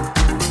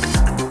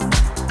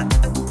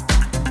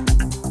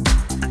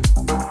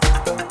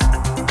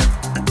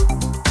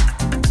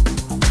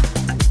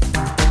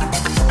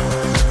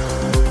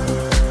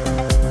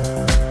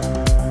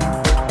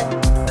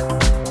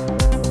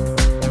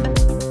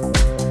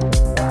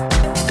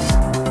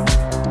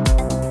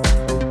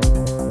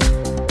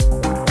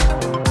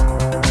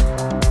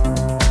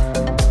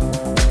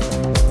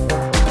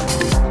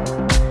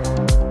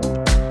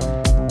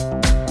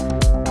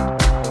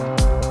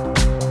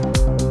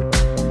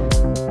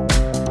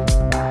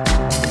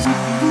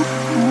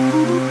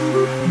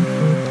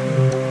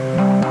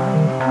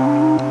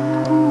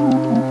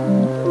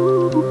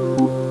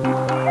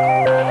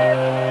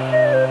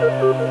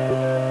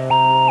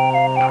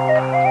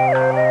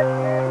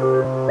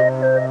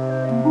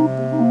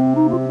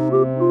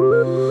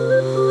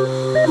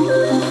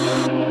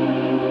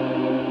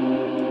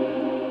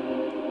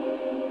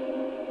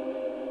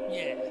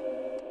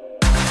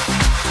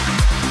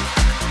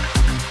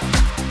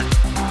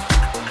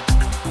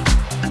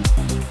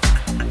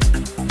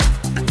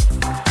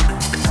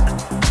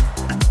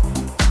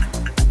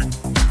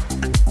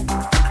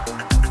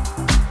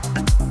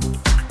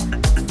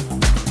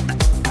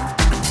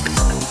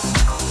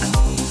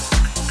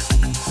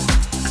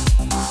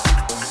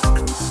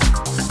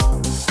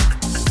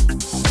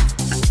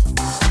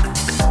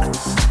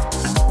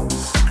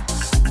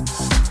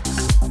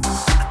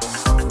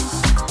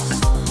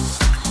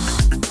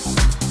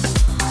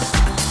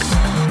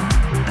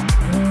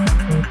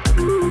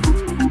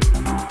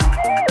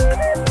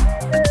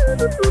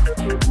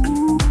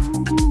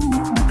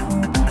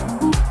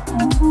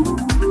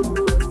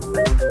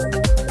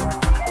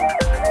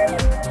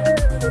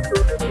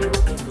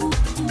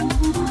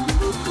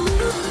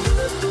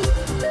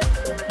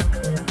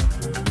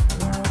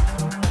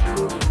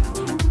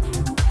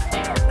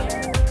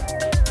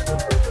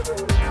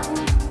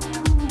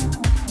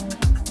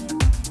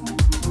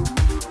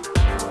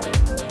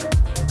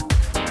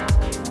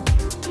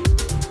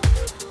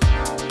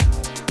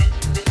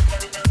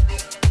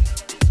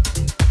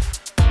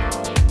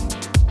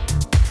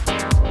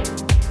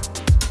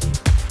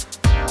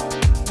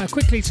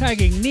 Quickly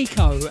tagging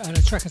Nico and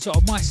a track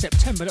entitled My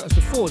September, that was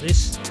before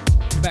this. In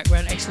the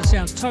background, excellent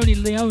sounds, Tony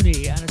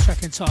Leone and a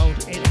track entitled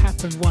It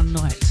Happened One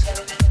Night.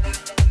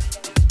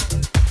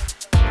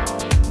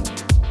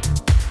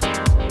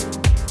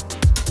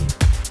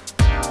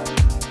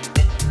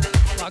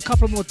 Right, a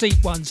couple of more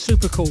deep ones,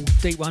 super cool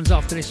deep ones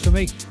after this for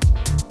me.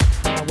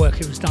 My work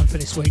was done for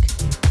this week.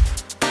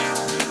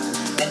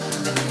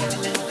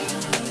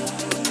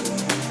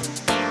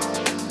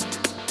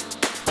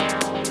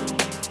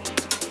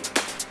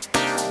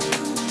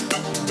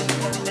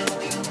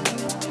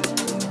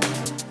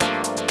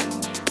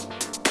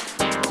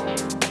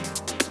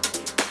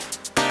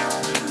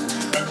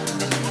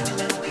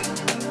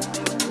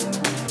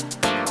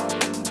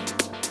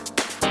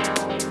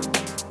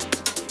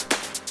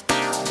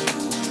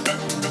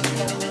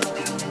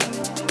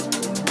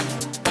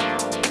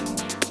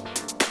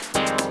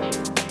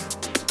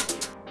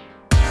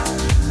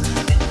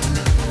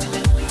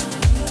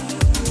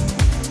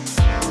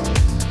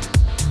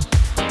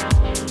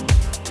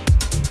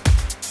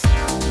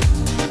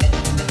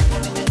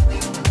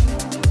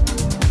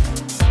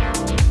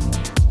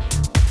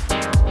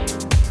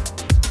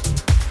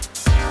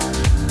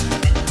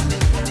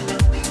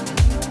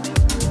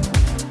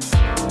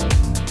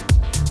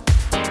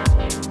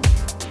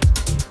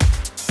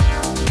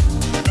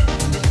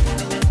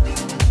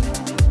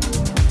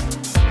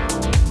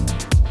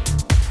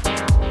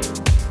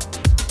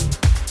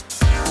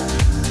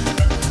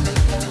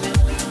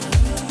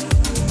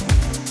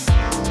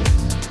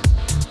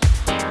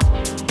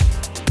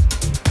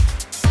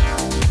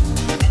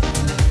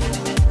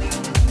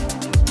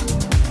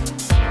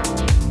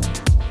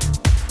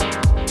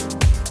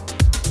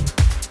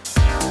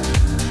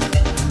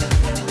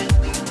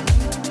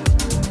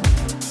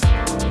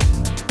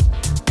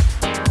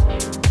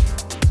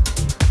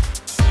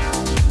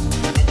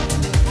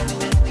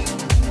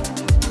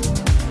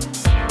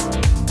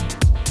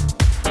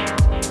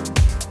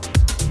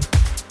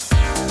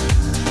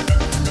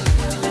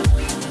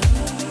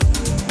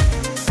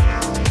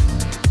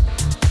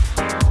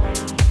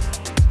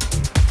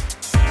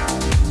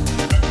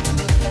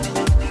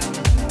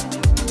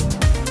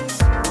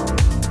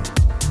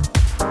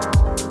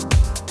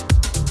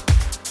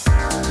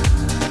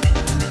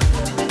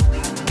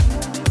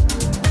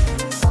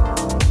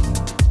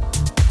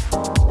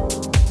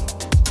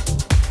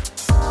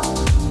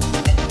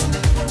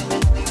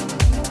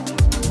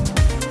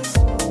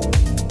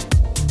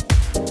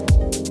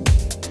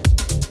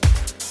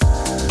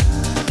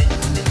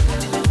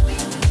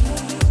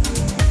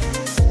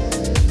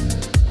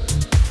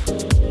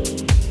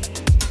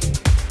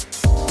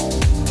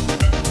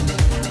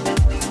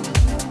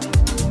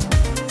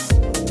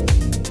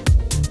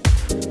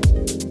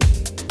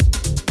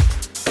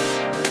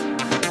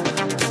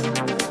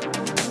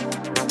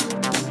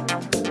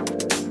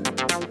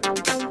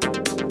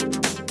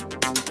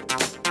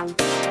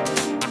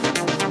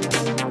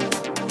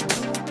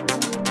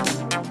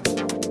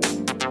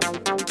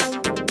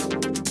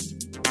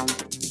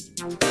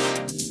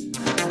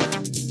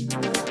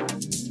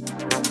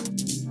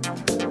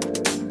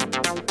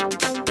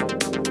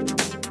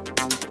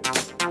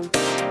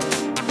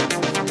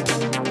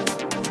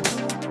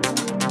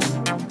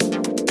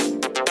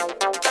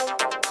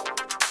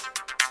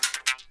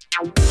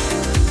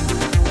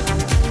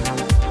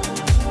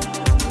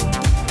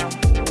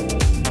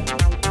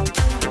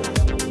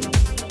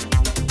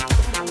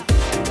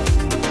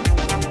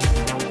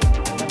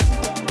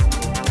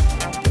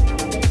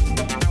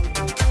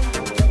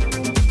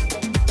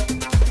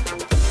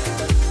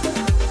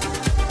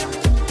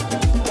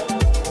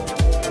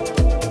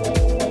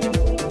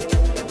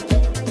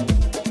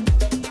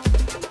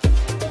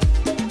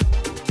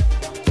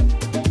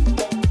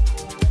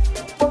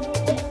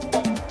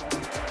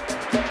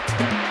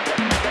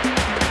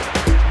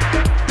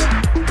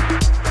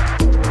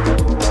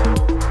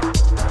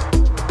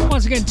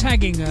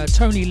 tagging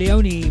Tony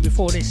Leone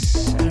before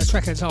this, and a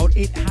track entitled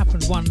It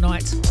Happened One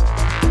Night.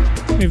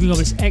 Moving on,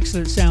 this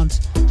excellent sound.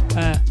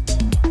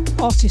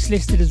 Artist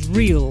listed as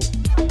Real,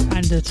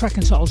 and a track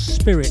entitled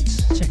Spirit.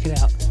 Check it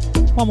out.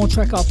 One more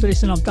track after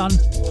this and I'm done.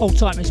 Hold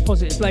tight, Miss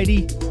Positive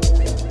Lady.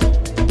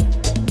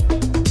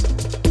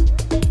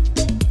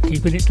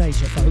 Keeping it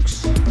Deja,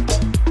 folks.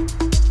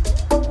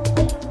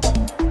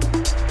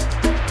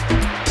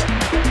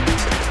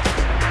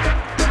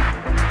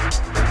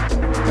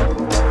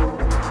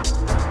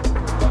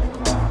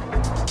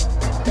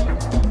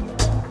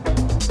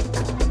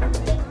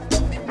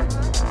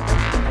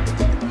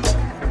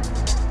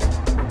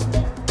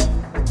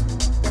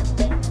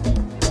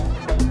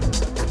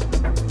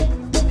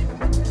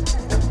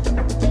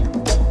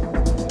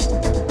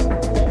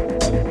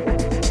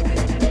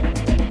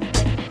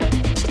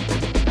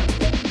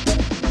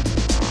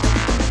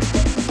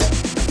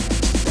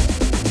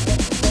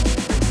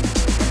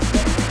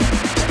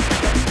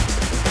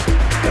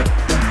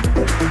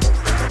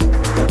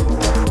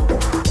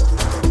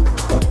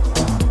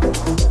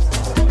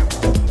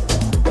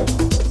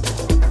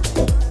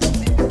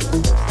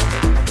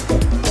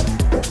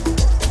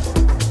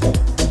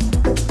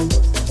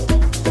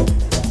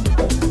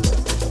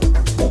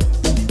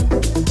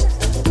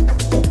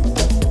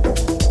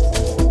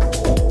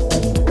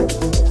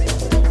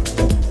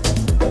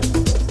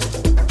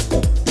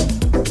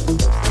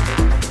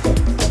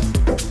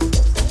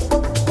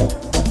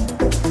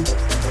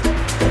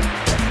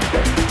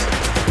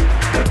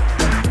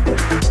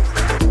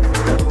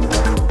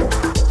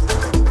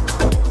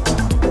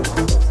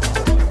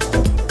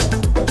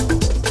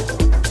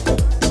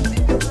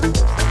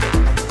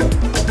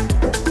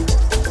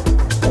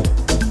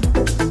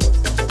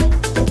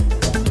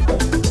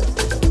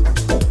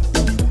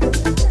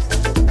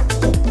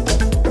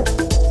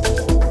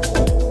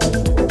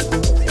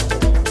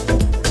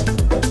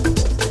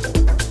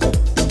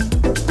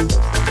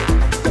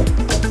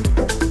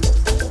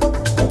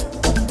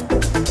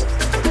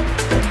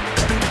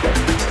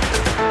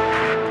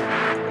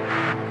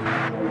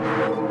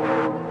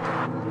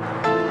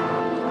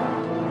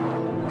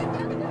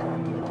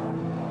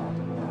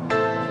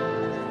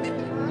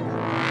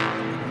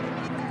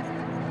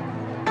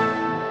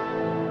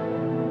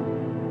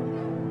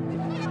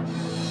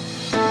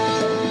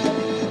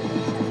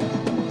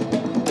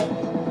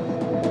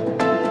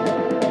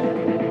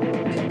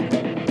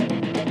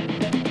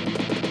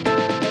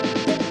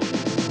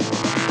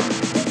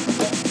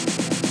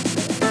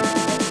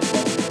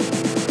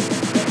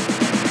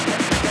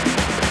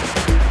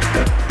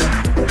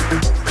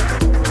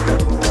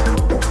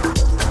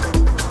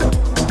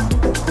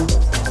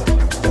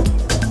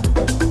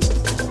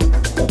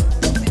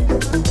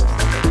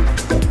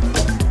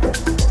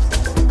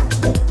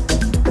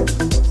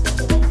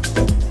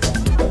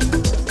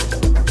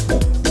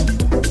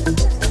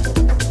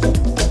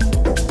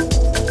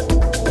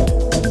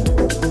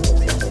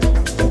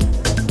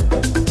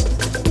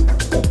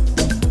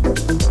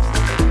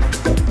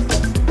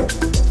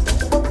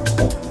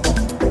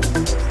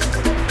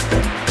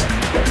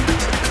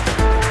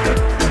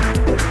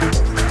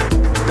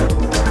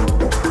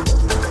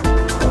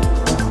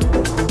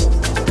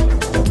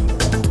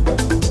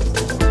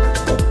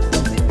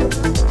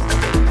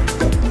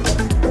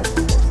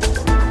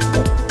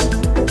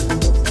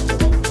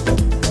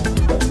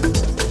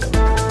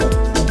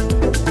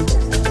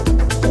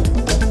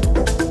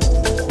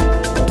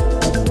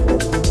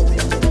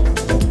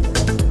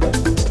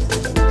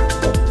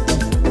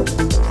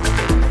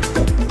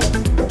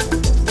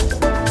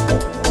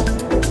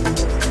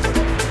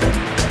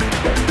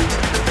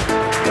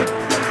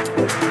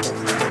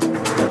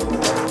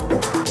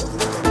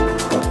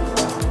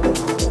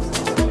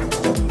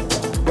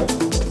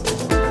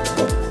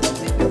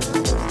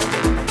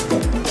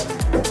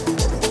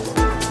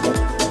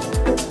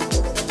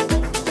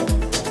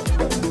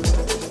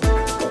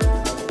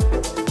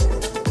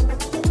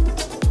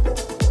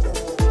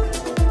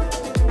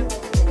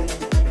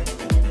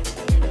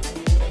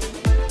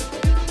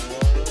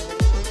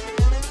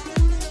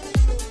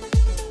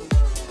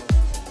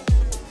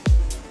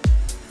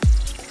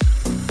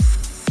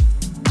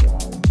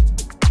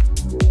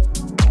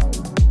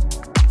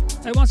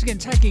 Once again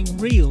tagging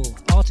Real,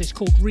 artist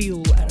called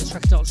Real, and a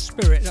track entitled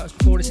Spirit. That was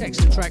before this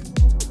excellent track.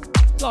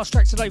 Last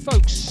track today,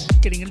 folks,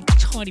 getting a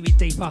tiny bit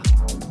deeper.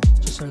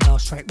 Just the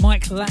last track,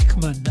 Mike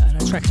Lackman,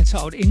 and a track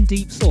entitled In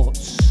Deep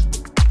Thoughts.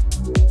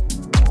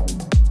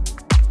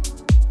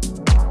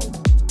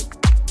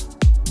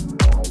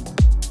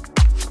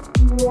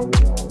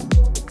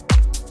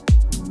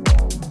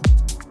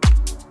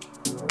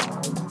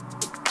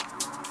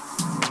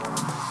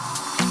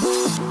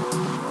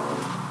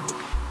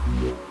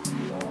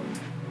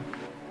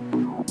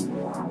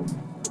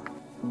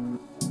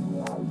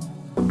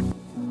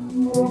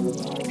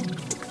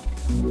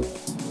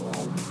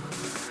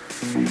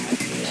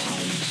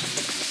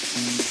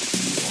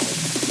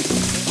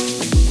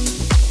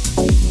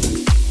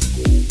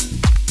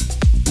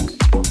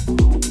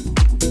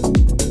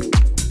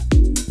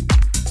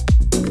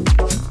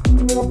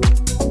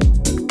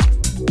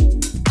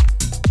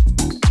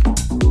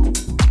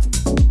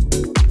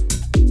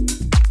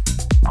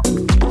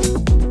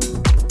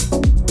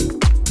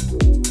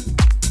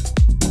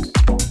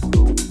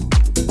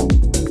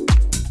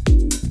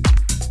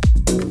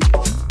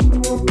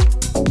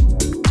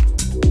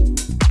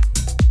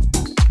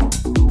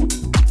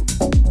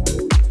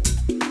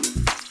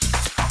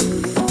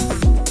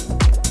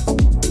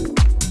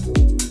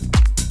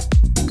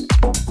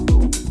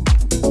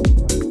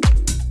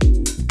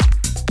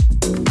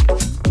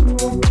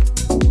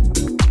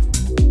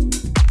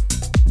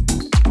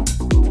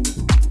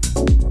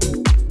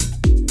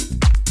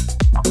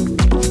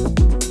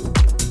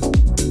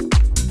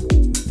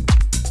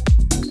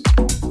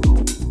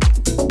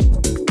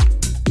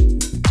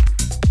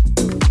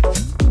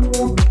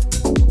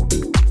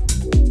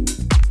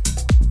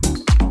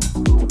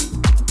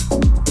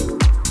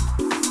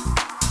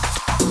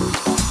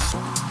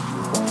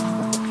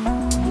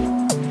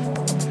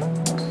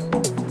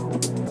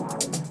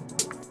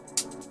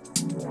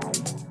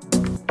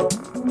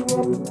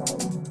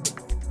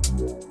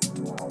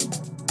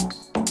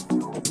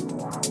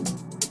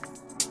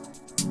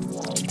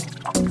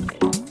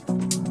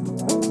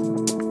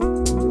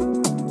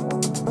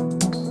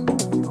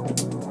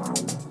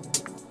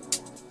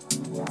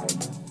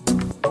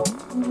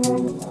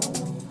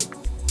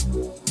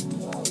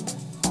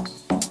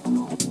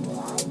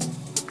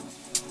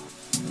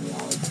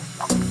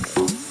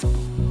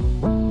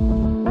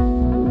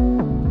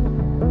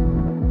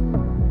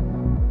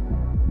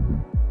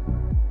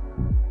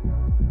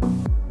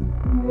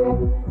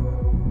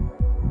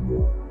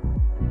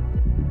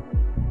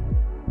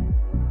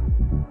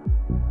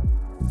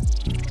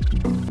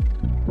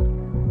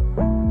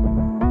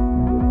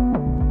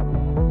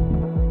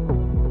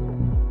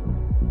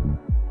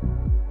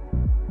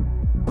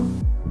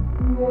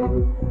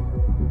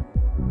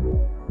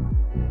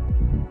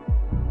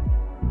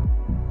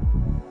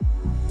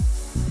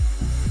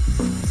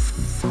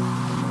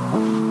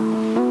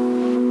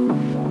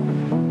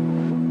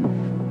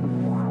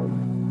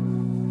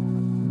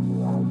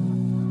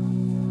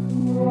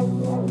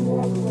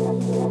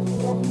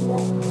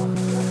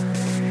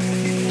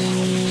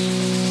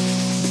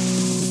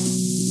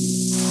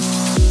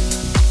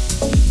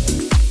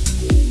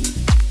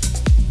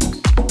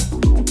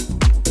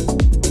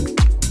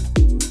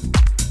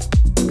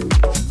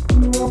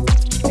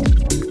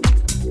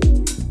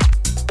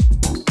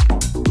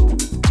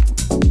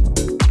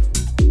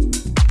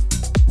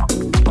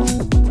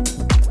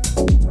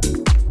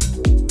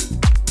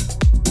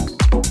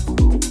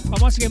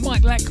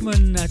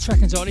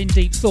 Track and title In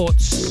Deep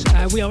Thoughts.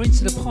 We are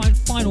into the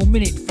final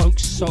minute,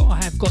 folks, so I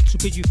have got to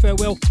bid you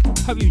farewell.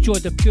 Hope you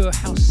enjoyed the Pure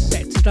House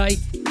set today.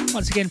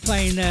 Once again,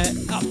 playing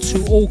up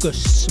to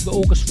August, some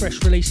August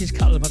fresh releases. A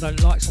couple of them I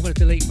don't like, so I'm going to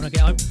delete when I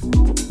get home.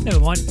 Never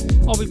mind.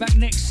 I'll be back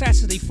next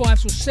Saturday,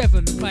 5 till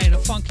 7, playing a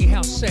funky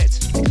house set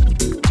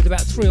with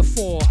about 3 or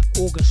 4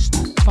 August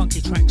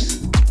funky tracks.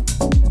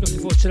 Looking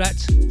forward to that.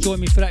 Join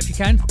me for that if you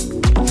can.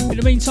 In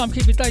the meantime,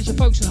 keep it Deja,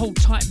 folks, and hold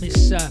tight,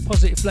 Miss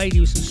Positive Lady,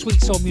 with some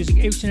sweet soul music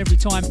each and every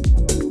time.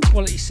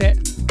 Quality set,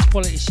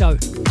 quality show.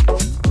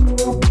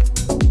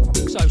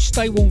 So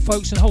stay warm,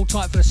 folks, and hold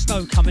tight for the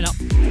snow coming up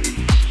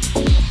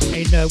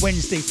in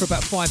Wednesday for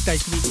about 5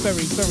 days. It's going to be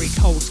very, very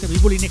cold. It's going to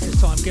be woolly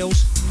knickers time,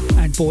 girls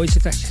and boys,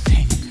 if that's your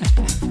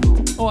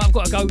thing. All right, I've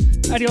got to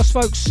go. Adios,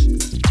 folks.